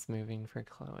things moving for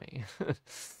Chloe.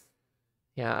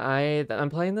 Yeah,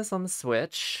 I'm playing this on the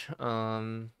Switch.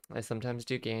 I sometimes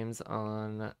do games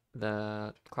on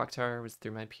the Clock Tower was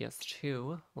through my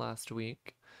PS2 last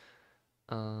week.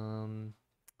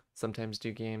 Sometimes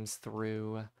do games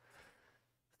through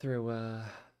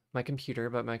my computer,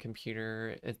 but my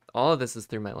computer, all of this is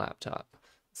through my laptop.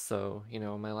 So, you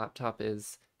know, my laptop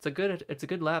it's a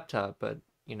good laptop, but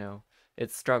you know,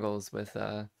 it struggles with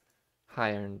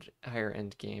higher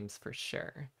end games for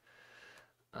sure.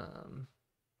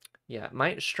 Yeah, it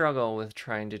might struggle with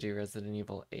trying to do Resident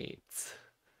Evil 8.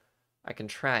 I can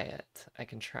try it.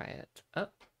 Oh,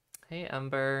 hey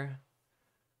Ember.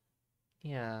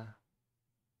 Yeah.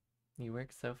 You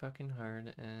work so fucking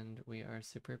hard, and we are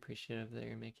super appreciative that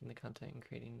you're making the content and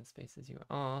creating the spaces you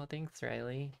are. Aw, thanks,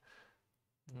 Riley.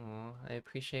 Aw, I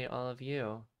appreciate all of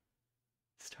you.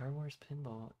 Star Wars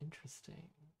Pinball. Interesting.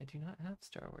 I do not have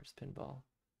Star Wars Pinball.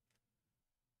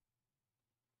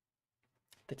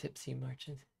 The Tipsy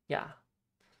Marches. Yeah.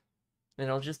 And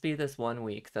it'll just be this 1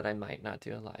 week that I might not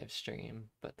do a live stream,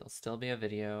 but there'll still be a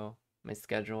video. My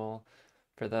schedule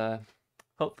for the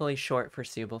hopefully short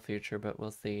foreseeable future, but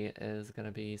we'll see, is going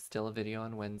to be still a video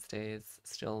on Wednesdays,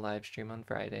 still a live stream on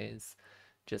Fridays,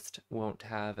 just won't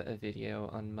have a video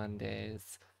on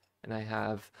Mondays. And I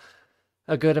have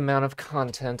a good amount of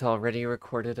content already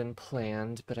recorded and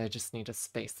planned, but I just need to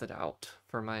space it out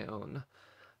for my own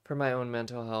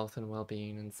mental health and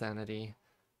well-being and sanity,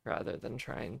 rather than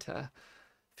trying to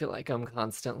feel like I'm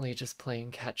constantly just playing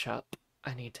catch up.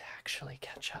 I need to actually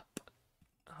catch up.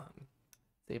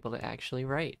 Able to actually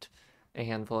write a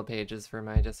handful of pages for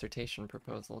my dissertation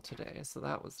proposal today, so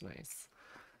that was nice.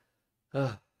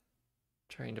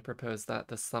 Trying to propose that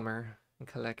this summer and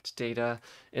collect data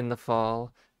in the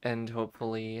fall and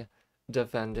hopefully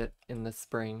defend it in the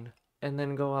spring, and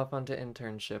then go off onto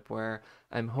internship, where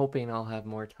I'm hoping I'll have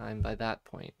more time by that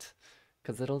point,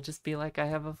 because it'll just be like I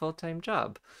have a full-time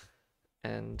job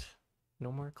and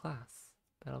no more class.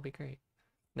 That'll be great.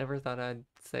 Never thought I'd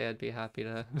say I'd be happy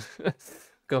to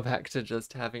go back to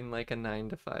just having like a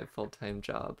 9-to-5 full-time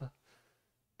job,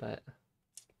 but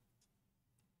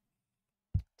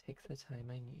it takes the time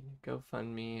I need.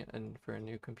 GoFundMe and for a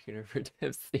new computer for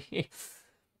Tipsy.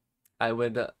 I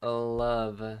would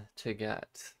love to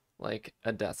get like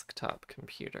a desktop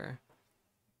computer,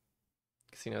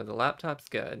 because you know the laptop's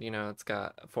good, you know, it's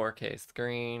got a 4K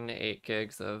screen, 8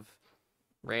 gigs of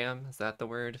RAM, is that the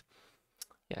word?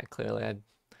 Yeah, clearly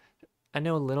I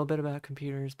know a little bit about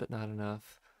computers, but not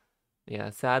enough. Yeah,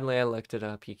 sadly I looked it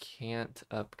up. You can't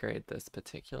upgrade this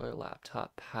particular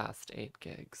laptop past 8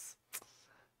 gigs.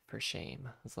 For shame.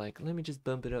 I was like, let me just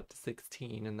bump it up to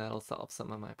 16 and that'll solve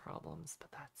some of my problems,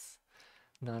 but that's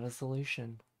not a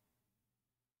solution.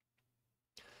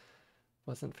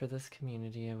 Wasn't for this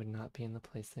community, I would not be in the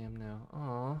place I am now.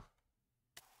 Aww.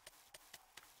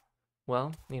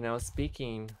 Well, you know,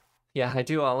 speaking... Yeah, I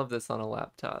do all of this on a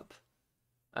laptop.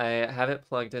 I have it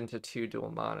plugged into 2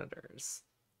 dual monitors,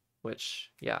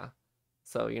 which, yeah.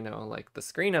 So, you know, like the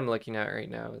screen I'm looking at right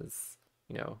now is,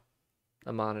 you know,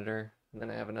 a monitor, and then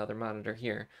I have another monitor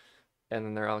here, and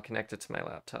then they're all connected to my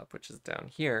laptop, which is down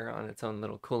here on its own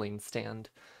little cooling stand.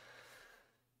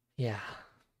 Yeah.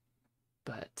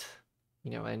 But,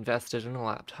 you know, I invested in a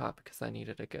laptop because I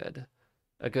needed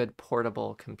a good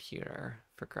portable computer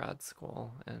for grad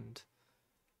school, and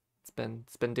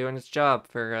it's been doing its job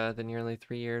for the nearly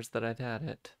 3 years that I've had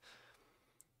it.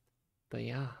 But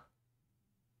yeah,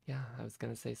 I was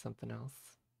gonna say something else,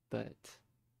 but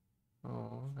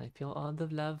oh, I feel all the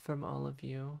love from all of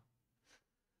you.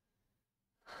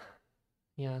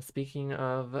 Yeah, speaking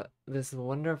of this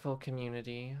wonderful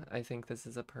community, I think this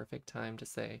is a perfect time to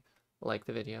say, like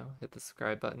the video, hit the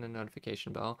subscribe button and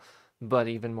notification bell, but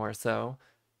even more so,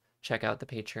 check out the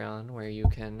Patreon, where you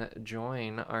can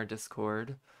join our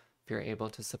Discord if you're able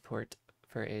to support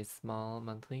for a small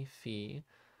monthly fee,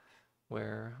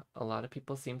 where a lot of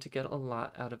people seem to get a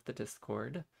lot out of the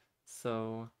Discord.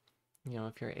 So you know,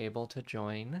 if you're able to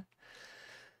join,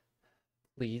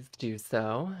 please do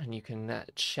so, and you can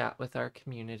chat with our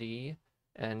community,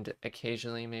 and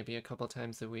occasionally, maybe a couple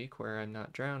times a week where I'm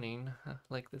not drowning,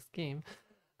 like this game,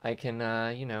 I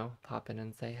can, you know, pop in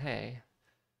and say, hey.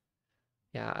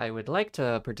 Yeah, I would like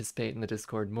to participate in the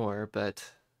Discord more,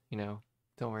 but, you know,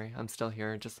 don't worry, I'm still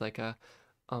here, just like a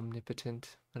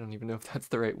omnipotent, I don't even know if that's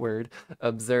the right word,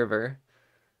 observer.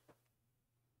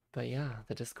 But yeah,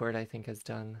 the Discord, I think, has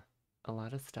done a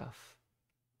lot of stuff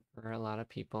for a lot of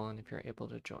people, and if you're able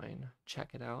to join,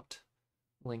 check it out.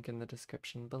 Link in the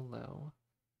description below.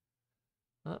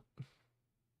 Oh.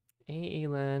 Hey,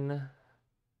 Elin.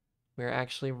 We're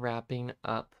actually wrapping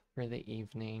up for the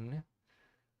evening.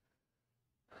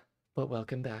 But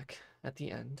welcome back at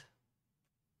the end.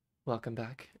 Welcome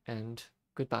back and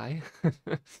goodbye.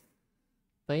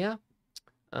 But yeah,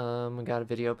 we got a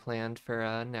video planned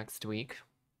for next week.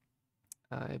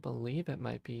 I believe it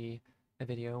might be a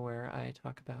video where I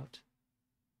talk about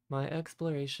my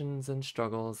explorations and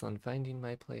struggles on finding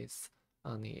my place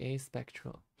on the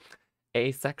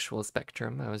asexual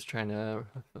spectrum. I was trying to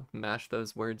mash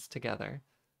those words together.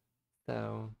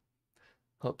 So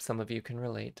hope some of you can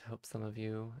relate, hope some of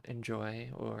you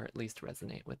enjoy or at least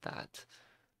resonate with that.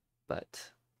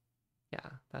 But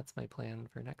yeah, that's my plan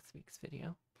for next week's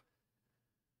video.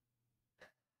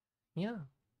 Yeah,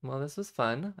 well, this was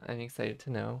fun. I'm excited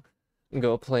to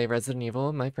go play Resident Evil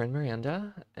with my friend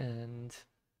Miranda, and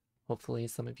hopefully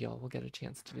some of y'all will get a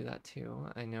chance to do that too.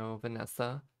 I know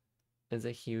Vanessa is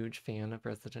a huge fan of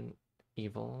Resident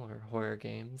Evil or horror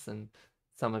games, and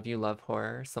some of you love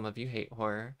horror, some of you hate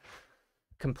horror.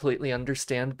 Completely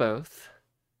understand both.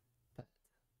 But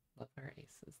love our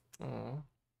aces. Aww.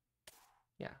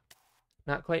 Yeah.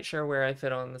 Not quite sure where I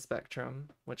fit on the spectrum,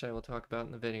 which I will talk about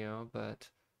in the video, but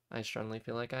I strongly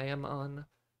feel like I am on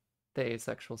the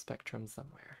asexual spectrum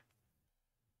somewhere.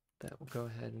 But we'll go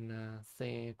ahead and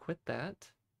say quit that.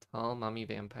 Tall mommy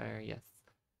vampire, yes.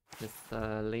 This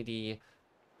lady,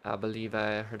 I believe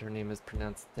I heard her name is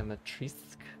pronounced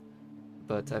Demetrisk,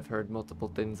 but I've heard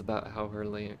multiple things about how her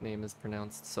name is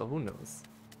pronounced, so who knows.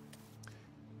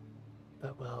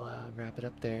 But we'll wrap it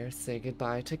up there. Say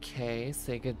goodbye to Kay,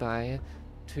 say goodbye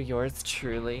to yours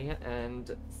truly,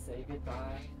 and say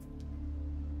goodbye.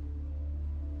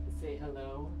 Say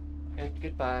hello and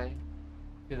goodbye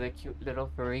to the cute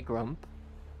little furry grump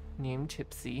named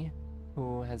Tipsy,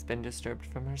 who has been disturbed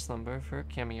from her slumber for a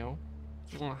cameo.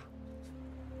 Mwah.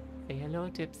 Say hello,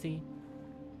 Tipsy.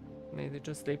 May they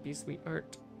just sleepy,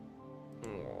 sweetheart.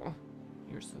 Aww,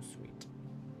 you're so sweet.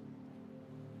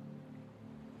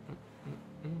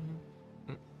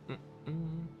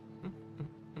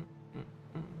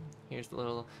 Here's the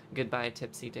little goodbye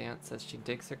Tipsy dance as she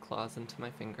digs her claws into my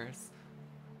fingers.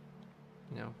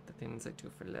 You know, the things I do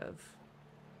for love.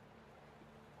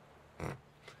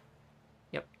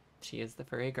 Yep, she is the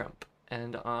furry grump.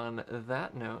 And on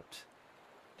that note,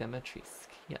 Demetrisk,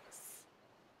 yes.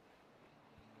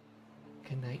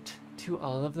 Good night to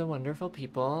all of the wonderful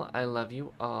people. I love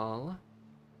you all.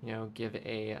 You know, give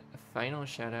a final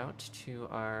shout out to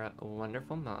our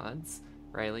wonderful mods,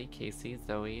 Riley, Casey,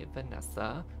 Zoe,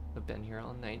 Vanessa, who've been here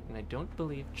all night, and I don't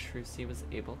believe Trucy was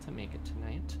able to make it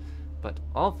tonight, but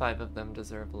all 5 of them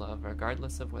deserve love,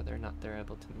 regardless of whether or not they're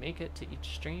able to make it to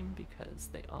each stream, because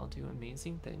they all do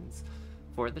amazing things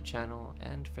for the channel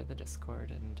and for the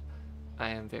Discord, and I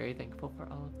am very thankful for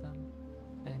all of them,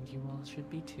 and you all should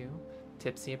be too.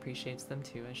 Tipsy appreciates them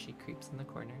too as she creeps in the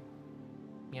corner.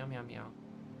 Meow, meow, meow.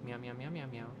 Meow, meow, meow, meow,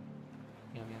 meow.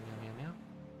 Meow, meow, meow, meow, meow.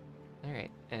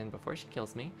 Alright, and before she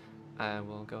kills me, I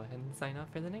will go ahead and sign off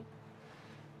for the night.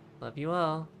 Love you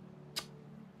all.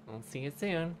 We'll see you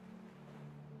soon.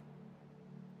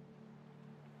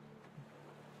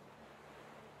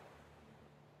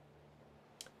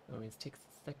 Always takes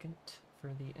a second for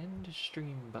the end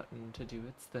stream button to do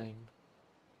its thing.